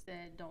athletes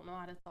that don't know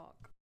how to talk.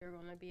 You're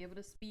going to be able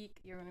to speak.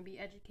 You're going to be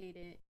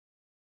educated.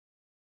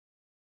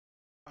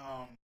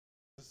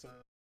 It's a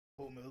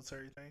whole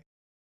military thing.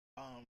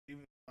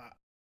 Even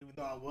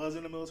though I was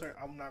in the military,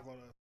 I'm not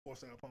gonna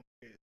force that upon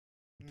my kids.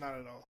 Not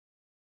at all.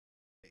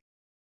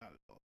 Not at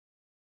all.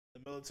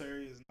 The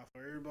military is not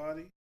for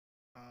everybody.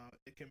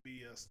 It can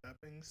be a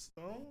stepping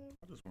stone.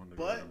 I just wanted to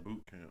go to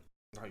boot camp.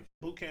 Like,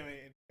 Boot camp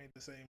ain't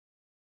the same.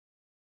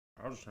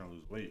 I was just trying to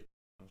lose weight.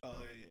 Yeah.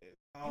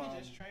 You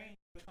just train.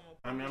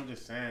 I mean, I'm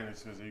just saying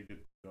it's because you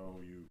could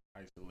go, you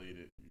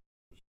isolated.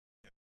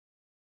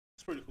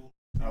 It's pretty cool.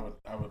 I would.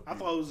 I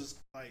thought it was just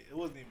like it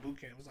wasn't even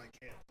boot camp. It was like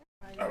camp.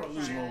 I would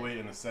lose more weight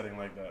in a setting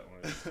like that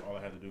when it's all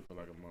I had to do for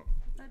like a month.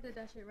 I did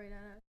that shit right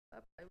now. I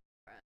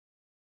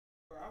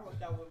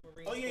worked out with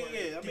Marine. Oh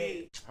yeah.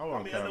 I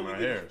want to I cut know my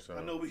we hair, get, so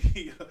I know we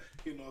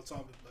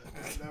talking, but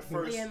that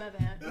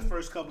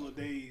first couple of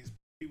days,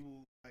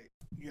 people like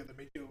you have to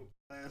make your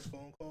last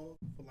phone call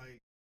for like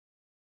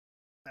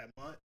that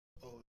month.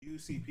 Oh, you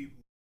see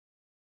people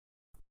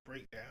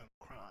break down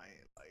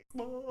crying like,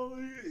 oh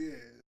yeah,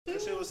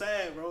 that shit was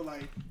sad, bro.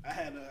 Like I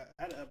had an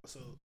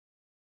episode,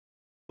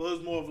 but it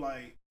was more of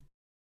like,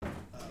 it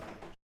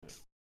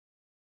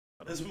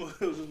was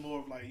just more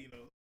of like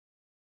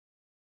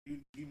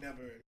you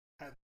never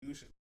had to do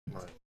shit.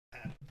 Right. So,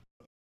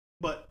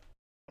 but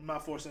I'm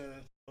not forcing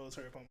the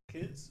military upon my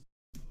kids.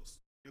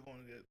 You're going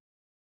to get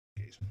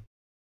education.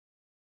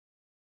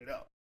 Straight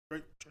out.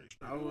 Straight.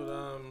 I would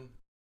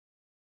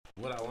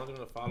would I want them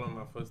to follow in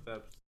my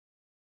footsteps?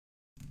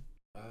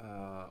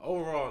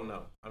 Overall,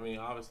 no. I mean,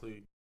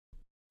 obviously,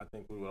 I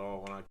think we would all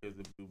want our kids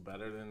to do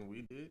better than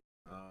we did.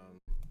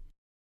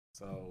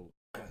 So,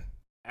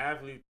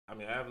 athletic.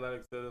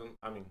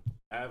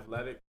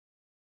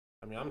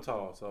 I'm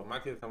tall, so if my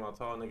kids come out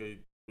tall, nigga,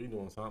 we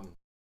doing something.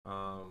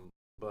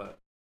 But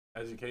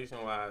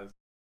education-wise,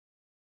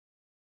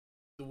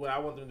 what I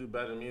want them to do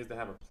better than me is to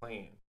have a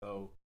plan.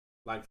 So,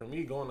 like for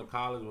me, going to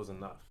college was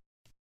enough,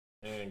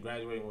 and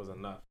graduating was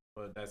enough,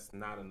 but that's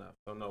not enough.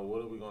 So, no,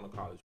 what are we going to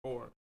college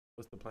for?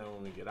 What's the plan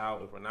when we get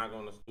out? If we're not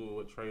going to school,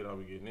 what trade are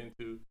we getting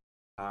into?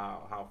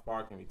 How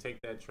far can we take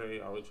that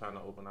trade? Are we trying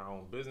to open our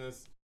own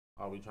business?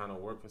 Are we trying to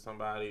work for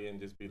somebody and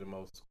just be the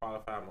most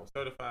qualified, most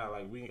certified?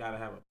 Like, we got to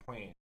have a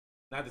plan.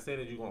 Not to say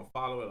that you're going to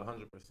follow it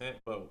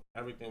 100%, but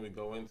everything we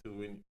go into,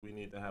 we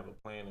need to have a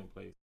plan in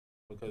place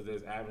because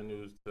there's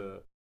avenues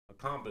to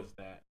accomplish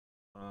that.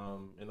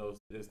 And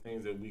there's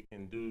things that we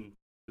can do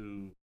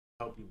to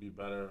help you be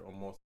better or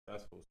more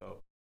successful.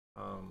 So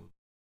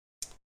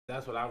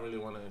that's what I really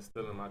want to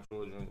instill in my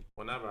children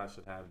whenever I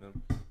should have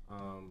them.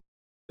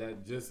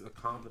 That just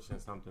accomplishing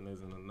something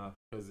isn't enough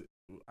because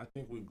I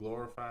think we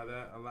glorify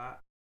that a lot.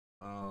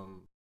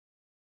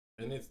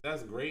 And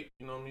that's great,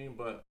 you know what I mean?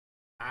 But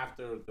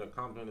after the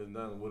accomplishment is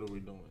done, what are we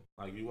doing?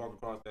 Like you walk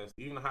across that,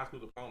 even a high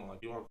school diploma,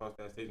 like you walk across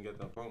that stage and get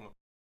the diploma.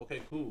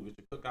 Okay, cool. Get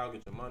your cookout,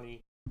 get your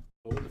money.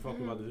 But what the fuck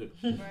we about to do?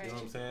 Right. You know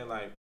what I'm saying?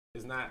 Like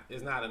it's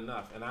not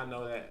enough. And I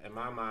know that in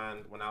my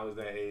mind, when I was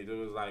that age, it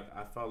was like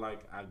I felt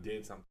like I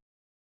did something.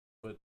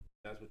 But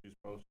that's what you're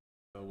supposed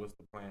to. So what's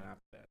the plan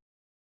after that?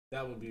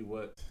 That would be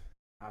what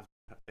I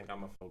think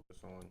I'm gonna focus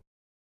on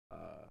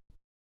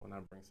when I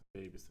bring some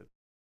babies to.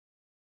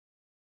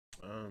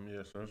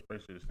 Yeah, so it's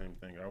basically the same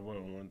thing. I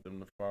wouldn't want them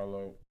to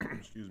follow.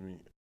 Excuse me.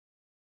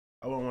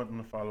 I wouldn't want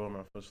them to follow in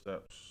my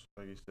footsteps.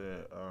 Like you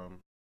said,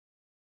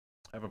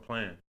 have a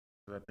plan.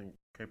 Because I think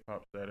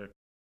K-pop said it,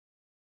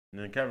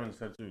 and then Kevin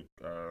said too.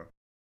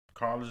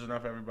 College is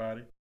not for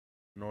everybody,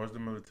 nor is the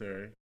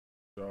military.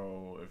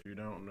 So if you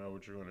don't know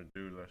what you're gonna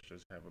do, let's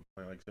just have a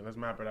plan. Like I said, let's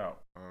map it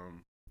out.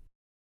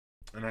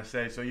 And I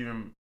say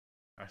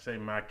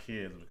my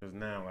kids because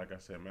now, like I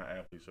said, my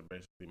athletes are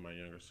basically my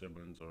younger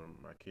siblings or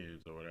my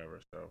kids or whatever.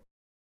 So,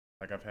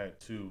 like I've had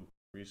two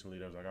recently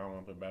that was like, I don't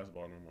want to play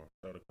basketball no more.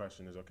 So the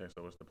question is, okay,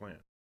 so what's the plan?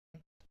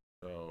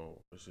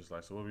 So it's just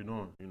like, so what are we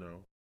doing? You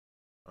know,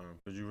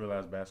 because you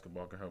realize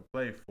basketball can help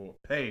pay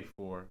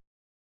for,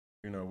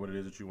 you know, what it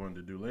is that you wanted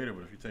to do later.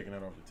 But if you're taking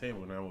that off the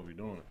table, now what are we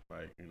doing?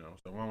 Like, you know,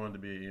 so one wanted to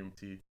be an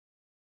EMT.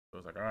 So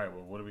it's like, all right,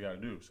 well, what do we got to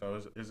do? So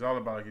it's all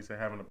about, like you said,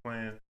 having a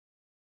plan.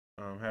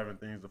 Having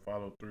things to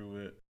follow through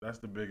with. That's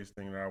the biggest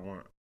thing that I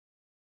want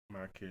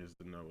my kids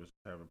to know is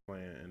to have a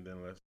plan, and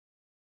then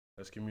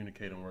let's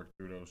communicate and work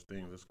through those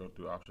things. Let's go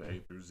through option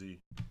A through Z,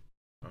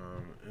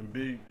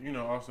 and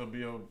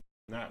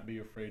not be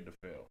afraid to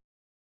fail,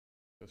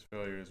 because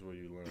failure is where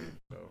you learn.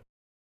 So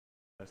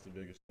that's the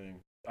biggest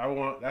thing. I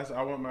want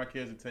my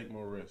kids to take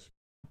more risk,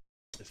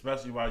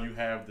 especially while you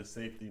have the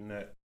safety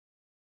net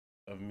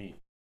of me.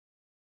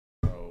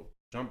 So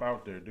jump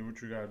out there, do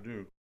what you gotta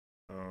do.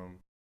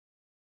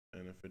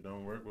 And if it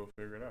don't work, we'll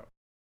figure it out.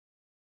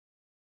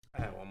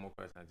 I have one more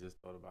question I just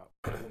thought about,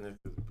 and this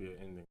could be an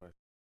ending question.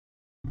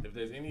 If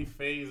there's any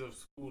phase of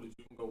school that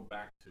you can go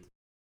back to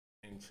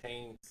and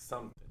change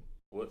something,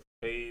 what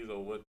phase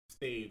or what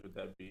stage would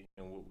that be,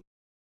 and what?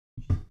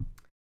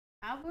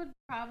 I would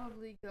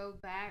probably go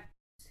back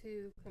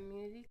to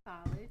community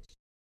college,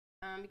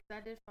 because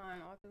I did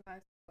fine all through high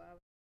school. I was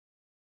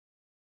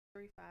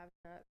 3.5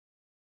 and up.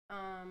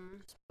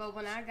 But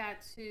when I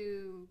got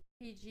to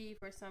PG,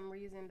 for some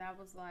reason, that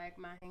was like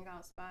my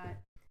hangout spot.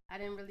 I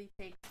didn't really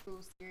take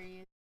school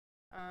serious.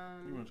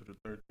 You went to the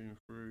 13th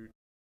grade.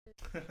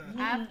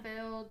 I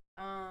failed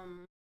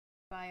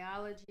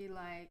biology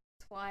like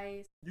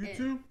twice. You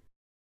too?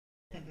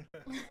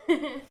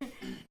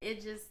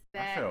 It just I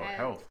that failed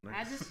health.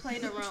 I just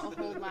played around a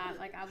whole lot.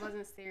 Like I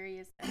wasn't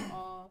serious at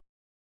all.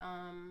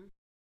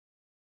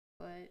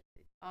 But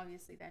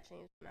obviously that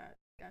changed when I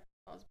got to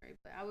Salisbury.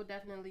 But I would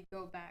definitely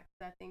go back.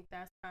 'Cause I think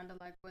that's kind of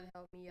like what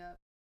helped me up.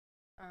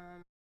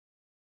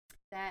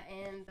 That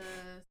and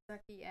the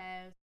sucky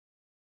ass,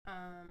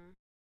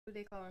 what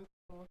they call them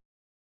people?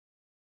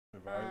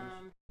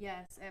 Advisors?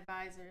 Yes,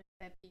 advisors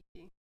at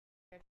PG.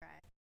 They're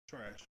trash.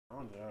 Trash. I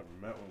don't think I've ever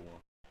met with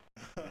one.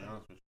 To be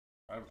honest with you.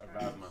 I've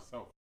advised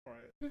myself.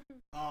 Right.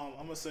 I'm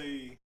gonna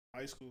say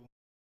high school.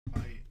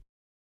 Like,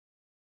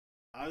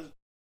 I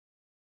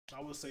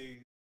would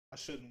say I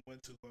shouldn't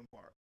went to Glen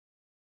Park.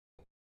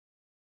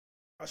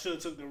 I should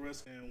have took the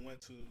risk and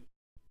went to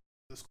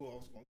the school I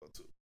was gonna go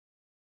to.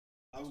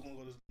 I was gonna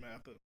go to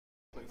Mather.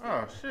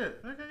 Oh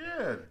shit, nigga,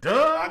 yeah,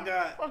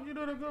 duh. Fuck you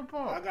doing a good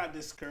part. I got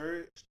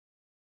discouraged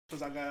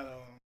because I got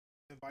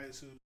invited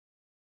to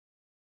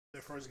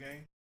their first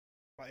game,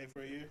 my 8th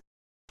grade year.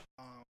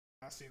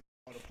 I seen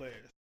all the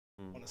players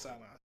on the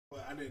sideline,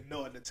 but I didn't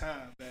know at the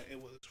time that it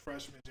was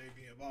freshman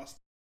JV in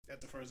Boston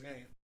at the first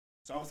game.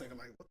 So I was thinking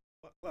like, what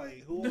the fuck?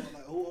 Like who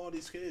are all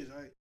these kids?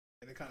 Like,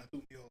 and it kind of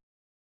threw me off.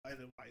 I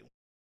didn't like,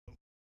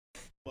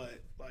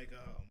 but like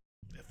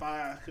if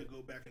I could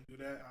go back and do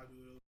that, I'd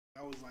do it.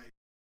 That was like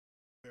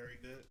very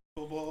good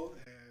football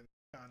and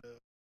kind of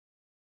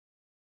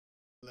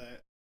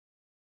let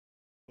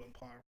Glen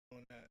Park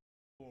on that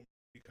for me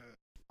because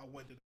I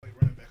went to play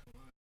running back a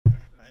lot.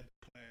 I ended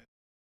up playing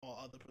all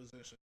other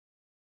positions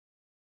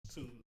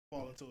to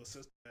fall into a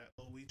system that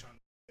we trying to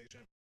stay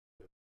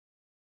champion.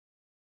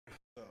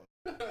 So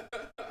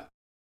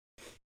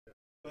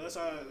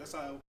that's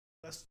why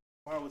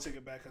I would take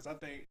it back because I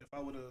think if I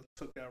would have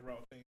took that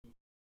route, things would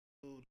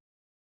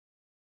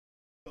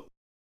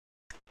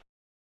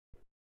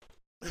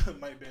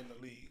might be in the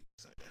league.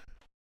 So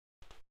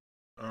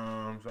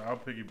I'll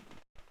pick you.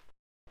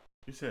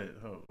 You said,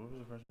 what was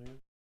the question again?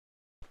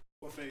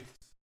 What phase?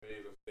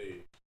 Phase of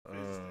stage.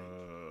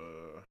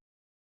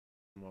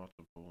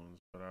 Multiple ones,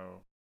 but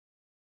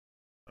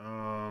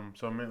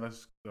so I mean,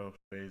 let's go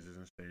phases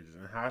and stages.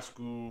 In high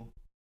school,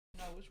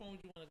 No, which one would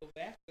you want to go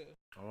back to?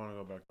 I want to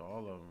go back to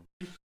all of them.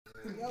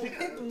 Yo,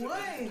 pick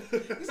one.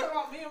 You talking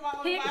about me and my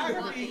Pick one.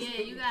 autobiography?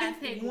 Yeah, you gotta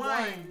pick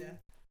one.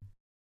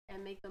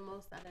 And make the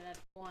most out of that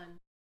one.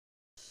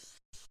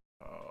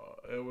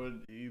 It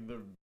would either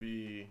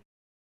be.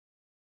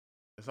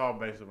 It's all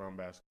based around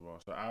basketball.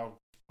 So high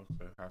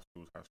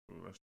school.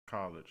 That's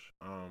college.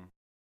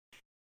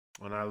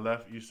 When I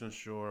left Eastern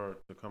Shore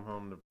to come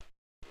home to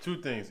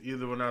two things.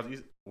 Either when I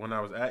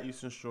was at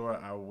Eastern Shore,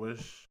 I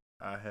wish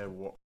I had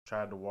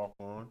tried to walk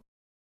on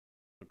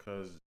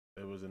because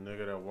there was a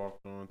nigga that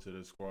walked on to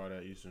the squad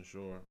at Eastern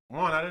Shore.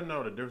 One, I didn't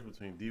know the difference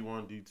between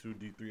D1, D2,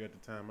 D3 at the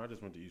time. I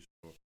just went to Eastern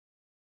Shore.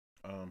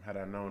 Had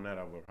I known that,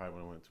 I would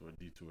probably went to a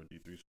D2 or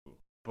D3 school.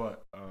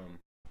 But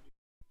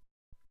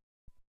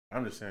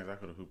I'm just saying I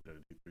could have hooped at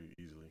a D3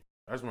 easily.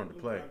 I just wanted to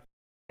play.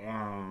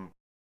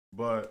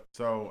 But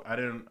so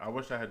I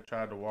wish I had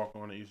tried to walk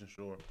on to Eastern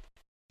Shore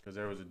because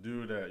there was a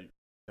dude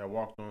that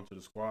walked onto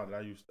the squad that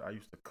I used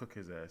to cook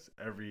his ass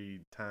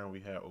every time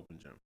we had open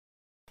gym.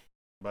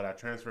 But I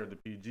transferred to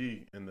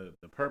PG, and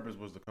the purpose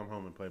was to come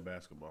home and play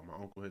basketball. My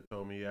uncle had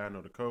told me, yeah, I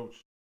know the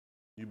coach.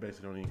 You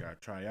basically don't even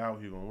got to try out.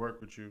 He's going to work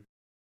with you.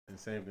 And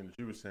same thing that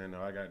you were saying,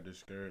 though, I got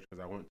discouraged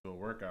because I went to a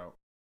workout.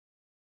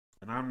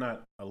 And I'm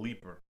not a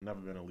leaper,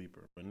 never been a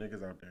leaper. But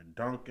niggas out there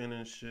dunking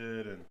and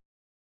shit, and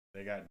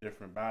they got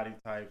different body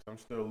types. I'm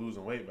still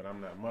losing weight, but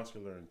I'm not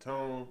muscular in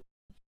tone.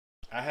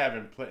 I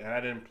haven't played, and I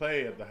didn't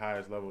play at the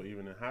highest level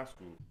even in high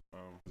school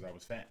because I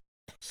was fat.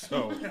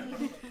 So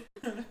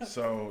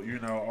you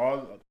know,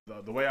 all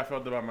the way I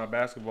felt about my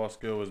basketball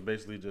skill was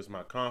basically just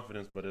my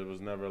confidence, but it was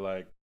never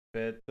like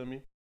fed to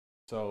me.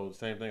 So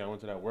same thing, I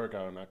went to that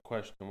workout and I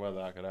questioned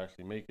whether I could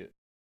actually make it.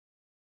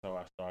 So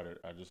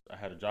I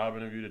had a job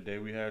interview the day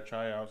we had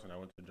tryouts, and I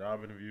went to the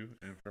job interview,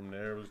 and from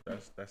there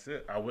that's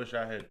it. I wish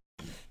I had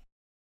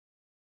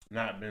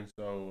not been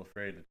so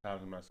afraid to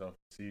challenge myself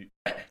to see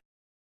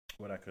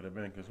what I could have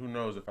been, because who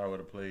knows if I would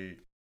have played.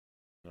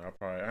 You know,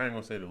 I ain't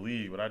gonna say the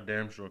league, but I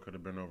damn sure could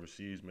have been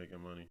overseas making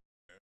money.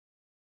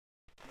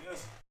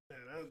 Yes, yeah,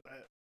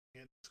 that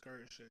get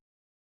discouraged shit.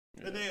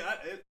 Yeah. And then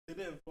it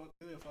didn't fuck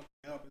me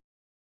up.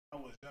 I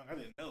was young, I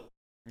didn't know.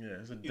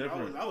 Yeah, it's a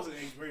different. I was in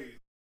 8th grade.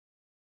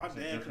 My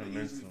dad could have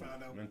easily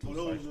found out. Mental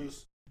those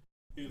was,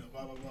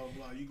 blah blah blah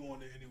blah. You going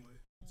there anyway?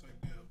 It's like,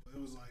 yeah, but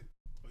it was like,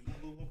 you want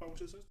to move on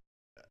with your sister?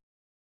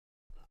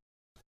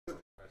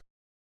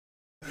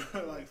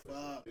 Like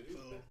 5.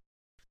 So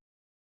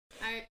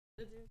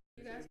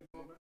You guys?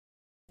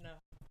 No.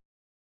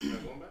 You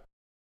not going back?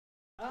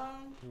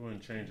 You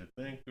wouldn't change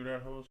a thing through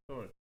that whole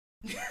story.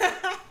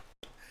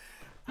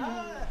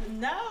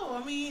 No,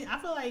 I mean, I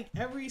feel like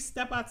every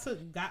step I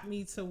took got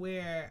me to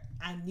where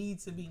I need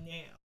to be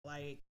now.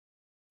 Like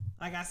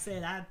I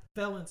said, I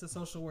fell into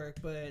social work,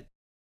 but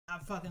I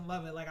fucking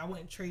love it. Like, I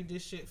wouldn't trade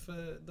this shit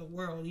for the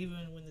world,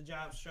 even when the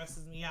job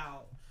stresses me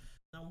out.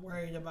 I'm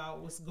worried about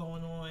what's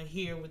going on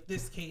here with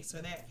this case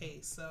or that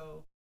case.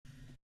 So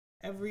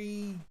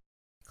every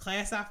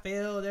class I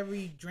failed,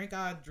 every drink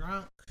I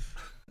drunk,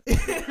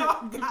 it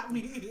all got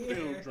me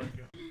here.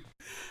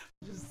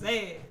 Just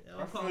say it.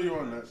 I feel you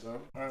on that,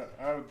 though. I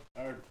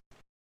agree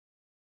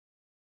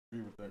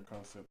with that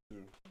concept,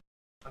 too.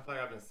 I feel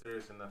like I've been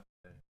serious enough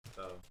today.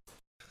 So,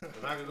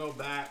 if I could go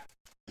back,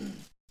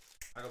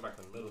 I go back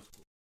to middle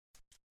school.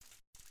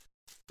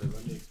 So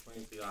let me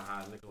explain to y'all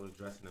how a nigga was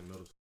dressing in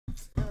middle school.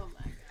 Oh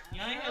my god.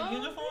 Y'all ain't have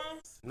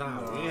uniforms?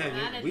 Nah, No. we I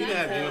didn't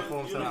have did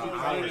uniforms until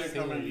Uniforms our didn't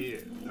come senior in.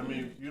 year. I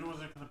mean, you was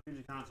in the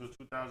PG Council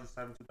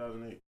 2007,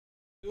 2008.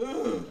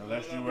 Ugh.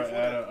 Unless you were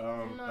at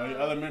a No.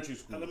 elementary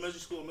school. Elementary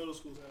school, middle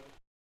school.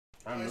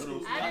 Not High middle.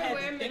 school. I I had didn't to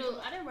wear think middle.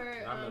 about- I didn't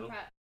wear Not middle.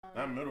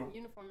 Not middle.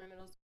 uniform in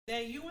middle school.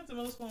 Dad, you went to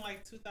middle school in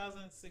like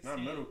 2016. Not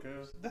middle,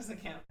 cuz.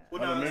 Doesn't count.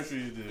 Well, no, Elementary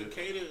you did.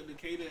 Decatur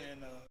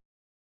and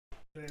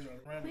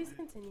Please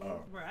continue.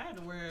 Oh. Bro, I had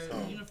to wear So-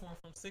 a uniform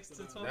from 6th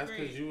to 12th That's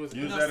grade. because you was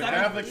You was No, at a seven-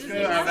 Catholic you school.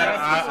 was I was at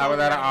I was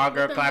at an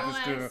all-girl With Catholic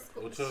the school. long-ass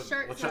with your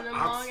shirts and them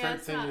ox long ass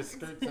shirts and your socks.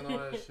 skirts and all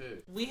that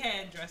shit. We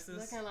had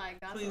dresses. Looking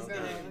like gospel Please, girls.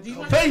 God. Do you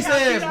want Face to see how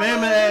ass, cute I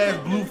mama was?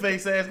 ass, blue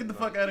face ass. Get the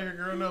fuck out of here,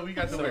 girl. No, we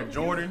got to wear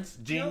Jordans,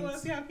 You don't want to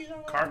jeans, see how cute I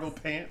was? cargo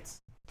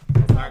pants.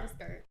 Back The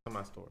skirt. to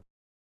my story.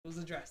 It was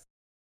a dress.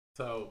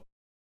 So,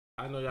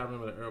 I know y'all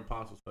remember the Earl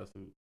Apostles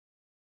sweatsuit.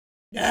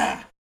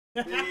 Yeah.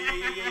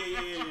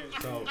 yeah.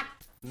 So,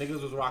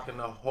 niggas was rocking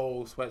the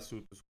whole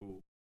sweatsuit to school.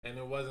 And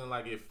it wasn't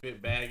like it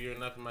fit baggy or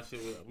nothing. My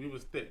shit was, we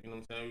was thick, you know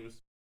what I'm saying?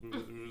 We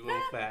was a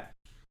little fat.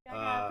 Y'all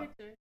got a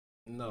picture.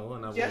 No,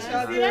 and I Yes, wasn't.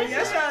 y'all do.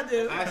 Yes, y'all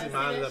do. I actually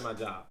mine is at my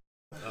job.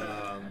 I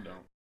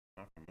don't.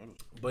 Not from middle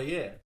school. But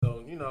yeah,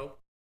 so you know,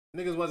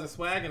 niggas wasn't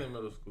swagging in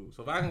middle school.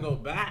 So if I can go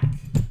back,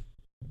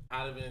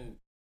 I'd have been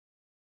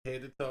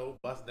head to toe,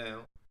 bust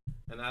down,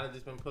 and I'd have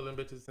just been pulling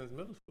bitches since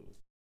middle school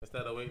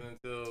instead of waiting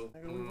until.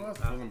 Nigga, we was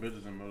pulling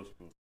bitches in middle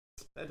school.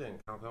 That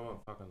didn't count. I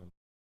wasn't fucking them.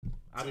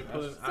 I be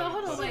pulling. So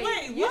hold on, wait.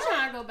 Wait, You what?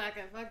 trying to go back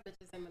and fuck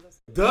bitches in middle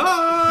school? Duh.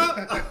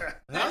 That sounds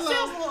a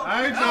Hello. little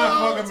I ain't creepy. trying to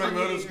Oh, fuck him in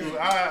middle school.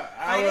 I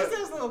That would.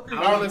 sounds a little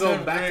creepy. I wanna go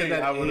 10th back to grade,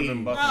 that I would have age.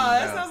 been No, busting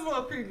that down. sounds a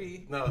little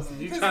creepy. No, so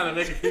you trying to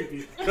make it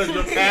creepy because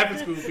you're Catholic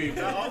school people.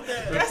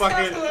 That Been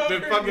sounds a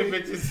little fucking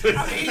creepy. bitches.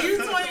 I mean, you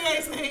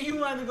 28 saying you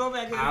wanted to go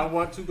back and I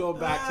want to go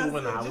back to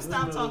when I was just in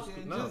stop middle talking.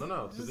 school. No, Just-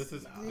 no. Because this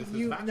is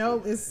you factual.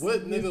 know it's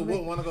What nigga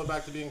would want to go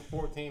back to being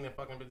 14 and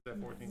fucking bitches at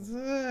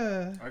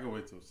 14? I can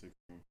wait till 16.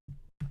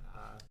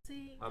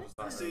 See, I'm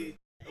sorry. See,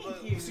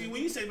 Thank you. see,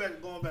 when you say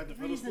going back to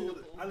middle school,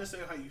 Reasonable. I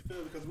understand how you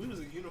feel because we was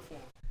in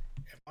uniform.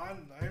 In my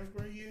 9th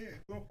grade year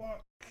at Grove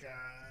Park,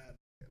 God,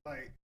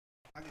 like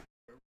I get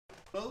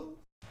clothes.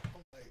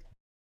 I'm like,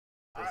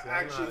 I See, I know how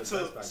actually to dress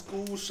took back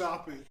school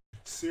shopping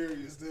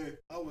serious. Then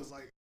I was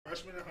like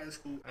freshman in high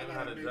school. I know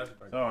how to dress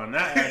back. So on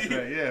that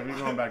aspect, yeah, we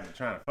going back to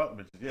trying to fuck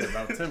bitches. Yeah,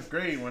 about 10th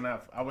grade when I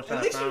wish I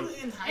At least you found.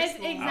 was in high It's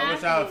school. exactly- I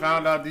wish I had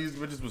found out these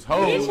bitches was He's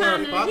hoes.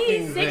 trying to. fucking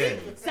He's then.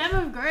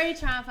 7th grade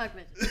trying to fuck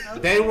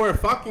bitches. They were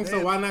fucking, so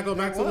why not go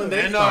back to when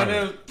they And no,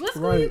 started? What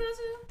school Right. you go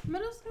to?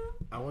 Middle school?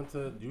 I went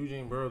to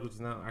Eugene Burroughs, which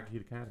is now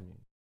Akahita Academy.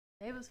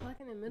 They was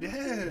fucking in middle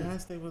Yeah. school.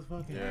 Yes, they was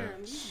fucking. Yeah. Damn,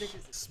 these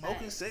bitches is Smoking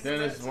fat. cigarettes.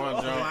 Then it's one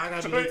Oh, jump. I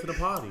got to get to the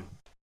party.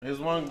 There's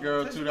one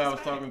girl too that I was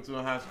talking to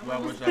in high school. I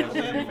wish I had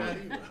stayed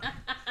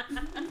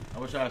with. I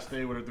wish I had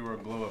stayed with her through her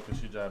glow up, cause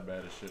she job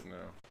bad as shit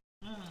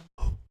now.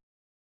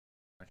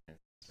 I can't.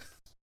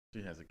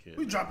 She has a kid.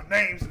 We dropping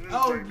names. In this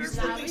Oh, drink. you That's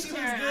still Nah, what- think we she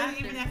was sharing good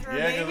after. even after a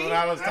Yeah, cause baby? when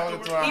I was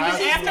talking to her Even high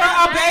school.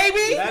 after a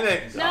baby? That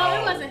ain't. No,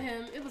 it wasn't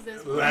him. It was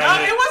this one. No,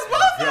 it was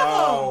both of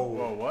them.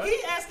 Whoa, what? He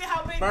asking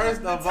how big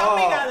First the of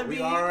tummy all, gotta we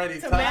be already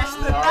to touched- match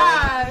we the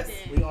already-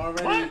 thighs. We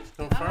already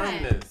confirmed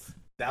Alright. this.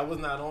 That was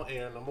not on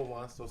air, number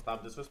one. So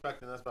stop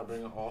disrespecting us by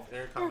bringing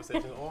off-air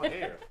conversations on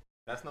air.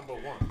 That's number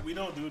one. We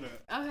don't do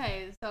that.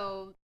 Okay,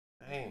 so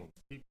Dang,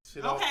 keep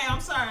shit off. Okay,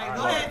 I'm sorry. All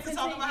Go right. ahead to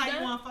talk about how you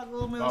Continue. want to fuck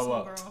little middle Oh, school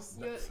what? girls.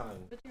 you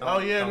Son. but you- Oh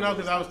yeah, no,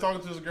 because I was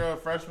talking to this girl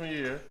freshman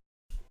year,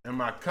 and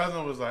my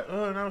cousin was like,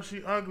 "Oh no,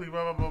 she ugly,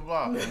 blah blah blah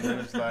blah." And then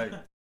it's like,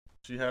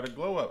 she had a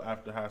glow up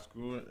after high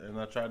school, and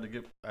I tried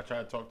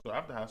to talk to her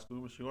after high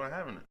school, but she wasn't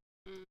having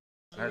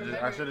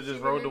it. I should have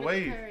just rode the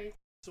wave.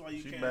 That's why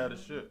you She can't. bad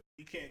as shit.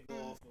 You can't go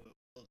off of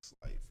looks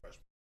like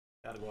freshman.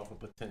 Gotta go off of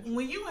potential.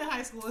 When you in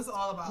high school, it's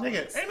all about Nigga,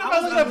 looks. ain't I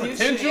nobody was looking at ugly as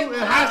potential shit. in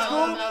high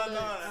school. No, I ain't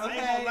gonna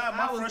Okay, lie. I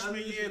My was freshman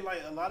ugly as year, shit. like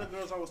a lot of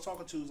girls I was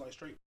talking to was like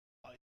straight.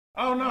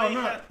 Oh no, Might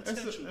no, have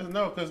potential.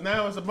 no, because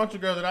now it's a bunch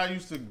of girls that I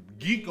used to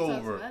geek So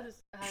over. that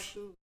is high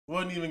school.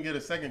 Wouldn't even get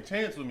a second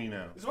chance with me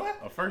now. Is what?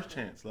 A first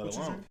chance, let What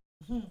you alone.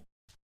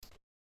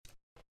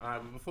 All right,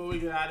 but before we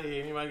get out of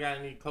here, anybody got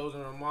any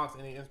closing remarks,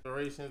 any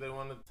inspirations they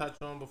want to touch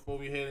on before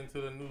we head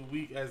into the new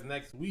week as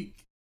next week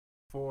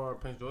for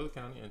Prince George's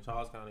County and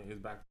Charles County is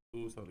back to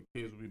school, so the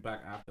kids will be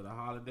back after the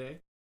holiday.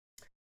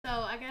 So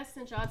I guess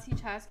since y'all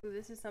teach high school,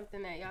 this is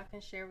something that y'all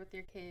can share with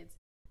your kids.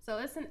 So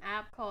it's an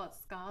app called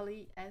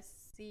Schollly,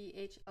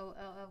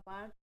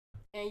 SCHOLLY,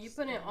 and you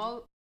put in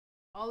all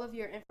of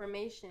your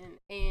information,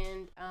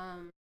 and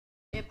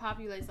it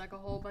populates like a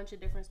whole bunch of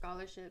different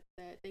scholarships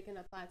that they can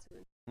apply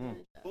to.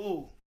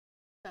 Ooh.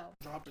 So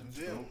dropping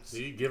gems.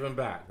 See, giving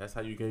back. That's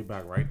how you give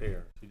back right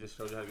there. She just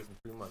showed you how to get some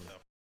free money.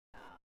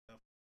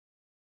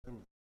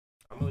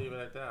 I'm gonna leave it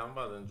at that. I'm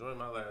about to enjoy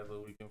my last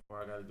little weekend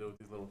before I gotta deal with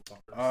these little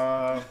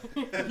fuckers.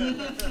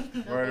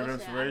 Word of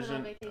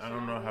inspiration. I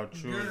don't know how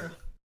true.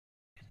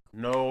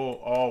 No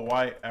all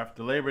white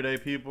after Labor Day,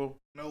 people.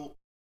 No.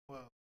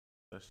 Well,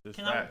 that's just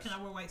can facts.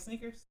 I wear white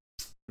sneakers?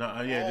 No,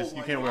 just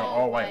you can't wear an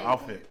all white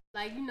outfit.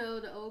 Like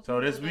the old. So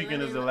this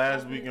weekend is the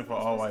last weekend for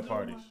all white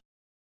parties.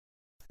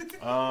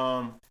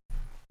 On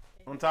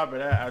top of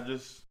that,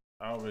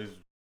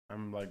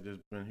 I'm like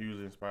just been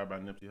hugely inspired by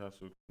Nipsey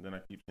Hussle. Then I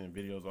keep seeing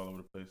videos all over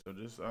the place. So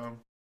just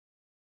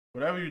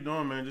whatever you're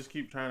doing, man, just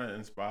keep trying to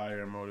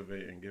inspire and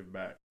motivate and give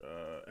back.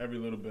 Every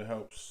little bit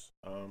helps.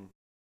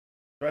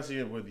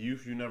 Especially with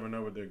youth, you never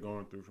know what they're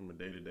going through from a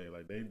day to day.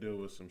 Like they deal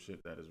with some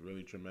shit that is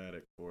really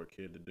traumatic for a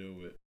kid to deal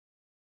with.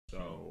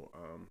 So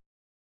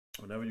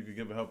whenever you could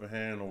give a helping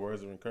hand or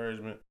words of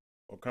encouragement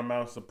or come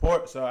out and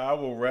support, so I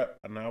will rep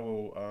and I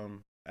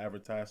will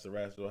advertise to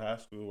Ratsville High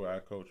School where I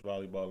coach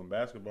volleyball and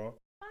basketball.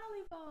 I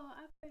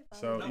play volleyball.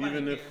 So Nobody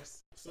even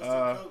cares.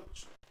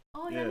 Coach.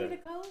 Oh, y'all need a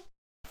coach?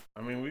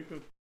 I mean, we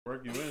could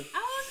work you in.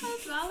 I want to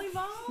coach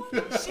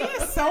volleyball. She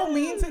is so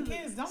mean to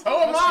kids. Don't. So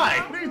am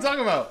I. What are you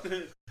talking about?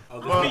 Believe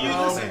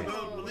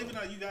it or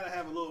not, you gotta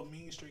have a little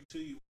mean streak to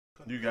you.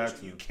 You got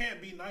to. You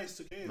can't be nice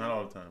to kids. Not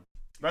all the time.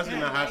 Especially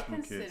not high school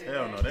kids.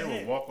 Hell no, they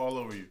will walk all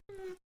over you.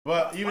 Mm-hmm.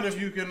 But even if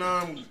you can,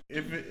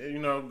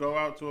 go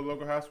out to a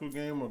local high school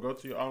game or go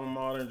to your alma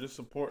mater and just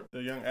support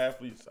the young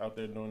athletes out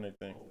there doing their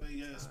thing. But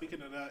yeah,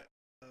 speaking of that,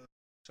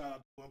 shout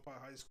out to Empire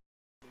High School.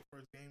 Their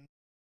first game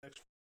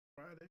next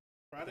Friday.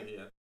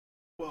 Yeah.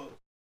 Well,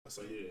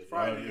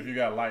 Friday. If you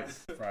got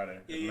lights,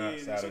 Friday. Yeah.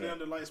 Saturday. So they're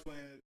under lights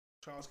playing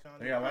Charles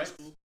County. They got High lights?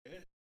 School.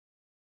 Yeah.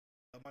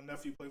 My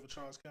nephew played for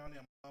Charles County.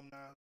 I'm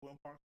alumni of William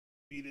Park.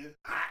 Be there.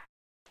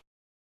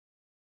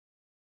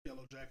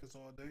 Yellow Jackets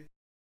all day.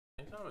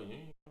 Ain't y'all a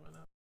union coming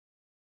up?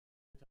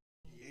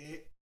 Yeah.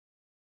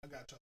 I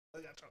got y'all.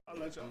 I'll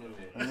let y'all know.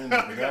 I mean,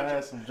 the guy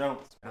has some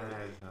jumps.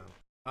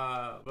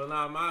 But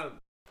nah, my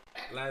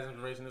last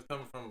inspiration is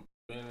coming from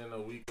being in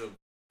a week of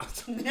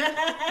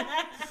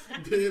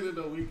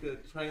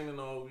training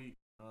all week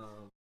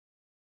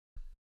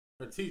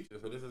for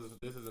teachers. So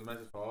this is a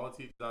message for all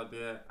teachers out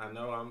there. I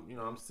know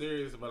I'm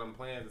serious, but I'm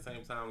playing at the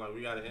same time. Like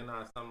we got to end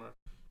our summer,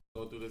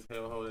 go through this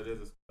hellhole that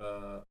is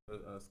a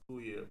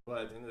school year. But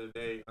at the end of the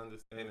day,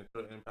 understand the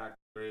true impact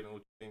of grade and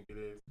what you think it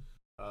is.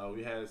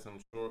 We had some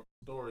short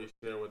stories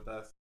shared with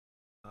us.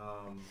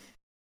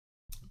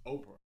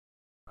 Oprah,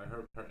 like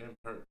her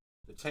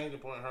the changing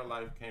point in her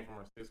life came from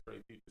her 6th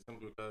grade teacher,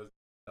 simply because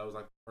that was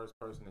like the first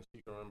person that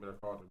she could remember that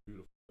called her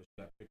beautiful, but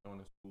she got picked on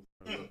in school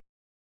for her look.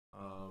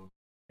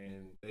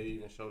 And they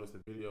even showed us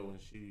a video when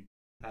she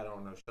had her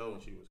on her show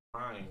and she was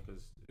crying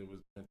because it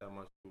was meant that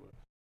much to her.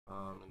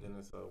 And then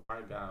it's a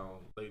white guy on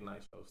late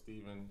night show,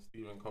 Stephen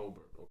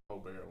Colbert or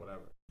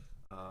whatever.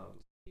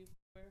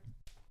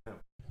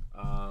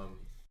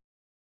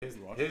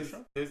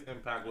 His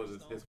impact was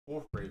his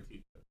 4th grade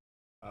teacher.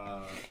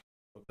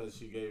 Because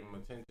she gave him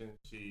attention,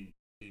 she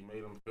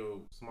made him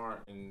feel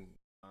smart and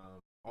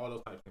all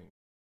those type of things.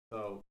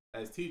 So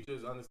as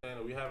teachers, understand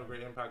that we have a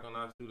great impact on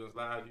our students'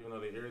 lives. Even though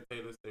they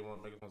irritate us, they want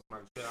to make us want to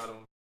smack the shit out of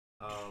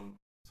them.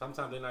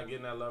 Sometimes they're not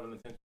getting that love and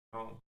attention at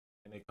home,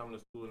 and they come to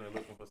school and they're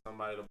looking for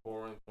somebody to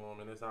pour into them,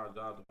 and it's our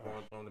job to pour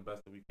into them the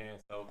best that we can.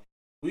 So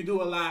we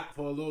do a lot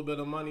for a little bit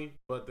of money,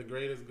 but the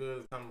greatest good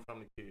is coming from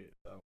the kids.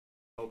 So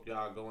hope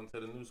y'all go into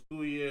the new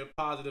school year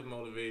positive,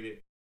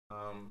 motivated,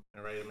 and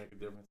ready to make a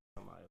difference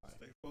in somebody's life.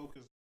 Stay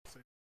focused.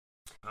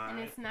 And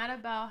it's not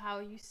about how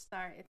you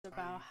start, it's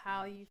about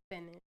how you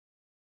finish.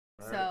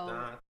 So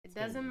it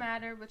doesn't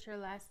matter what your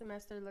last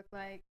semester looked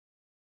like.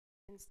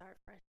 You can start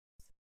fresh.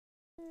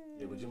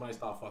 Yeah, but you might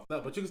start fucked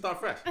up, but you can start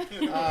fresh.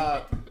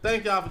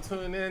 Thank y'all for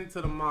tuning in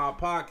to the Mob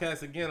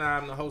Podcast. Again,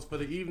 I'm the host for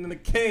the evening, the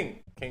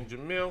King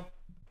Jamil.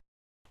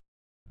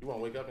 You want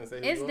to wake up and say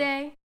it's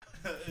day.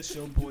 It's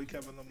your boy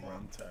Kevin Lamar.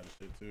 I'm tired of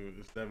shit too.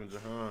 It's Devin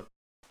Jahan.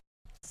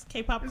 It's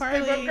K-pop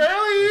Carly.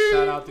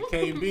 Shout out to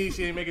KB.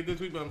 She ain't make it this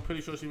week, but I'm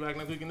pretty sure she'll be back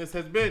next week. And this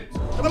has been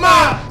the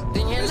Mob.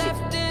 Then you're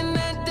left in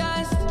the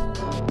dust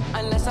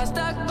unless I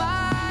stuck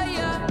by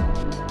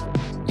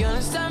you. You're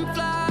a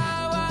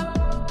sunflower.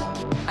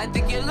 I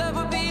think your love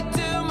would be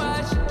too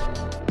much,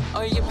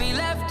 or you'd be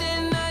left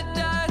in the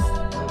dust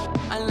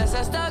unless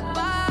I stuck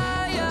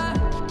by you.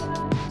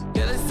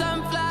 You're the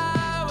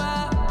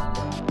sunflower.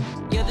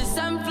 You're the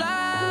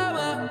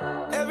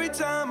sunflower. Every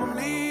time I'm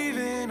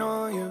leaving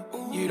on you,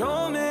 you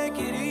don't make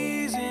it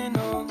easy,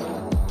 no.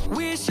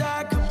 Wish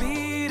I could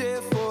be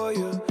there for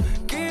you.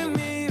 Give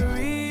me a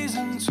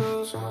reason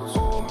to.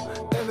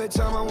 every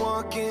time I'm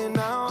walking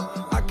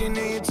out. I can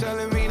hear you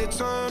telling me to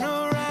turn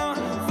around.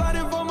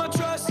 Fighting for my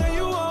trust and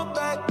you won't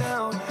back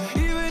down.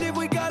 Even if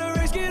we gotta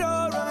risk it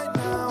all right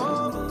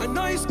now. I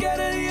know you're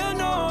scared of the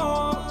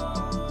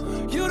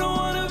unknown. You don't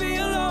wanna be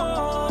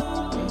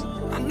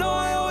alone. I know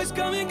I always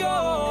come and go,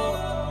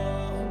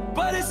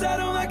 but it's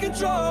out of my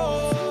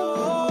control.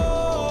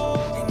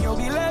 And you'll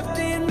be left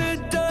in the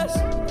dust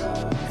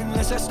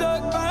unless I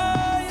stuck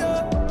by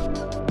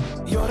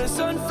you. You're the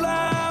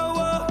sunflower.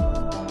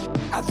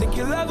 I think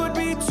your love would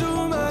be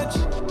too much,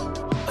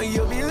 or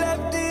you'll be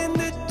left in